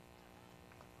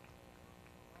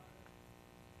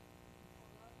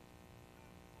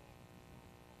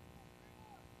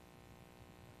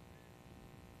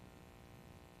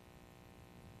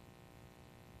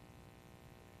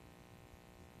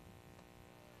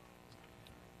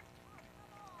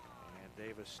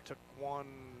 Davis took one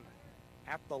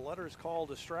at the letters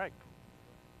called a strike.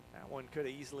 That one could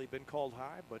have easily been called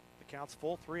high, but the count's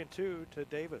full. 3-2 to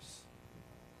Davis.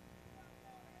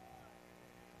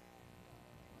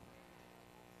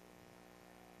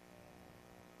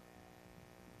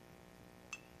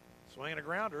 Swinging a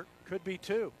grounder, could be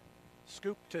 2.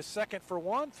 Scoop to second for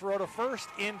 1, throw to first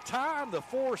in time. The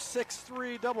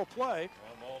 4-6-3 double play.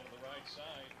 One ball to the right side.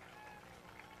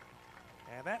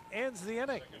 And that ends the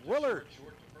inning. Willard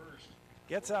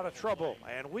gets out of trouble.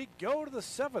 And we go to the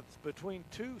 7th between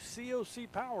 2 COC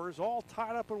powers, all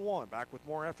tied up in 1. Back with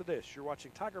more after this. You're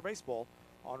watching Tiger Baseball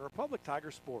on Republic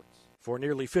Tiger Sports. For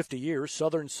nearly 50 years,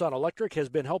 Southern Sun Electric has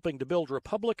been helping to build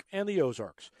Republic and the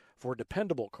Ozarks. For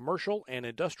dependable commercial and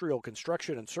industrial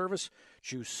construction and service,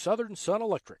 choose Southern Sun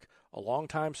Electric, a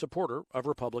longtime supporter of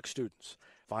Republic students.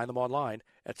 Find them online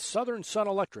at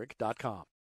southernsunelectric.com.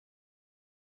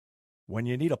 When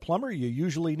you need a plumber, you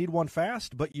usually need one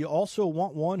fast, but you also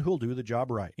want one who'll do the job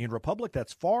right. In Republic,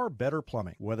 that's Far Better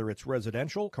Plumbing. Whether it's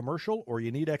residential, commercial, or you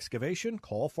need excavation,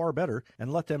 call Far Better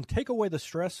and let them take away the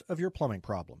stress of your plumbing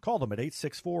problem. Call them at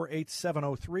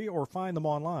 864-8703 or find them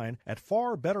online at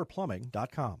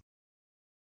farbetterplumbing.com.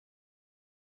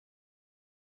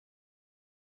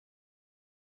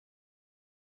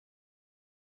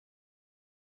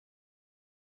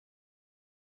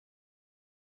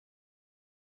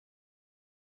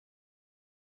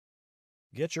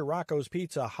 Get your Rocco's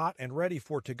Pizza hot and ready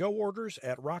for to-go orders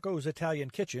at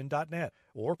roccositaliankitchen.net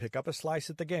or pick up a slice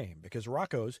at the game because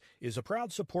Rocco's is a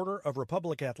proud supporter of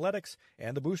Republic Athletics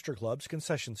and the Booster Club's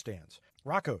concession stands.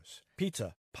 Rocco's,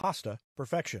 pizza, pasta,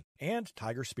 perfection, and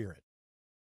Tiger Spirit.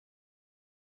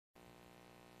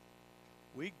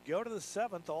 We go to the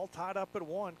 7th, all tied up at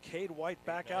 1. Cade White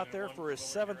back out there for his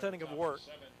 7th inning of work.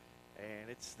 And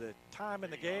it's the time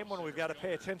in the game when we've got to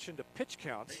pay attention to pitch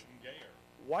counts.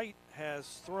 White has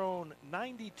thrown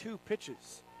 92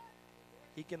 pitches.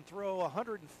 He can throw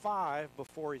 105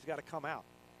 before he's got to come out.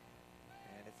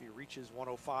 And if he reaches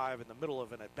 105 in the middle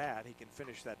of an at-bat, he can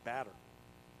finish that batter.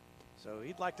 So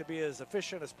he'd like to be as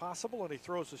efficient as possible, and he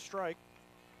throws a strike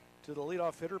to the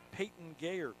leadoff hitter, Peyton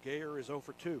Gayer. Gayer is 0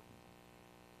 for 2.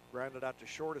 Grounded out to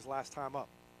short his last time up.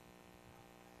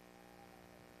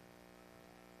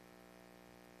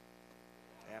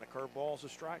 And a curveball is a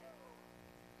strike.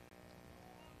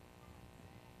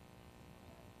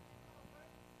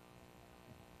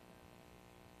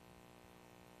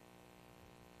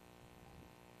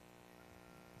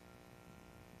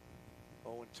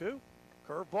 Oh and 2.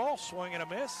 Curveball, swing and a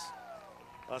miss.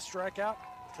 A strikeout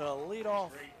to lead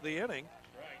off the inning.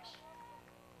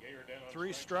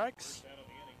 3 strikes.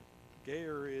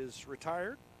 Gayer is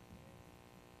retired.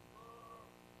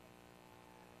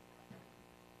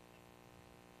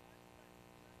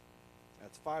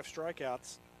 That's 5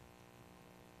 strikeouts.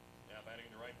 Now batting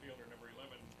the right fielder, number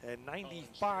 11. And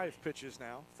 95 pitches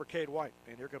now for Cade White.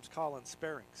 And here comes Colin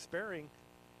Sperring. Sperring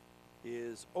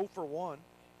is 0 for 1.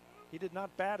 He did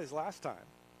not bat his last time.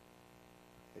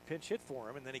 They pinch hit for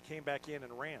him, and then he came back in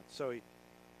and ran. So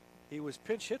he was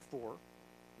pinch hit for.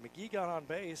 McGee got on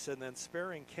base, and then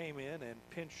Sperring came in and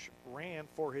pinch ran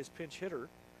for his pinch hitter,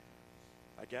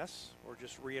 I guess, or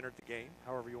just re-entered the game,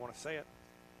 however you want to say it.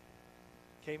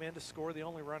 Came in to score the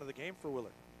only run of the game for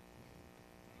Willard.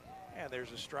 And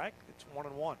there's a strike. It's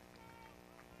 1-1.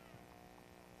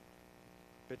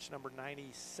 Pitch number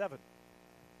 97.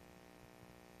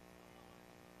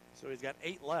 So he's got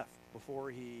 8 left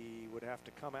before he would have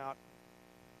to come out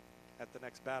at the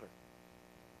next batter.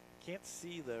 Can't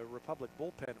see the Republic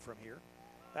bullpen from here.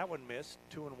 That one missed,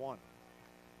 2-1.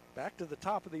 Back to the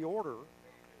top of the order.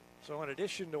 So in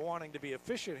addition to wanting to be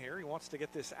efficient here, he wants to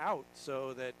get this out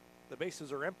so that the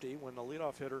bases are empty when the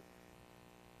leadoff hitter,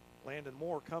 Landon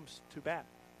Moore, comes to bat.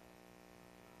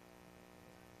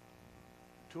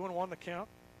 2-1 the count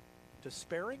to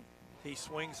Sperring. He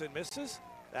swings and misses.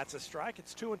 That's a strike.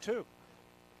 It's 2-2.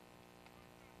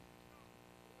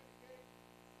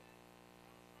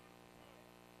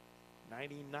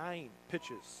 "99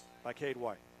 pitches by Cade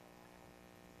White.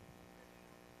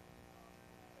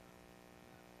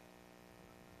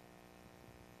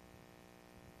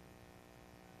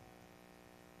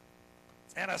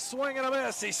 And a swing and a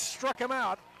miss. He struck him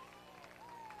out.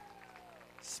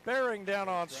 Sperring down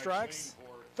on strikes.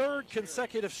 3rd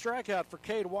consecutive strikeout for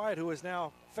Cade White, who has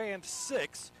now fanned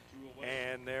 6.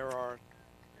 And there are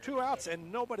 2 outs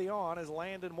and nobody on as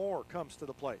Landon Moore comes to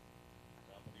the plate.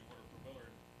 Top of the order for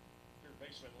Willard, third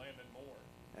baseman Landon Moore.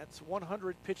 That's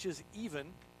 100 pitches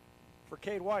even for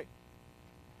Cade White.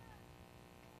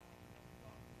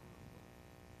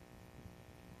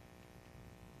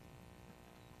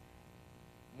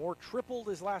 Moore tripled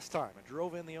his last time and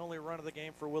drove in the only run of the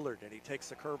game for Willard, and he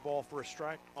takes a curveball for a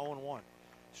strike, 0-1.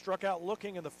 Struck out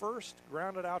looking in the first,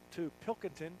 grounded out to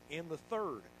Pilkington in the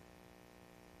 3rd.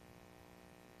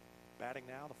 Batting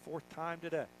now the 4th time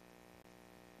today.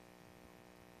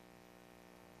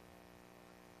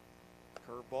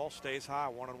 Curveball stays high,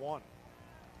 1-1.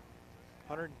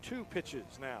 102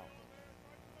 pitches now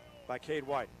by Cade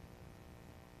White.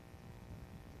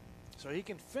 So he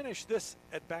can finish this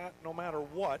at bat no matter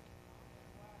what.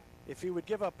 If he would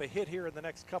give up a hit here in the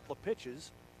next couple of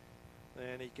pitches,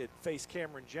 then he could face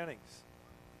Cameron Jennings.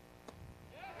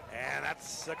 And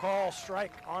that's a call,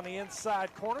 strike on the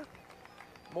inside corner.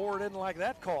 Moore didn't like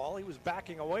that call. He was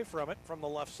backing away from it from the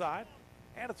left side.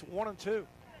 And it's 1-2.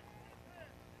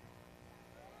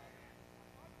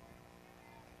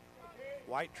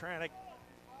 White trying to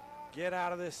get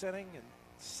out of this inning and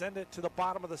send it to the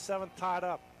bottom of the 7th, tied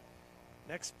up.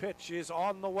 Next pitch is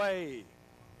on the way.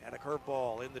 And a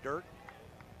curveball in the dirt.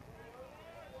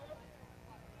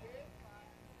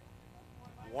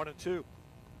 1-2.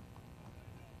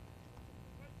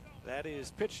 That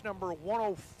is pitch number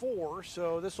 104,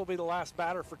 so this will be the last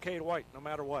batter for Cade White, no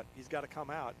matter what. He's got to come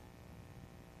out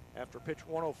after pitch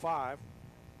 105.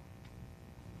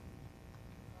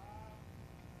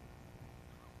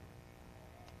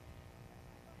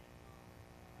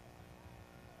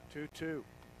 Two.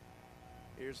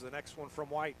 Here's the next one from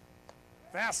White.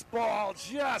 Fastball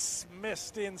just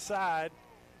missed inside.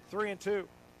 3-2.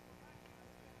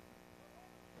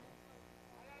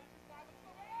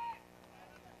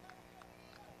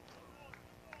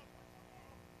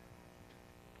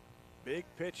 Big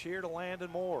pitch here to Landon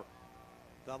Moore.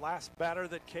 The last batter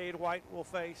that Cade White will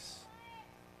face.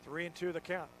 3-2 the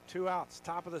count. 2 outs.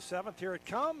 Top of the 7th. Here it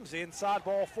comes. Inside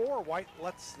ball 4. White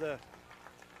lets the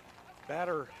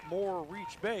batter Moore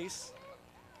reach base.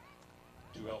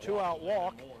 2-out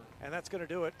walk. And that's going to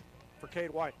do it for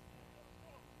Cade White.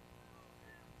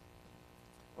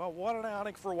 Well, what an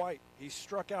outing for White. He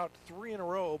struck out 3 in a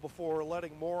row before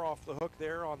letting Moore off the hook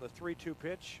there on the 3-2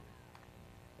 pitch.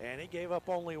 And he gave up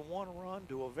only 1 run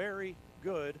to a very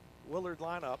good Willard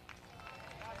lineup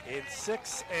in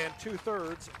 6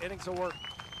 2/3 innings of work.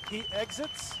 He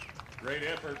exits. Great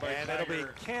effort by and Tiger. It'll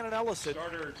be Cannon Ellison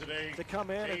to come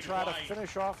in and try to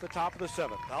finish off the top of the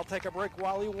 7th. I'll take a break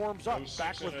while he warms up.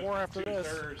 Back with more after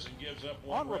this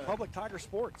on Republic Tiger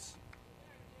Sports.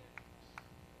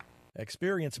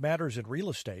 Experience matters in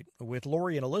real estate. With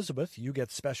Lori and Elizabeth, you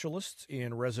get specialists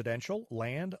in residential,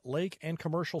 land, lake, and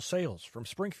commercial sales from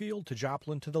Springfield to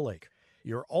Joplin to the lake.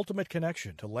 Your ultimate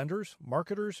connection to lenders,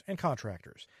 marketers, and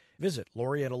contractors. Visit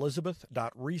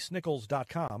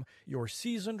loriandelizabeth.reesnichols.com, your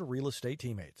seasoned real estate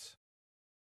teammates.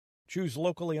 Choose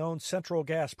locally owned Central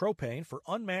Gas Propane for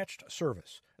unmatched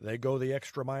service. They go the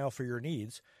extra mile for your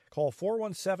needs. Call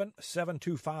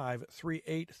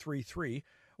 417-725-3833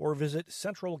 or visit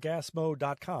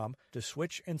centralgasmo.com to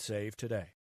switch and save today.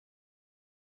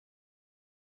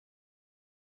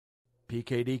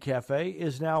 PKD Cafe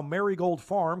is now Marigold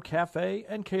Farm Cafe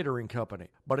and Catering Company,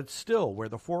 but it's still where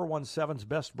the 417's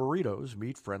best burritos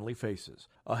meet friendly faces.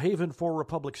 A haven for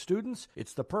Republic students,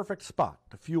 it's the perfect spot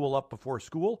to fuel up before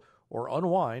school or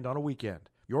unwind on a weekend.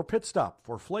 Your pit stop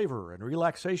for flavor and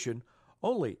relaxation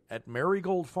only at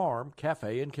Marigold Farm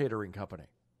Cafe and Catering Company.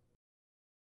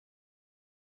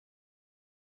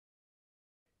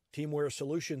 Teamwear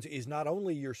Solutions is not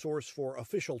only your source for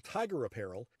official Tiger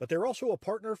apparel, but they're also a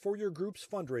partner for your group's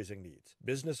fundraising needs.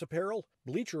 Business apparel,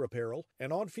 bleacher apparel,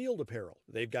 and on-field apparel.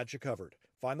 They've got you covered.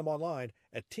 Find them online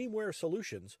at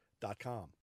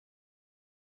teamwearsolutions.com.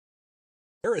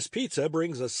 Harris Pizza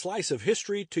brings a slice of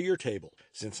history to your table.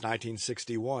 Since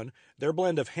 1961, their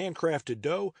blend of handcrafted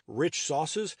dough, rich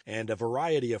sauces, and a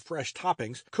variety of fresh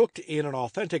toppings cooked in an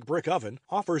authentic brick oven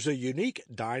offers a unique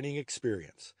dining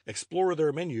experience. Explore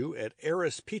their menu at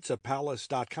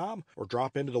harrispizzapalace.com or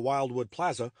drop into the Wildwood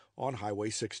Plaza on Highway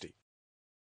 60.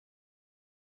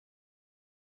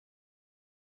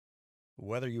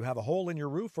 Whether you have a hole in your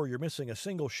roof or you're missing a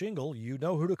single shingle, you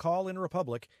know who to call in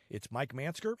Republic. It's Mike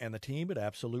Mansker and the team at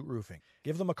Absolute Roofing.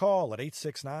 Give them a call at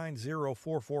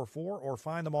 869-0444 or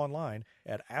find them online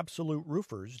at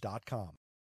absoluteroofers.com.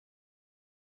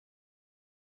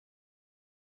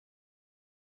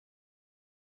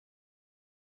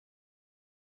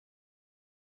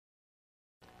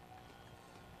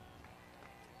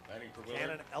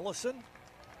 Cannon Ellison,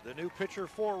 the new pitcher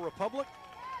for Republic.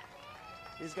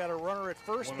 He's got a runner at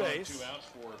first base.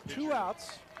 2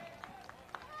 outs.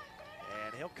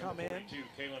 And he'll come in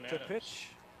to pitch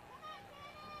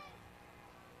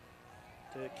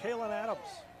to Kalen Adams.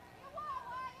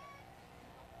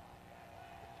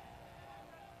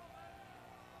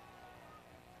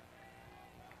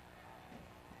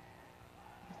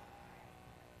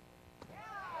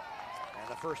 And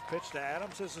the first pitch to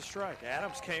Adams is a strike.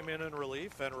 Adams came in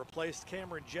relief and replaced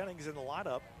Cameron Jennings in the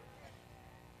lineup.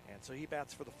 And so he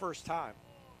bats for the first time.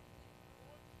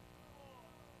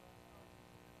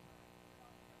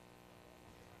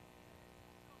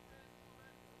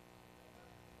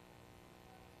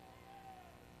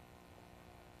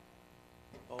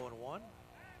 Oh, 0-1.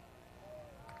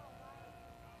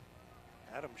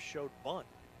 Adams showed bunt.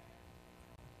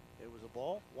 It was a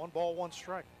ball, 1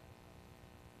 strike.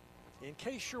 In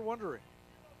case you're wondering,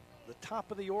 the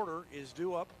top of the order is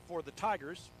due up for the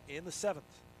Tigers in the 7th.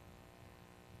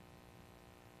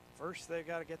 First, they've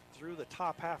got to get through the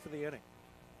top half of the inning.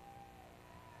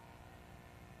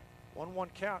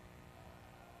 1-1 count.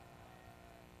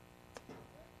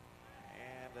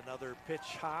 And another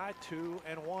pitch high,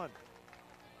 2-1.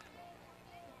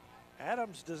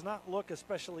 Adams does not look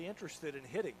especially interested in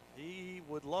hitting. He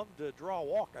would love to draw a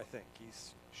walk, I think.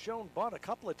 He's shown bunt a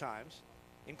couple of times,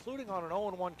 including on an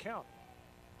 0-1 count.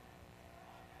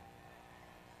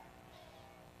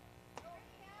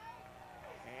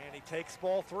 And he takes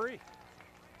ball 3.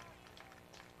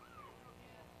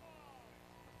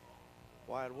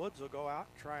 Wyatt Woods will go out,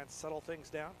 try and settle things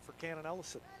down for Cannon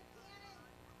Ellison.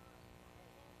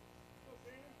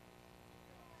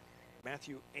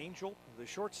 Matthew Angel, the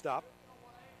shortstop,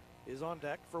 is on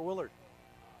deck for Willard.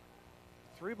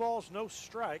 3 balls, no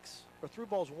strikes, or 3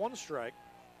 balls, 1 strike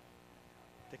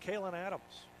to Kalen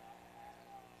Adams.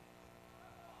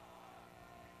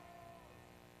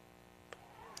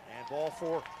 And ball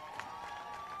 4.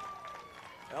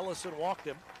 Ellison walked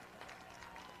him.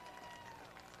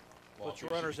 Puts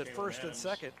runners at first and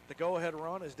second. The go-ahead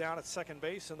run is down at second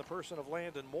base in the person of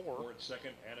Landon Moore. Moore at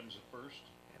second, Adams at first.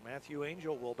 And Matthew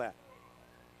Angel will bat.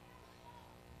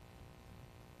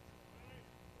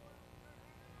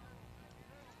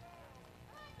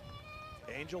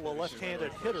 Angel, a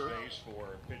left-handed hitter. Base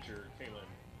for pitcher Kalen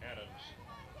Adams.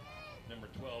 Number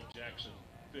 12, Jackson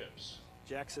Phipps.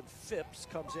 Jackson Phipps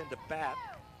comes in to bat.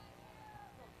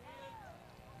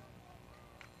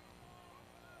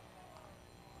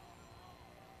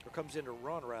 Or comes in to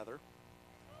run, rather.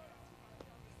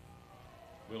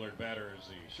 Willard batter is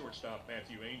the shortstop,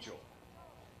 Matthew Angel.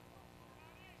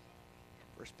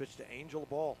 First pitch to Angel,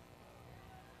 ball.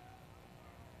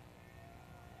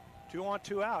 2 on,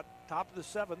 2 out. Top of the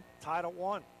 7th, tied at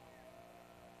 1.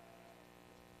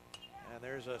 And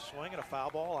there's a swing and a foul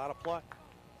ball out of play.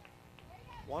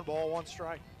 1 ball, 1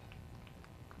 strike.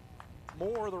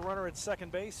 Moore, the runner at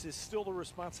second base, is still the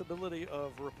responsibility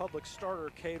of Republic starter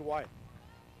Cade White.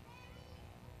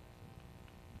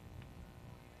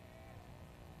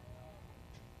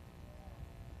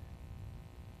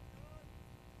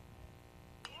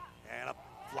 And a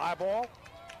fly ball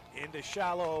into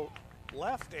shallow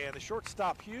left, and the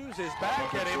shortstop Hughes is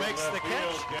back, and he makes the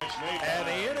catch, and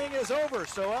the inning is over.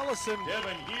 So Ellison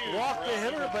walked the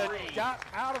hitter, but got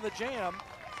out of the jam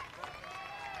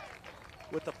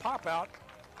with the pop out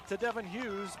to Devin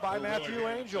Hughes by Matthew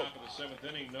Angel. Top of the 7th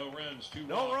inning, no runs, 2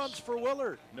 No walks. runs for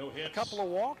Willard. No hits. A couple of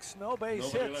walks, no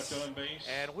base Nobody hits. left on base.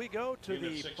 And we go to In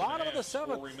the 6 bottom of the 1/2,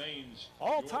 4 7th. remains.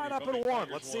 All Your tied up at Republic 1.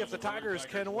 Tigers Let's see if the won. Willard Tigers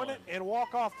can win it won. in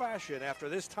walk-off fashion after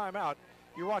this timeout.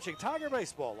 You're watching Tiger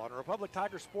Baseball on Republic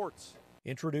Tiger Sports.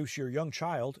 Introduce your young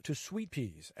child to Sweet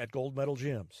Peas at Gold Medal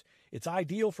Gyms. It's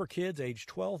ideal for kids aged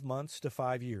 12 months to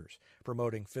 5 years,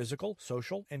 promoting physical,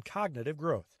 social, and cognitive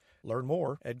growth. Learn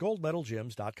more at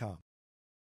goldmedalgyms.com.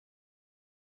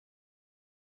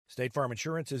 State Farm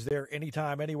Insurance is there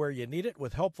anytime, anywhere you need it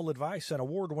with helpful advice and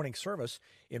award-winning service.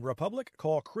 In Republic,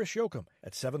 call Chris Yoakum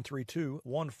at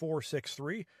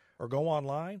 732-1463 or go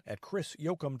online at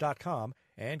chrisyoakum.com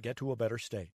and get to a better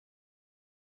state.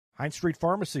 Heinz Street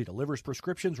Pharmacy delivers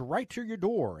prescriptions right to your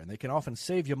door, and they can often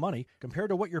save you money compared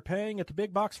to what you're paying at the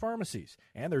big box pharmacies.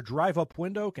 And their drive-up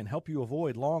window can help you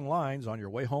avoid long lines on your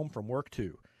way home from work,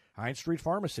 too. Heinz Street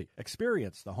Pharmacy.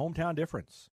 Experience the hometown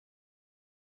difference.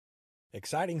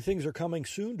 Exciting things are coming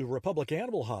soon to Republic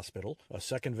Animal Hospital, a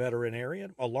second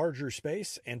veterinarian, a larger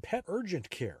space, and pet urgent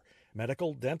care.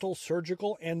 Medical, dental,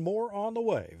 surgical, and more on the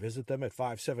way. Visit them at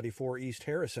 574 East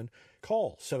Harrison.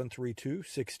 Call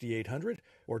 732-6800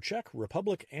 or check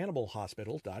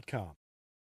republicanimalhospital.com.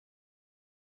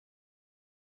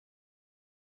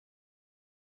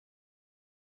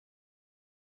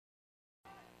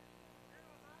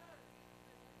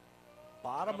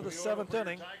 Bottom of the 7th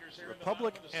inning,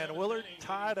 Republic and Willard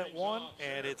tied at 1,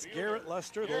 and it's Garrett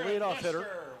Lester, the leadoff hitter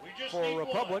for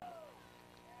Republic,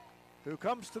 who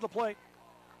comes to the plate.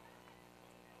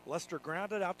 Lester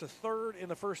grounded out to third in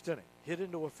the first inning, hit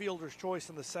into a fielder's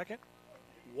choice in the second,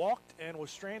 walked and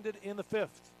was stranded in the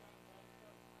 5th.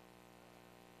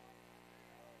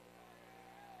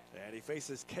 And he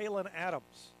faces Kalen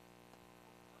Adams.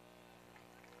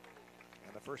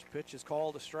 And the first pitch is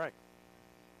called a strike.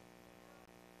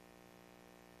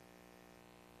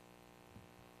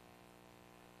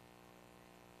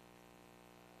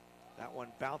 That one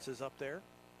bounces up there.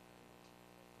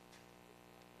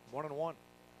 1-1.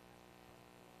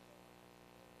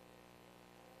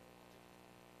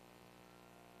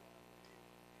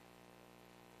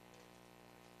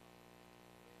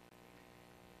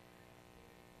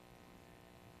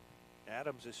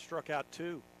 Adams is struck out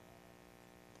 2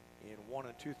 in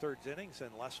 1 2/3 innings,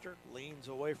 and Lester leans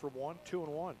away from 1,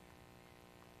 2-1.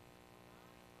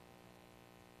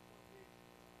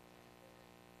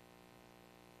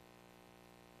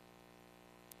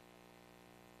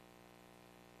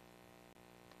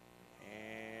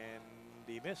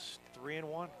 He missed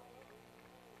 3-1.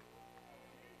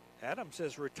 Adams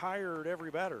has retired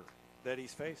every batter that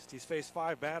he's faced. He's faced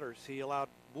 5 batters. He allowed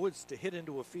Woods to hit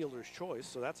into a fielder's choice,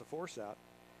 so that's a force out.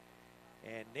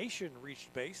 And Nation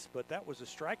reached base, but that was a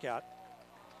strikeout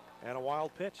and a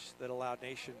wild pitch that allowed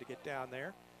Nation to get down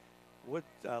there.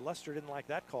 Lester didn't like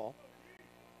that call.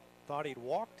 Thought he'd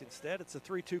walked. Instead, it's a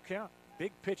 3-2 count.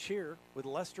 Big pitch here with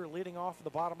Lester leading off in the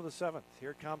bottom of the 7th.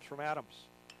 Here it comes from Adams.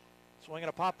 Swinging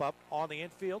a pop-up on the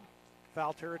infield.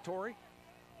 Foul territory.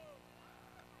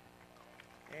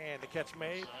 And the catch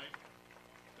made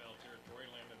Foul territory,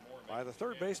 Landon Moore by the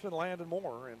third baseman, Landon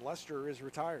Moore, and Lester is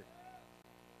retired.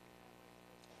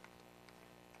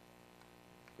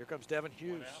 Here comes Devin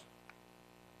Hughes.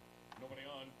 Nobody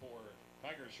on for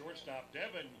Tigers shortstop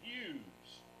Devin Hughes.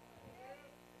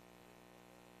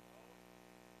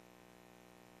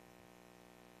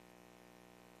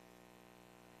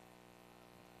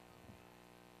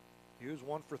 Hughes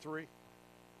 1 for 3.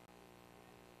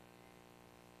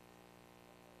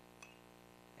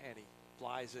 And he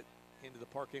flies it into the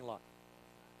parking lot.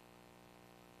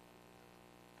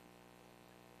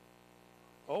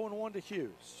 0-1 to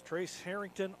Hughes. Trace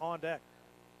Harrington on deck.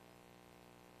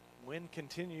 Wind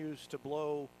continues to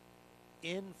blow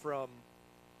in from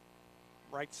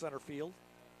right center field.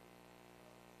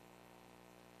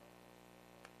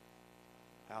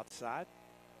 Outside.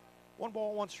 1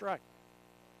 ball, 1 strike.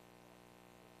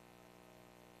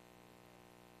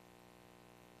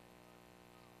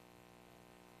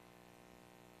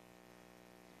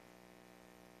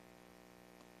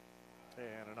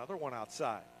 And another one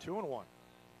outside. 2-1.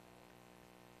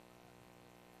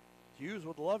 Hughes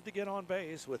would love to get on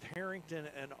base with Harrington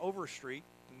and Overstreet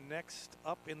next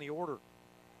up in the order.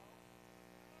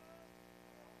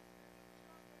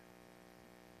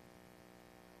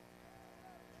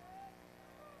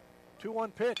 Two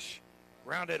 2-1 pitch.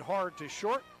 Grounded hard to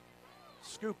short.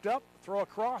 Scooped up. Throw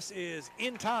across is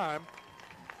in time.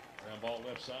 Ground ball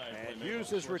left side. And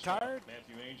Hughes is retired.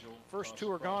 First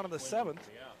 2 are gone in the 7th.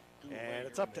 And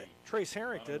it's up to Trace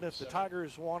Harrington if the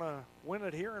Tigers want to win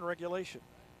it here in regulation.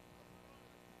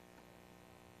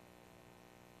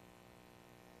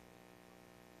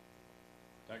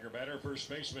 Tiger batter, first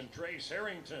baseman Trace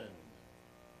Harrington.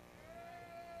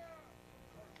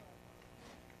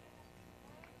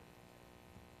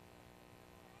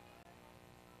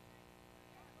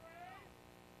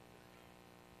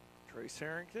 Trace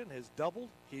Harrington has doubled.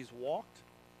 He's walked.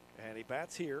 And he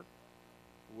bats here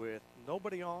with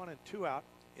nobody on and 2 out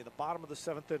in the bottom of the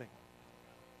 7th inning.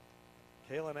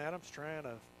 Kalen Adams trying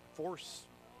to force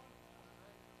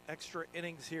extra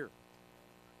innings here.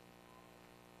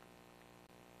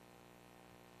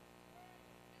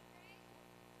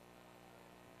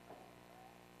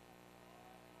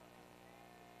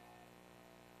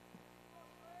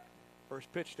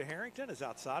 First pitch to Harrington is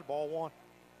outside, ball 1.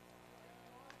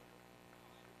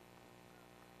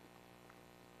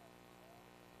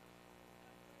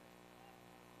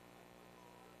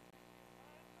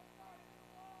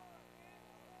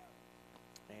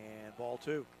 And ball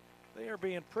 2. They are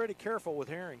being pretty careful with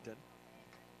Harrington.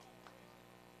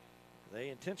 They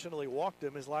intentionally walked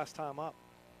him his last time up.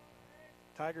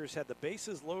 Tigers had the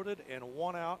bases loaded and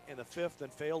 1 out in the 5th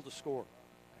and failed to score.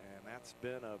 And that's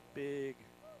been a big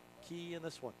key in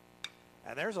this one.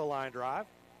 And there's a line drive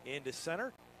into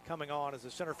center. Coming on as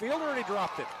a center fielder, and he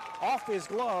dropped it off his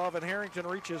glove, and Harrington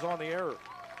reaches on the error.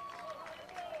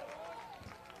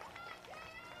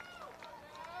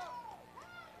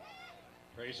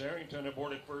 Trace Harrington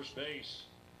aboard at first base.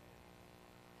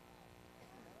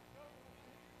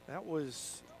 That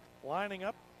was lining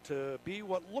up to be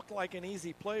what looked like an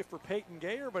easy play for Peyton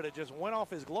Gayer, but it just went off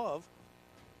his glove.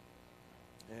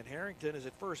 And Harrington is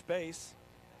at first base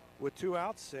with 2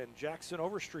 outs, and Jackson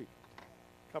Overstreet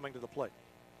coming to the plate.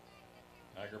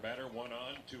 Tiger batter, 1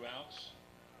 on, 2 outs.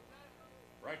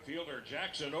 Right fielder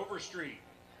Jackson Overstreet.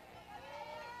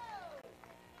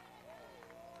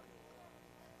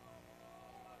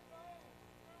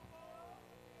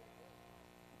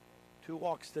 Two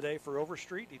walks today for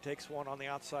Overstreet. He takes one on the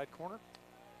outside corner.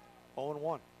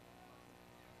 0-1.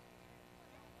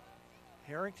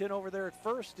 Harrington over there at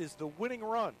first is the winning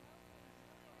run.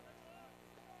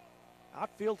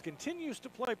 Outfield continues to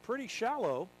play pretty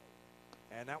shallow,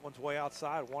 and that one's way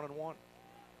outside, 1-1.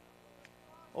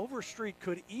 Overstreet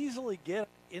could easily get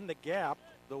in the gap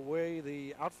the way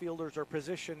the outfielders are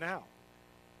positioned now.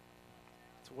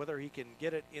 It's whether he can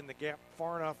get it in the gap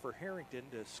far enough for Harrington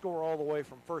to score all the way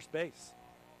from first base.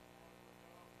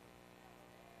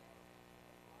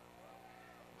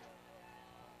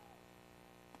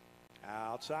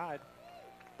 Outside,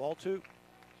 ball 2.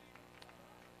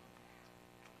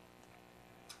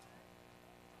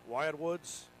 Wyatt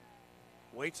Woods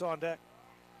Waits on deck.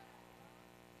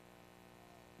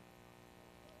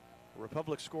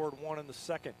 Republic scored 1 in the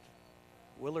second.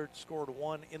 Willard scored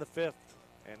 1 in the fifth.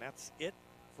 And that's it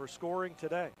for scoring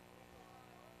today.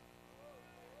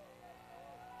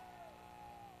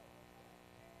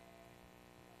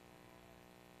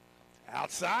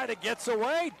 Outside, it gets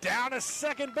away. Down to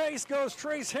second base goes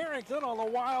Trace Harrington on the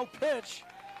wild pitch.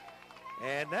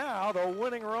 And now the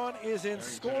winning run is in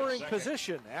scoring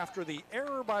position after the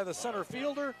error by the center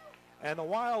fielder and the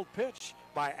wild pitch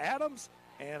by Adams,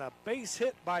 and a base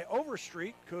hit by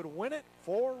Overstreet could win it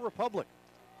for Republic.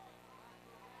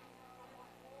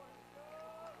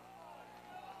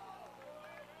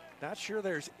 Not sure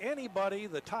there's anybody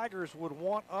the Tigers would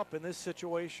want up in this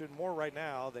situation more right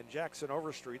now than Jackson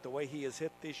Overstreet, the way he has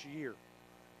hit this year.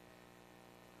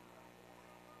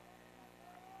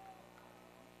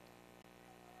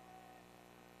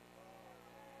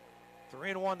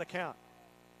 Three and 1 the count.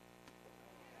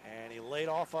 And he laid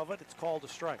off of it. It's called a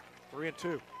strike.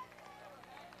 3-2.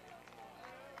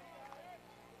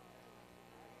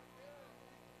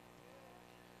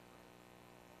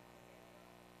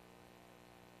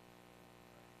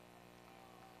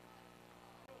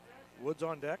 Woods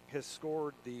on deck has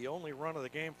scored the only run of the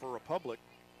game for Republic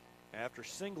after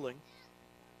singling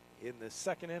in the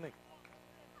second inning.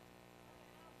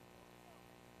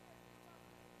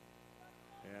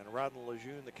 And Rodney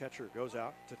Lejeune, the catcher, goes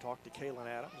out to talk to Kalen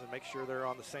Adams and make sure they're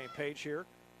on the same page here.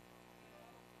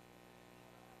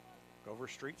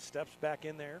 Overstreet steps back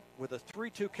in there with a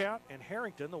 3-2 count, and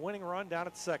Harrington, the winning run, down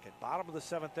at second. Bottom of the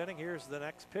seventh inning. Here's the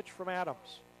next pitch from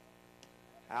Adams.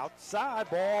 Outside,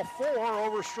 ball 4,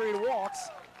 Overstreet walks,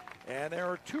 and there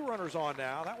are 2 runners on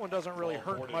now. That one doesn't really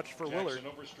hurt much for Willard.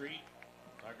 Overstreet.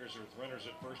 Tigers are with runners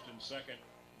at first and second.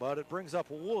 But it brings up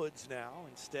Woods now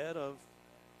instead of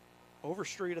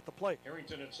Overstreet at the plate.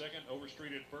 Harrington at second,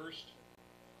 Overstreet at first.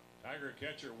 Tiger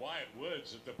catcher Wyatt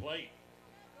Woods at the plate.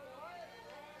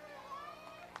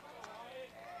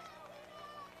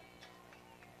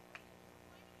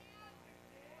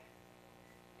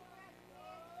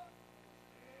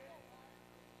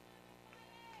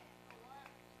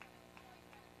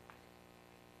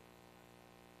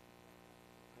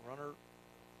 Runner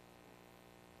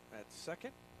at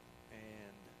second and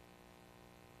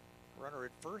runner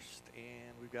at first,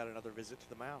 and we've got another visit to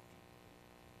the mound.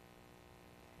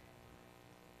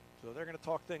 So they're going to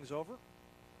talk things over,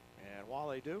 and while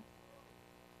they do,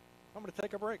 I'm going to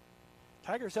take a break.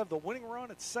 Tigers have the winning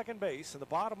run at second base in the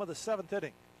bottom of the seventh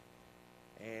inning,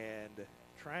 and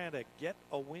trying to get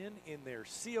a win in their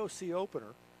COC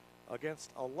opener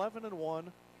against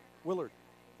 11-1 Willard.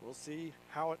 We'll see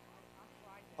how it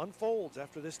unfolds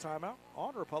after this timeout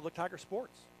on Republic Tiger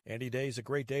Sports. Any day is a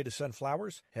great day to send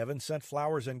flowers. Heaven Sent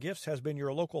Flowers and Gifts has been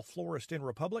your local florist in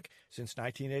Republic since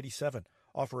 1987,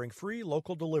 offering free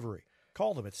local delivery.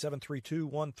 Call them at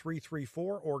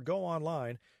 732-1334 or go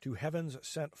online to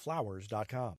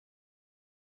heavenssentflowers.com.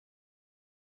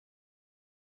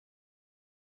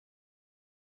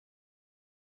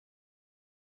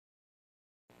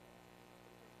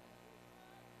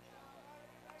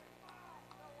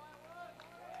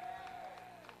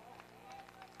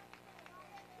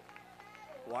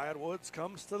 Wyatt Woods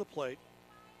comes to the plate.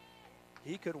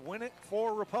 He could win it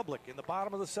for Republic in the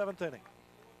bottom of the seventh inning.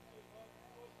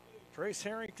 Trace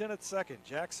Harrington at second.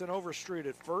 Jackson Overstreet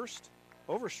at first.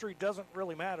 Overstreet doesn't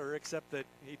really matter except that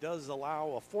he does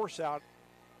allow a force out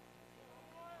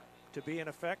to be in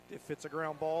effect if it's a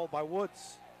ground ball by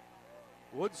Woods.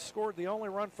 Woods scored the only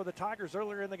run for the Tigers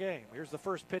earlier in the game. Here's the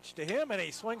first pitch to him, and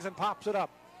he swings and pops it up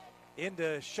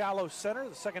into shallow center.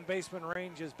 The second baseman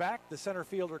ranges back. The center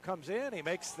fielder comes in. He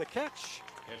makes the catch.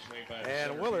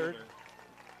 And Willard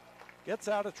gets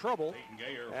out of trouble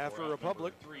after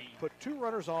Republic put 2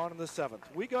 runners on in the seventh.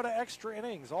 We go to extra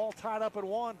innings, all tied up at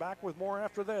 1. Back with more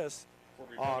after this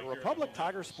on Republic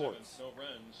Tiger Sports. No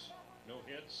runs, no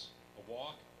hits, a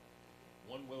walk,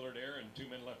 1 Willard error, and 2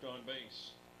 men left on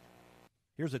base.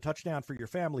 Here's a touchdown for your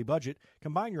family budget.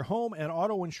 Combine your home and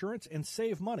auto insurance and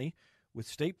save money with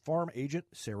State Farm agent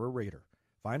Sarah Rader.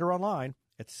 Find her online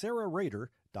at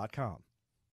sarahrader.com.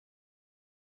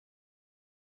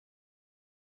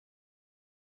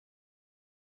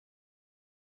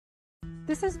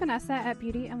 This is Vanessa at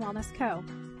Beauty and Wellness Co.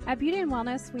 At Beauty and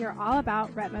Wellness, we are all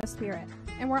about Retmo Spirit,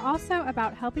 and we're also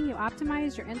about helping you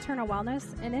optimize your internal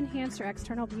wellness and enhance your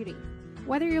external beauty.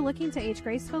 Whether you're looking to age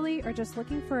gracefully or just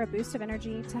looking for a boost of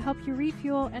energy to help you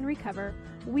refuel and recover,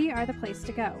 we are the place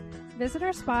to go. Visit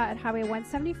our spa at Highway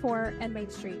 174 and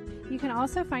Main Street. You can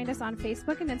also find us on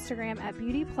Facebook and Instagram at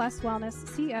Beauty Plus Wellness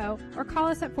CO or call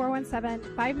us at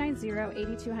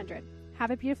 417-590-8200.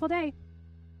 Have a beautiful day.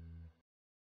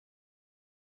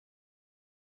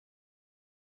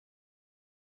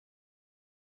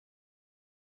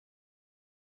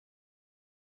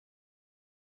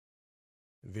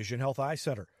 Vision Health Eye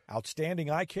Center. Outstanding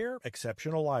eye care,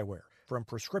 exceptional eyewear. From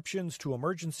prescriptions to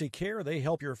emergency care, they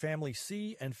help your family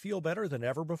see and feel better than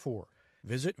ever before.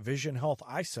 Visit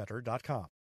visionhealtheyecenter.com.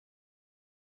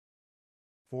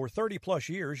 For 30-plus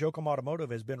years, Yoakum Automotive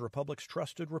has been Republic's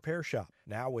trusted repair shop.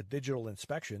 Now with digital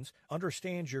inspections,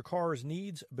 understands your car's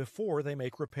needs before they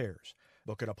make repairs.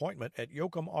 Book an appointment at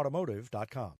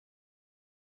yoakumautomotive.com.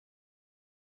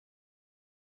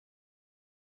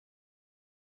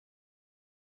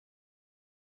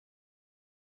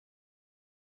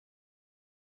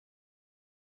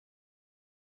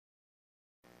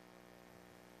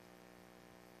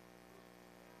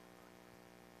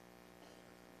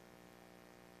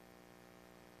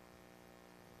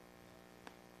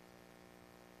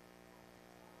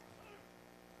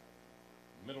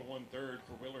 Middle 1/3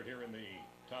 for Willard here in the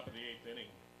top of the 8th inning.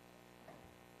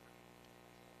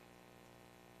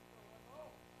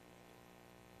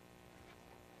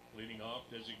 Leading off,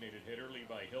 designated hitter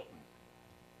Levi Hilton.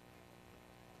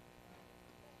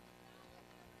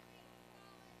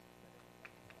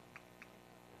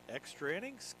 Extra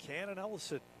innings, Cannon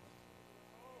Ellison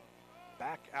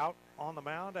back out on the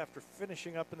mound after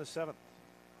finishing up in the 7th.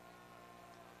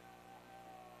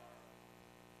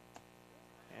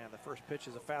 And the first pitch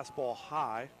is a fastball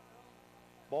high.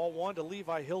 Ball 1 to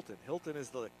Levi Hilton. Hilton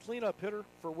is the cleanup hitter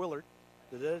for Willard,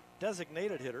 the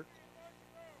designated hitter.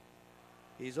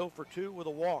 He's 0 for 2 with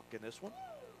a walk in this one.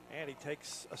 And he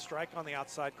takes a strike on the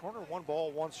outside corner. 1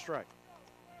 ball, 1 strike.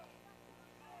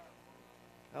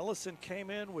 Ellison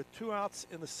came in with 2 outs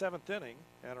in the 7th inning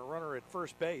and a runner at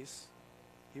first base.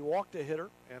 He walked a hitter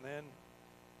and then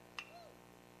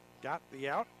got the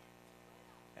out.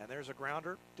 And there's a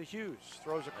grounder to Hughes.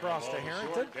 Throws across to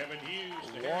Harrington. Devin Hughes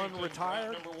to 1 Harrington,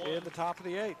 retired out number 1. in the top of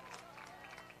the 8th.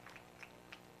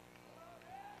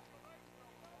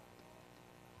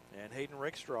 And Hayden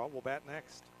Rakestraw will bat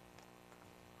next.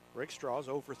 Rakestraw's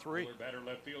 0 for 3. Willard batter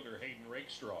left fielder Hayden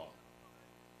Rakestraw.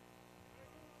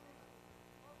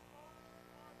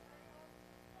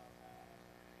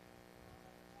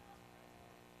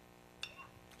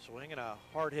 Swinging a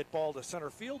hard hit ball to center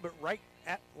field, but right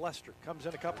at Lester. Comes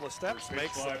in a couple of steps, First pitch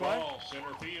makes the fly play. ball,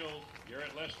 center field.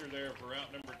 Garrett Lester there for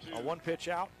out number 2. A 1 pitch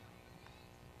out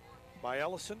by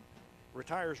Ellison.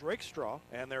 Retires Rakestraw,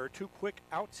 and there are 2 quick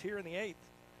outs here in the 8th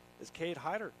as Cade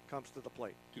Hyder comes to the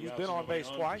plate. 2 He's outs been and on nobody base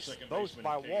for twice, second both baseman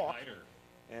by Cade walk. Hyder.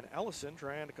 And Ellison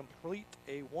trying to complete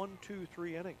a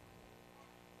 1-2-3 inning.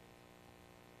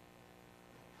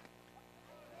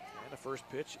 And the first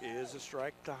pitch is a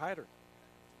strike to Hyder.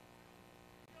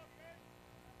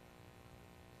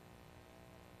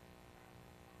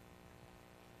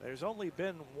 There's only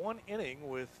been 1 inning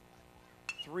with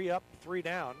 3 up, 3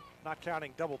 down, not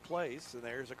counting double plays. And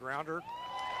there's a grounder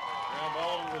Ground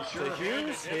ball was sure to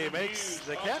Hughes. He makes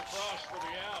the catch,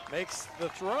 makes the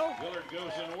throw, Willard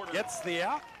goes in order. gets the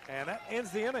out, and that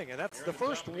ends the inning. And that's the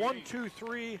first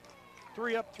 1-2-3,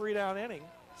 3 up, 3 down inning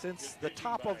since the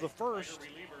top of the first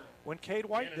when Cade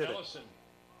White did it.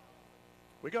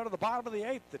 We go to the bottom of the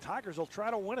 8th. The Tigers will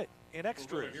try to win it in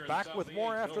extras. Back with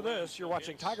more after this. You're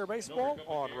watching Tiger Baseball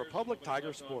on Republic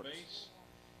Tiger Sports.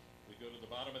 We go to the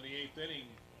bottom of the 8th inning.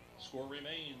 Score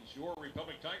remains your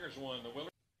Republic Tigers 1. The Willard.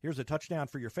 Here's a touchdown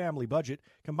for your family budget.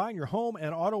 Combine your home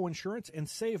and auto insurance and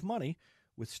save money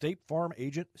with State Farm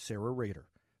agent Sarah Rader.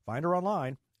 Find her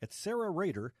online at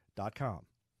sarahrader.com.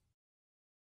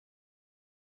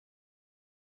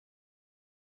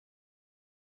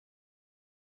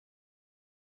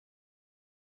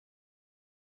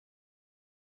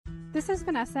 This is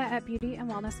Vanessa at Beauty and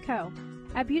Wellness Co.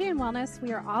 At Beauty and Wellness,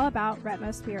 we are all about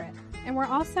Retmo Spirit, and we're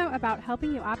also about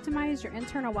helping you optimize your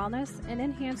internal wellness and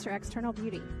enhance your external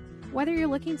beauty. Whether you're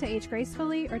looking to age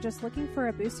gracefully or just looking for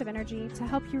a boost of energy to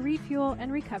help you refuel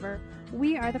and recover,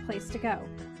 we are the place to go.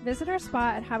 Visit our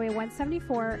spot at Highway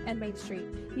 174 and Main Street.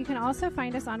 You can also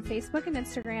find us on Facebook and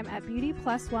Instagram at Beauty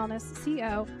Plus Wellness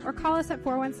CO or call us at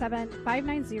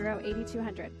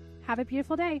 417-590-8200. Have a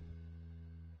beautiful day.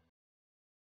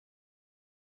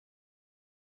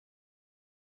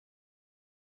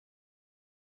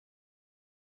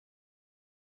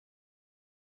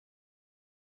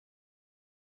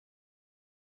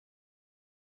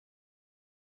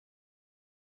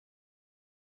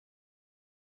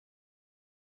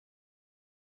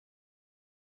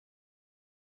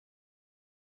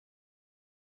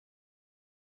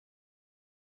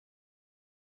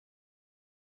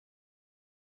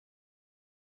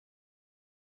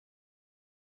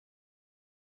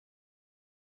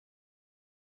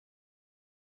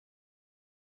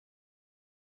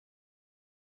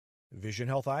 Vision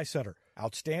Health Eye Center.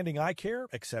 Outstanding eye care,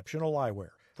 exceptional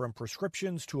eyewear. From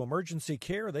prescriptions to emergency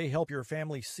care, they help your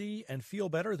family see and feel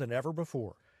better than ever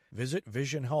before. Visit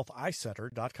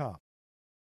visionhealtheyecenter.com.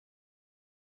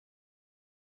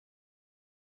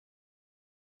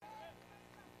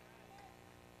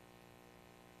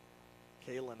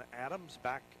 Kalen Adams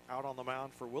back out on the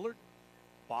mound for Willard.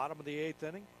 Bottom of the 8th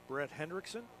inning, Brett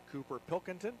Hendrickson, Cooper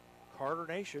Pilkington, Carter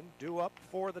Nation due up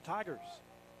for the Tigers.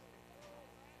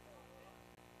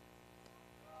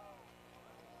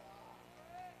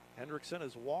 Hendrickson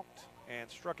has walked and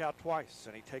struck out twice,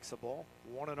 and he takes the ball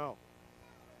 1-0.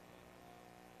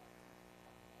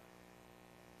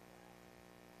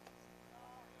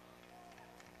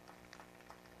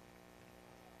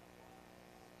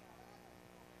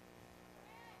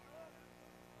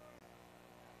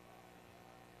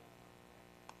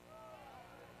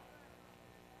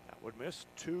 Would miss.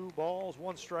 2 balls,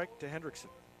 1 strike to Hendrickson.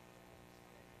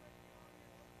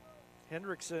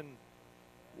 Hendrickson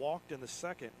walked in the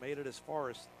second, made it as far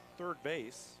as third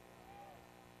base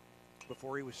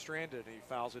before he was stranded, and he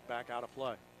fouls it back out of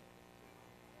play.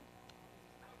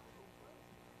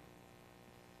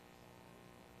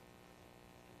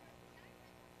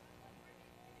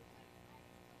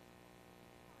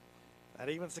 That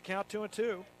evens the count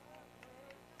 2-2.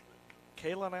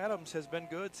 Kalen Adams has been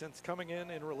good since coming in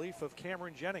relief of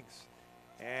Cameron Jennings,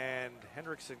 and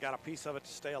Hendrickson got a piece of it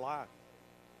to stay alive.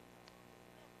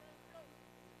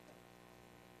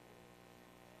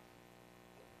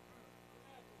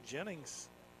 Jennings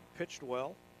pitched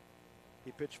well.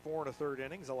 He pitched 4 1/3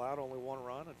 innings, allowed only 1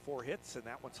 run and 4 hits, and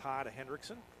that one's high to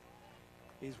Hendrickson.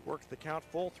 He's worked the count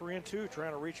full, 3-2,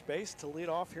 trying to reach base to lead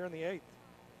off here in the 8th.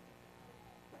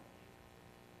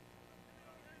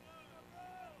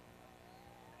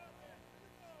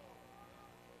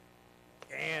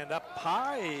 And up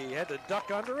high, he had to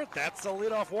duck under it. That's a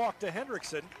leadoff walk to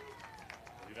Hendrickson.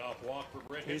 Leadoff walk for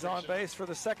Brett He's Hendrickson. on base for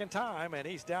the second time, and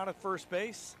he's down at first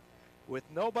base with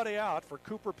nobody out for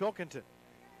Cooper Pilkington.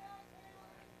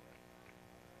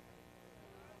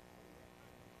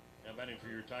 Now batting for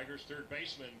your Tigers, third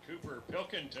baseman Cooper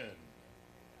Pilkington.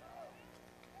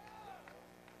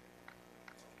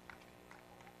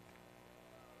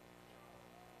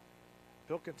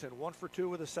 Pilkington 1 for 2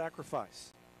 with a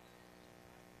sacrifice.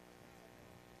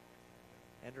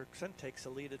 Hendrickson takes a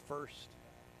lead at first.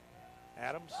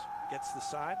 Adams gets the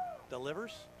side,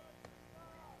 delivers.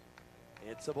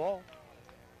 It's a ball.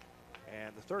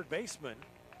 And the third baseman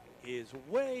is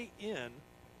way in,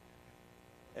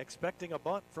 expecting a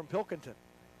bunt from Pilkington.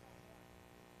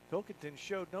 Pilkington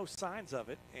showed no signs of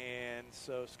it, and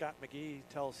so Scott McGee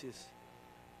tells his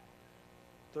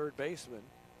third baseman,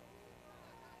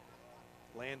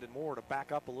 Landon Moore, to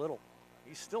back up a little.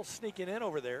 He's still sneaking in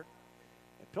over there.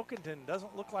 And Pilkington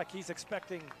doesn't look like he's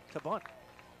expecting to bunt.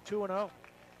 2-0.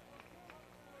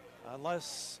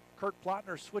 Unless Kurt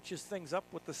Plotner switches things up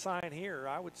with the sign here,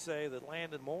 I would say that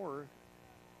Landon Moore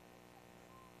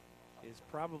is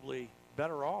probably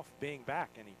better off being back.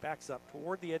 And he backs up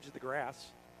toward the edge of the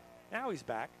grass. Now he's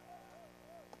back.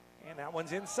 And that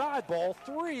one's inside. Ball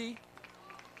 3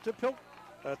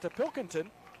 to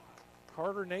Pilkington.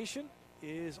 Carter Nation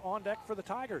is on deck for the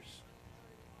Tigers.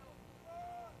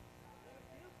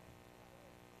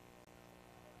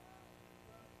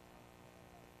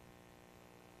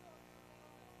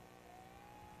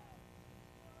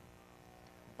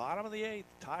 Bottom of the 8th,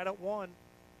 tied at 1.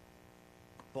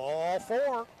 Ball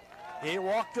 4. He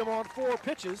walked him on 4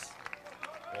 pitches.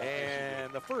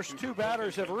 And the first 2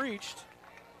 batters have reached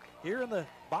here in the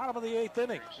bottom of the 8th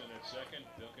inning. Hendrickson at second,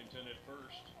 Pilkington at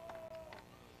first.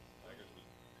 Tigers with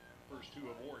first 2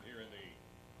 aboard here in the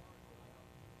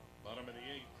bottom of the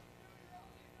 8th.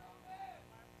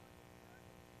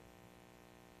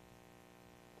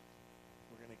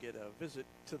 We're going to get a visit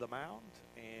to the mound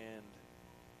and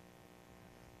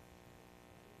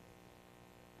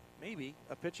maybe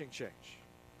a pitching change.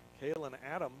 Kalen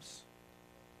Adams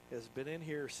has been in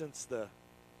here since the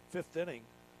 5th inning.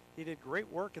 He did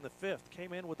great work in the 5th,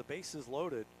 came in with the bases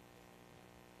loaded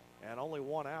and only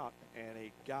 1 out, and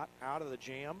he got out of the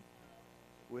jam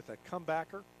with a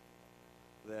comebacker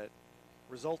that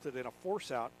resulted in a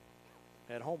force out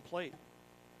at home plate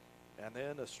and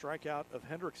then a strikeout of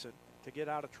Hendrickson to get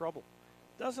out of trouble.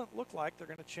 Doesn't look like they're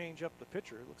going to change up the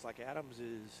pitcher. It looks like Adams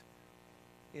is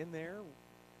in there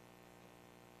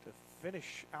to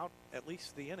finish out at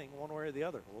least the inning one way or the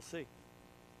other. We'll see.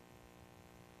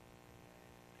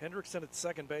 Hendrickson at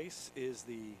second base is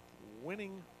the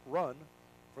winning run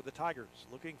for the Tigers,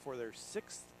 looking for their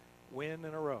 6th win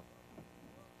in a row.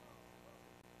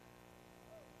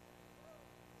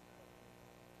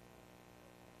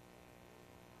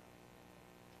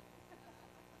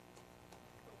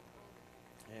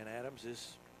 Adams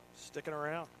is sticking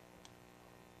around.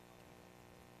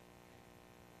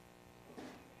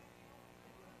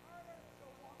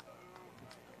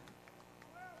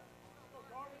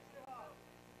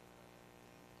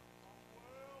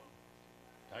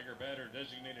 Tiger batter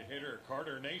designated hitter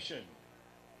Carter Nation.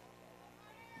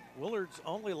 Willard's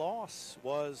only loss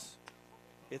was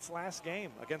its last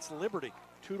game against Liberty,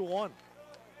 2-1.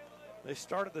 They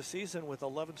started the season with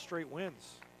 11 straight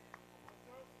wins.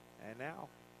 And now,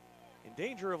 in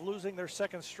danger of losing their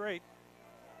second straight,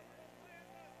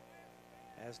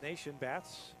 as Nation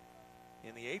bats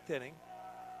in the 8th inning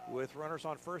with runners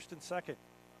on first and second.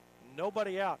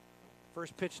 Nobody out.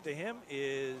 First pitch to him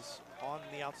is on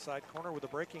the outside corner with a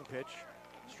breaking pitch.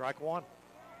 Strike one.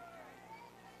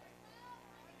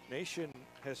 Nation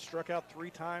has struck out 3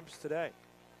 times today.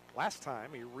 Last time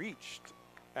he reached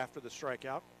after the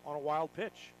strikeout on a wild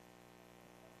pitch.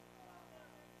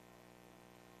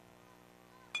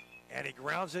 And he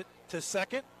grounds it to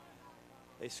second.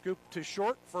 They scoop to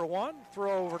short for 1,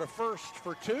 throw over to first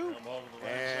for 2,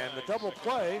 and the double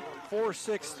play,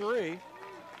 4-6-3.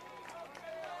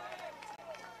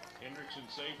 Hendrickson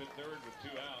safe at third with 2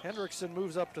 outs. Hendrickson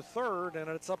moves up to third, and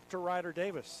it's up to Ryder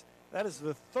Davis. That is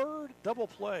the 3rd double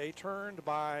play turned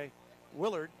by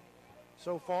Willard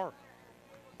so far.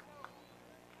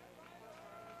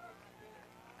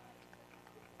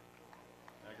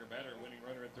 Tiger batter winning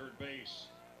runner at third base.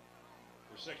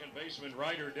 For second baseman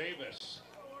Ryder Davis.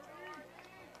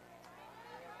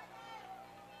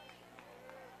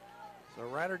 So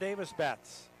Ryder Davis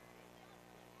bats.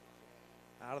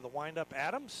 Out of the windup,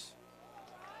 Adams.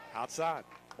 Outside,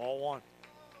 ball 1.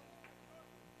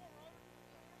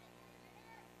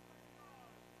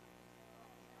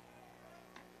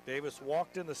 Davis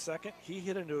walked in the second. He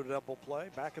hit into a double play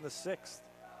back in the 6th.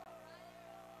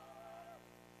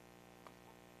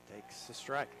 Takes a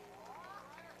strike.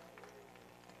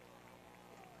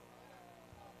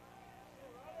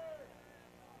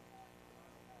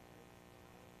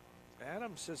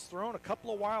 Adams has thrown a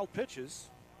couple of wild pitches,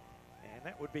 and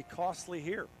that would be costly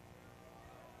here.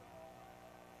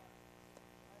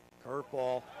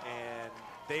 Curveball, and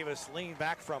Davis leaned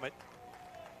back from it.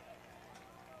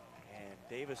 And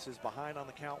Davis is behind on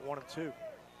the count, 1-2.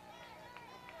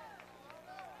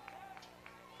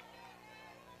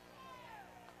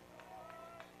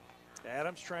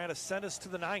 Adams trying to send us to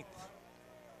the 9th.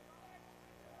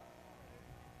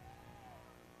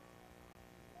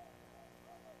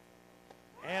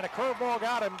 And a curveball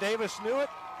got him. Davis knew it,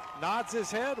 nods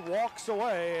his head, walks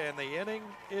away, and the inning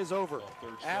is over.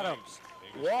 Adams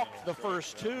walked the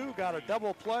first 2, got a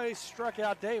double play, struck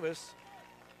out Davis,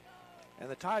 and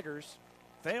the Tigers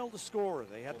failed to score.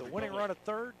 They had the winning run at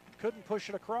third, couldn't push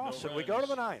it across, and we go to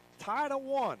the 9th. Tied at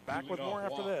 1. Back with more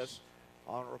after this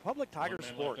on Republic Tiger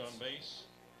Sports.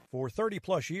 For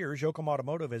 30-plus years, Yoakum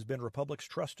Automotive has been Republic's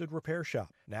trusted repair shop.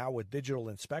 Now with digital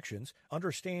inspections,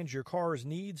 understands your car's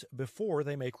needs before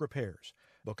they make repairs.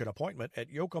 Book an appointment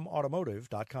at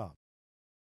yoakumautomotive.com.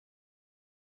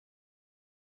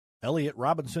 Elliott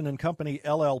Robinson and Company,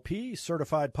 LLP,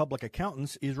 Certified Public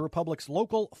Accountants, is Republic's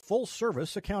local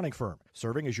full-service accounting firm,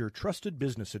 serving as your trusted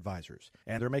business advisors.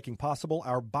 And they're making possible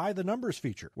our By the Numbers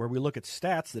feature, where we look at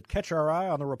stats that catch our eye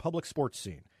on the Republic sports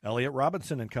scene. Elliott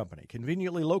Robinson and Company,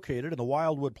 conveniently located in the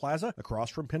Wildwood Plaza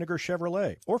across from Pinnaker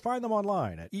Chevrolet, or find them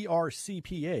online at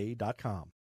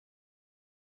ercpa.com.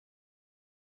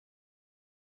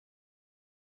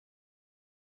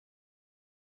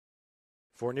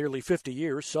 For nearly 50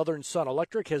 years, Southern Sun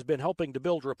Electric has been helping to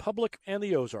build Republic and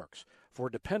the Ozarks. For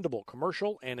dependable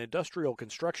commercial and industrial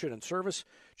construction and service,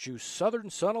 choose Southern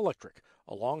Sun Electric,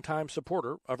 a longtime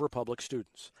supporter of Republic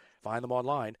students. Find them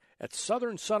online at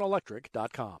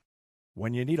southernsunelectric.com.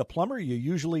 When you need a plumber, you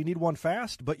usually need one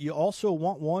fast, but you also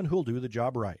want one who'll do the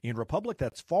job right. In Republic,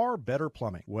 that's Far Better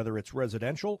Plumbing. Whether it's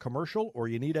residential, commercial, or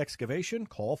you need excavation,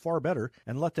 call Far Better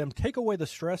and let them take away the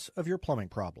stress of your plumbing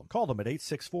problem. Call them at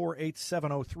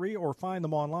 864-8703 or find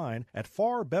them online at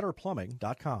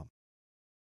farbetterplumbing.com.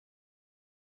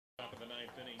 Top of the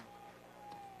 9th inning.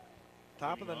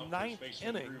 Top of the 9th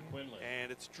inning, and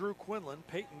it's Drew Quinlan,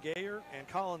 Peyton Gayer, and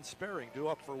Colin Sperring due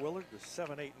up for Willard, the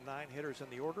 7, 8, and 9 hitters in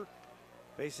the order.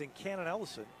 Facing Cannon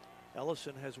Ellison.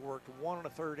 Ellison has worked 1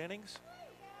 1/3 innings,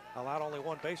 allowed only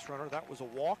 1 base runner. That was a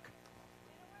walk.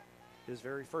 His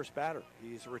very first batter.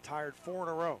 He's retired 4 in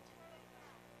a row.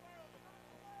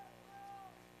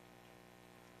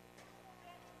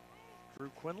 Drew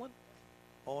Quinlan,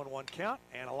 0-1 count,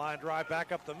 and a line drive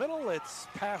back up the middle. It's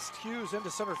past Hughes into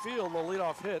center field. The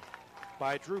leadoff hit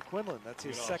by Drew Quinlan. That's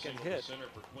his second hit. Center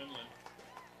for Quinlan.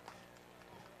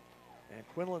 And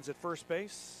Quinlan's at first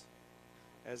base.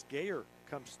 as Gayer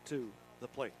comes to the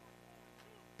plate.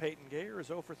 Peyton Gayer is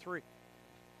 0 for 3.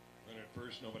 And at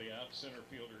first, nobody out. Center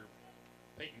fielder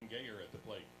Peyton Gayer at the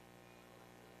plate.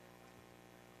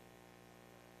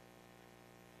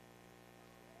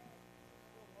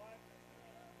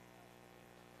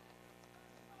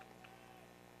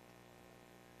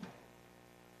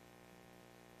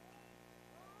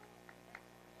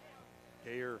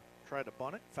 Gayer tried to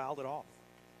bunt it, fouled it off.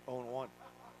 0-1.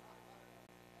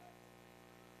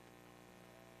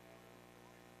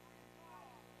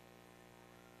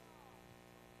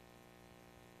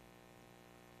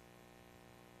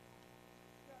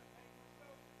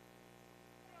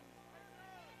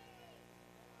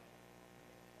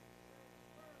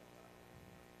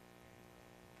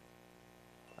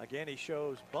 Again, he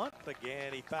shows bunt.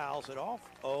 Again, he fouls it off.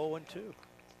 0-2.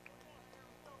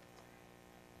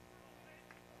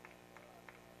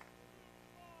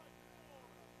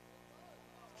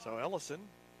 So Ellison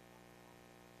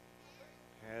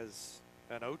has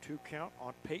an 0-2 count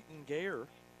on Peyton Gayer,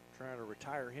 trying to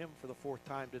retire him for the 4th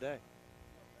time today.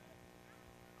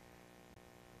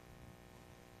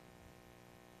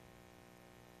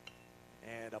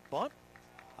 And a bunt,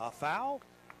 a foul.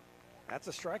 That's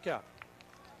a strikeout.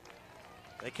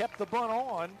 They kept the bunt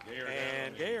on,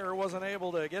 and Gayer wasn't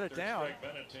able to get it down.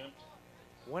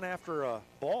 Went after a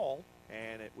ball,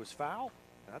 and it was foul.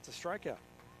 That's a strikeout.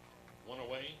 One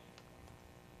away.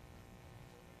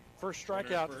 First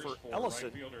strikeout for Ellison.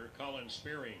 Right fielder Colin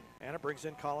Spearing. And it brings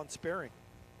in Colin Spearing.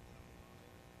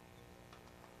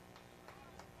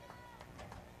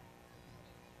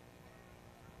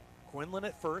 Quinlan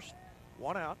at first,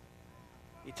 1 out.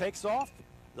 He takes off.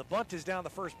 The bunt is down the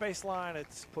first baseline.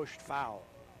 It's pushed foul.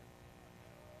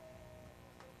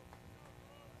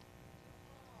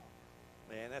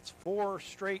 And that's 4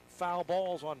 straight foul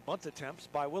balls on bunt attempts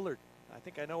by Willard. I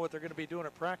think I know what they're going to be doing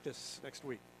at practice next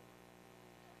week.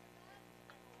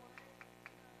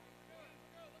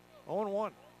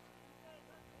 0-1.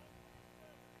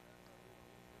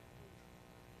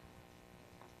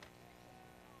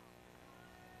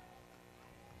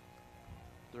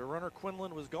 The runner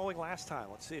Quinlan was going last time.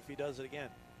 Let's see if he does it again.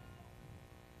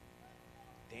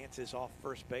 Dances off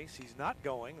first base. He's not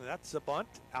going. That's a bunt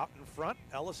out in front.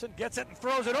 Ellison gets it and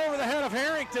throws it over the head of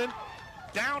Harrington.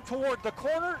 Down toward the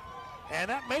corner. And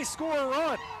that may score a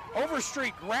run.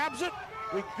 Overstreet grabs it.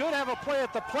 We could have a play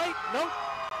at the plate. Nope.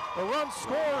 The run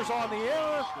scores on the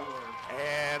error.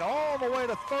 And all the way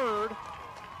to third.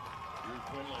 Drew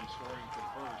Quinlan scoring for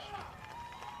first.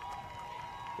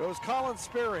 Goes Colin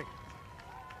Spearing.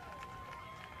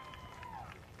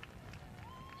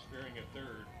 Spearing at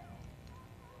third.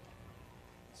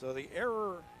 So the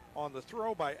error on the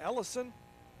throw by Ellison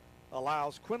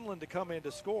allows Quinlan to come in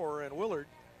to score, and Willard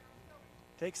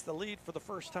takes the lead for the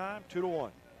first time,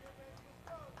 2-1.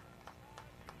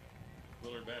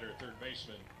 Willard batter, third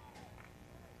baseman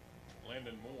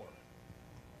Landon Moore.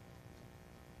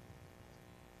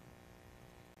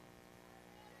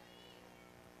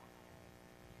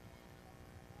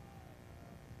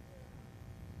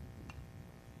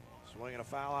 Swinging a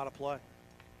foul out of play.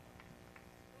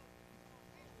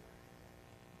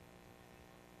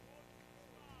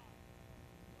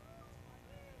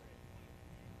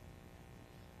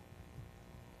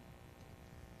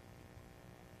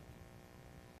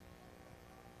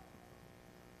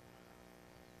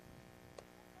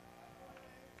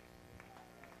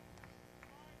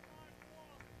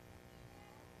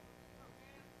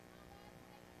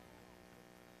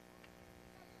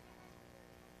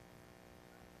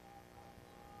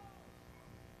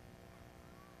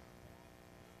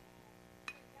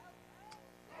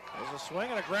 A swing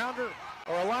and a grounder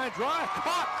or a line drive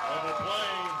caught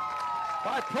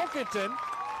by Pilkington.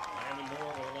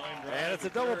 And it's a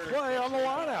double play on the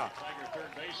line out. Tiger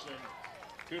third baseman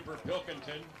Cooper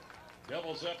Pilkington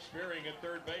doubles up Spearing at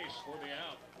third base for the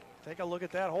out. Take a look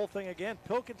at that whole thing again.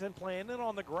 Pilkington playing in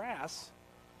on the grass.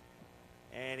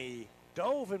 And he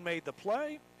dove and made the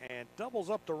play and doubles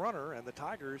up the runner, and the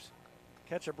Tigers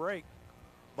catch a break.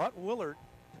 But Willard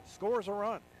scores a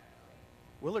run.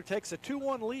 Willard takes a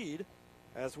 2-1 lead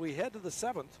as we head to the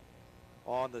 7th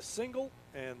on the single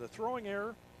and the throwing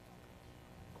error.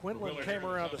 Quinlan came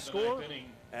around to score,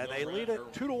 and they lead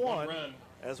it 2-1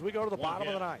 as we go to the bottom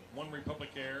of the 9th. One Republic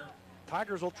error.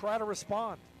 Tigers will try to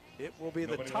respond. It will be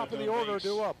the top of the order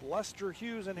due up. Lester,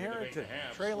 Hughes, and Harrington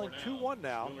trailing 2-1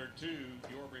 now. Willard 2,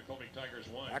 your Republic Tigers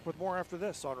 1. Back with more after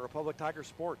this on Republic Tiger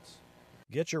Sports.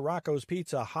 Get your Rocco's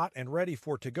Pizza hot and ready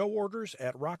for to-go orders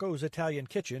at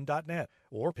roccositaliankitchen.net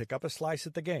or pick up a slice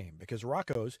at the game because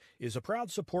Rocco's is a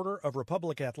proud supporter of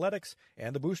Republic Athletics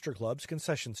and the Booster Club's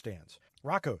concession stands.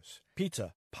 Rocco's,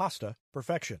 pizza, pasta,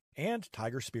 perfection, and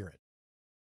Tiger Spirit.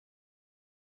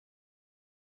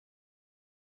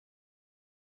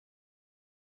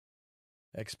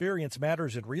 Experience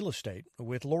matters in real estate.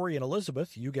 With Lori and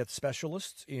Elizabeth, you get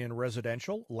specialists in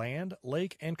residential, land,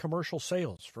 lake, and commercial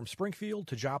sales from Springfield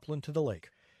to Joplin to the lake.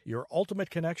 Your ultimate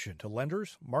connection to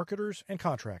lenders, marketers, and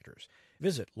contractors.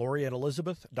 Visit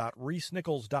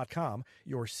loriandelizabeth.reesnichols.com,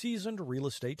 your seasoned real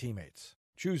estate teammates.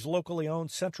 Choose locally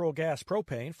owned Central Gas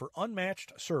Propane for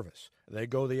unmatched service. They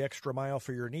go the extra mile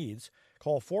for your needs.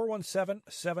 Call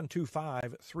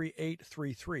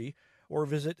 417-725-3833 or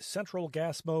visit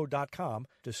centralgasmo.com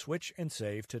to switch and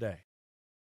save today.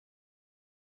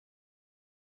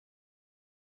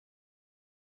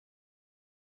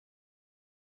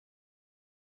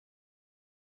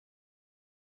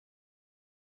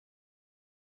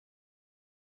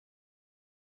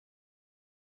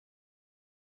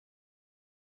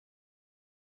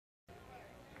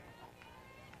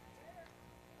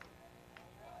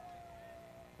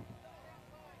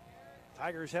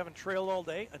 Tigers haven't trailed all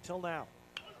day until now.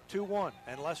 2-1,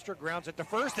 and Lester grounds it to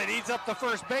first. It eats up the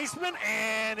first baseman,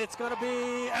 and it's going to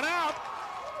be an out.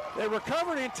 They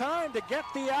recovered in time to get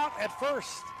the out at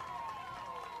first.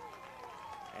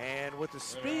 And with the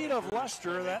speed of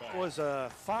Lester, that was a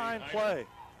fine play.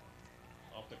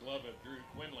 Off the glove of Drew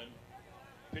Quinlan,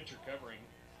 pitcher covering.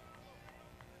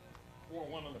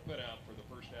 4-1 on the putout for the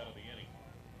first out of the inning.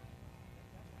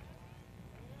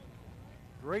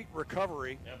 Great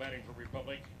recovery. Now batting for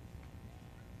Republic,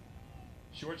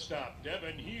 shortstop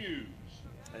Devin Hughes.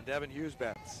 And Devin Hughes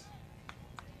bats.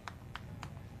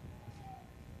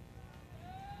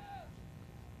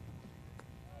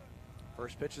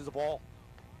 First pitch is the ball.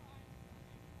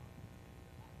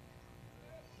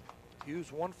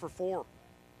 Hughes 1 for 4.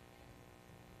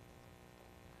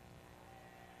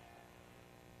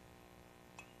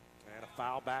 And a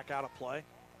foul back out of play.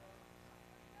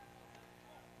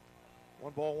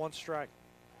 1 ball, 1 strike.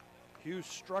 Hughes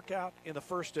struck out in the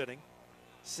first inning,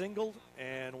 singled,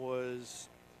 and was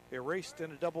erased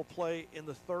in a double play in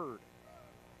the third.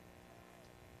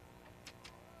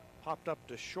 Popped up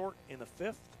to short in the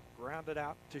 5th, grounded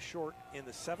out to short in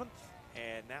the 7th,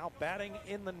 and now batting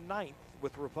in the 9th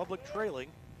with Republic trailing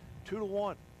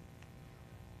 2-1.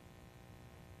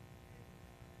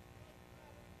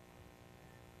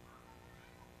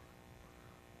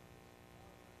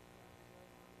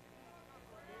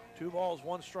 Two balls,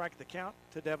 1 strike, the count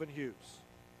to Devin Hughes.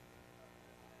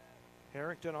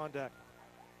 Harrington on deck.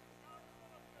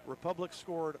 Republic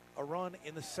scored a run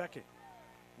in the 2nd.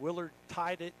 Willard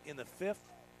tied it in the 5th,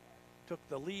 took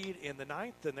the lead in the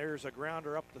 9th, and there's a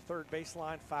grounder up the third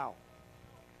baseline, foul.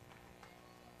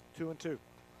 2-2.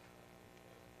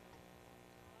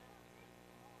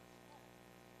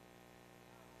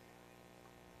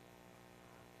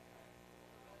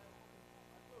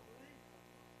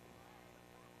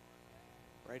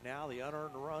 Right now, the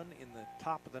unearned run in the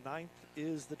top of the 9th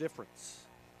is the difference.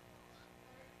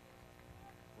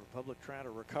 Republic trying to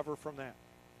recover from that.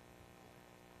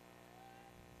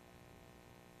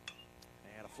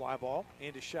 And a fly ball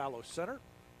into shallow center.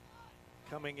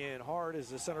 Coming in hard as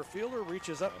the center fielder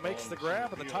reaches up, makes the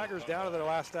grab, and the Tigers down to their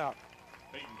last out.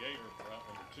 Peyton Gator for out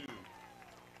number 2.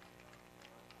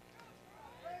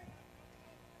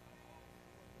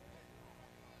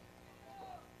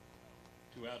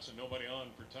 Two outs and nobody on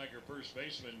for Tiger first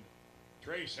baseman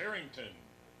Trace Harrington.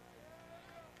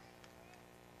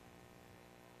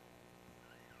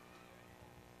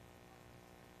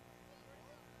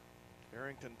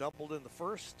 Harrington doubled in the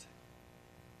 1st.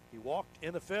 He walked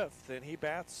in the 5th, and he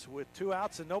bats with 2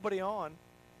 outs and nobody on.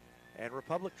 And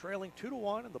Republic trailing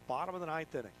 2-1 in the bottom of the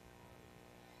 9th inning.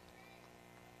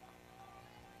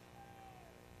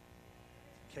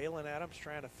 Kalen Adams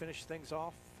trying to finish things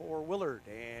off for Willard,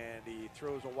 and he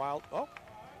throws a wild, I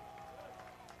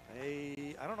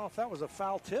don't know if that was a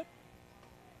foul tip.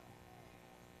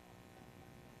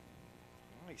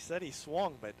 Well, he said he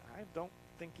swung, but I don't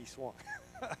think he swung.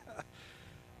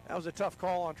 That was a tough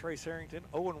call on Trace Harrington,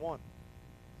 0-1.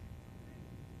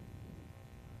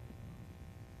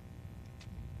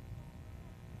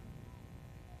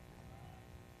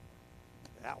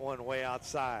 That one way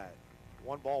outside.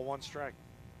 1 ball, 1 strike.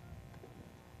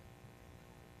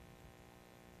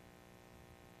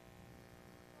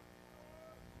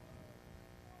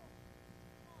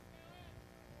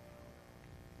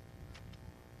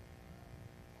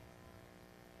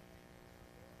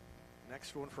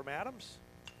 Next one from Adams.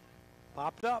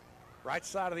 Popped up. Right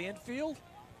side of the infield.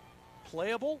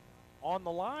 Playable on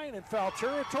the line in foul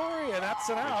territory, and that's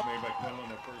an out. Made by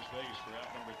Quinlan at first base for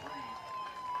out number 3.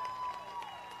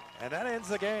 And that ends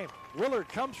the game. Willard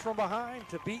comes from behind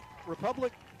to beat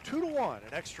Republic 2-1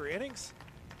 in extra innings.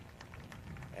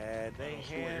 And they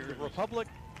hand Republic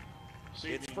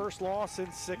its first loss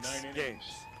in 6 games.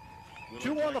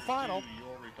 2-1 the final.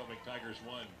 Your Republic Tigers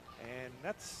 1. And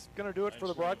that's going to do it for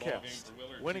the broadcast.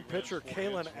 Winning pitcher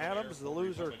Kalen Adams, the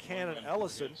loser Cannon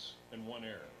Ellison. And 1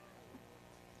 error.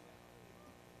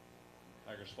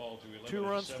 Tigers fall to 2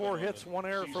 runs, 4 hits, 1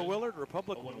 error for Willard.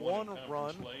 Republic 1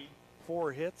 run,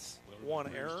 4 hits,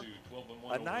 1 error.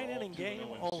 A 9-inning game,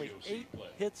 only 8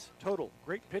 hits total.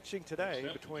 Great pitching today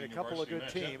between a couple of good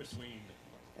teams.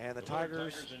 And the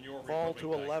Tigers fall to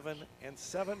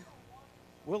 11-7.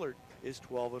 Willard is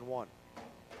 12-1.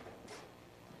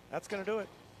 That's going to do it.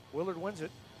 Willard wins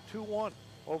it 2-1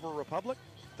 over Republic.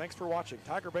 Thanks for watching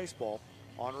Tiger Baseball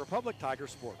on Republic Tiger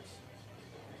Sports.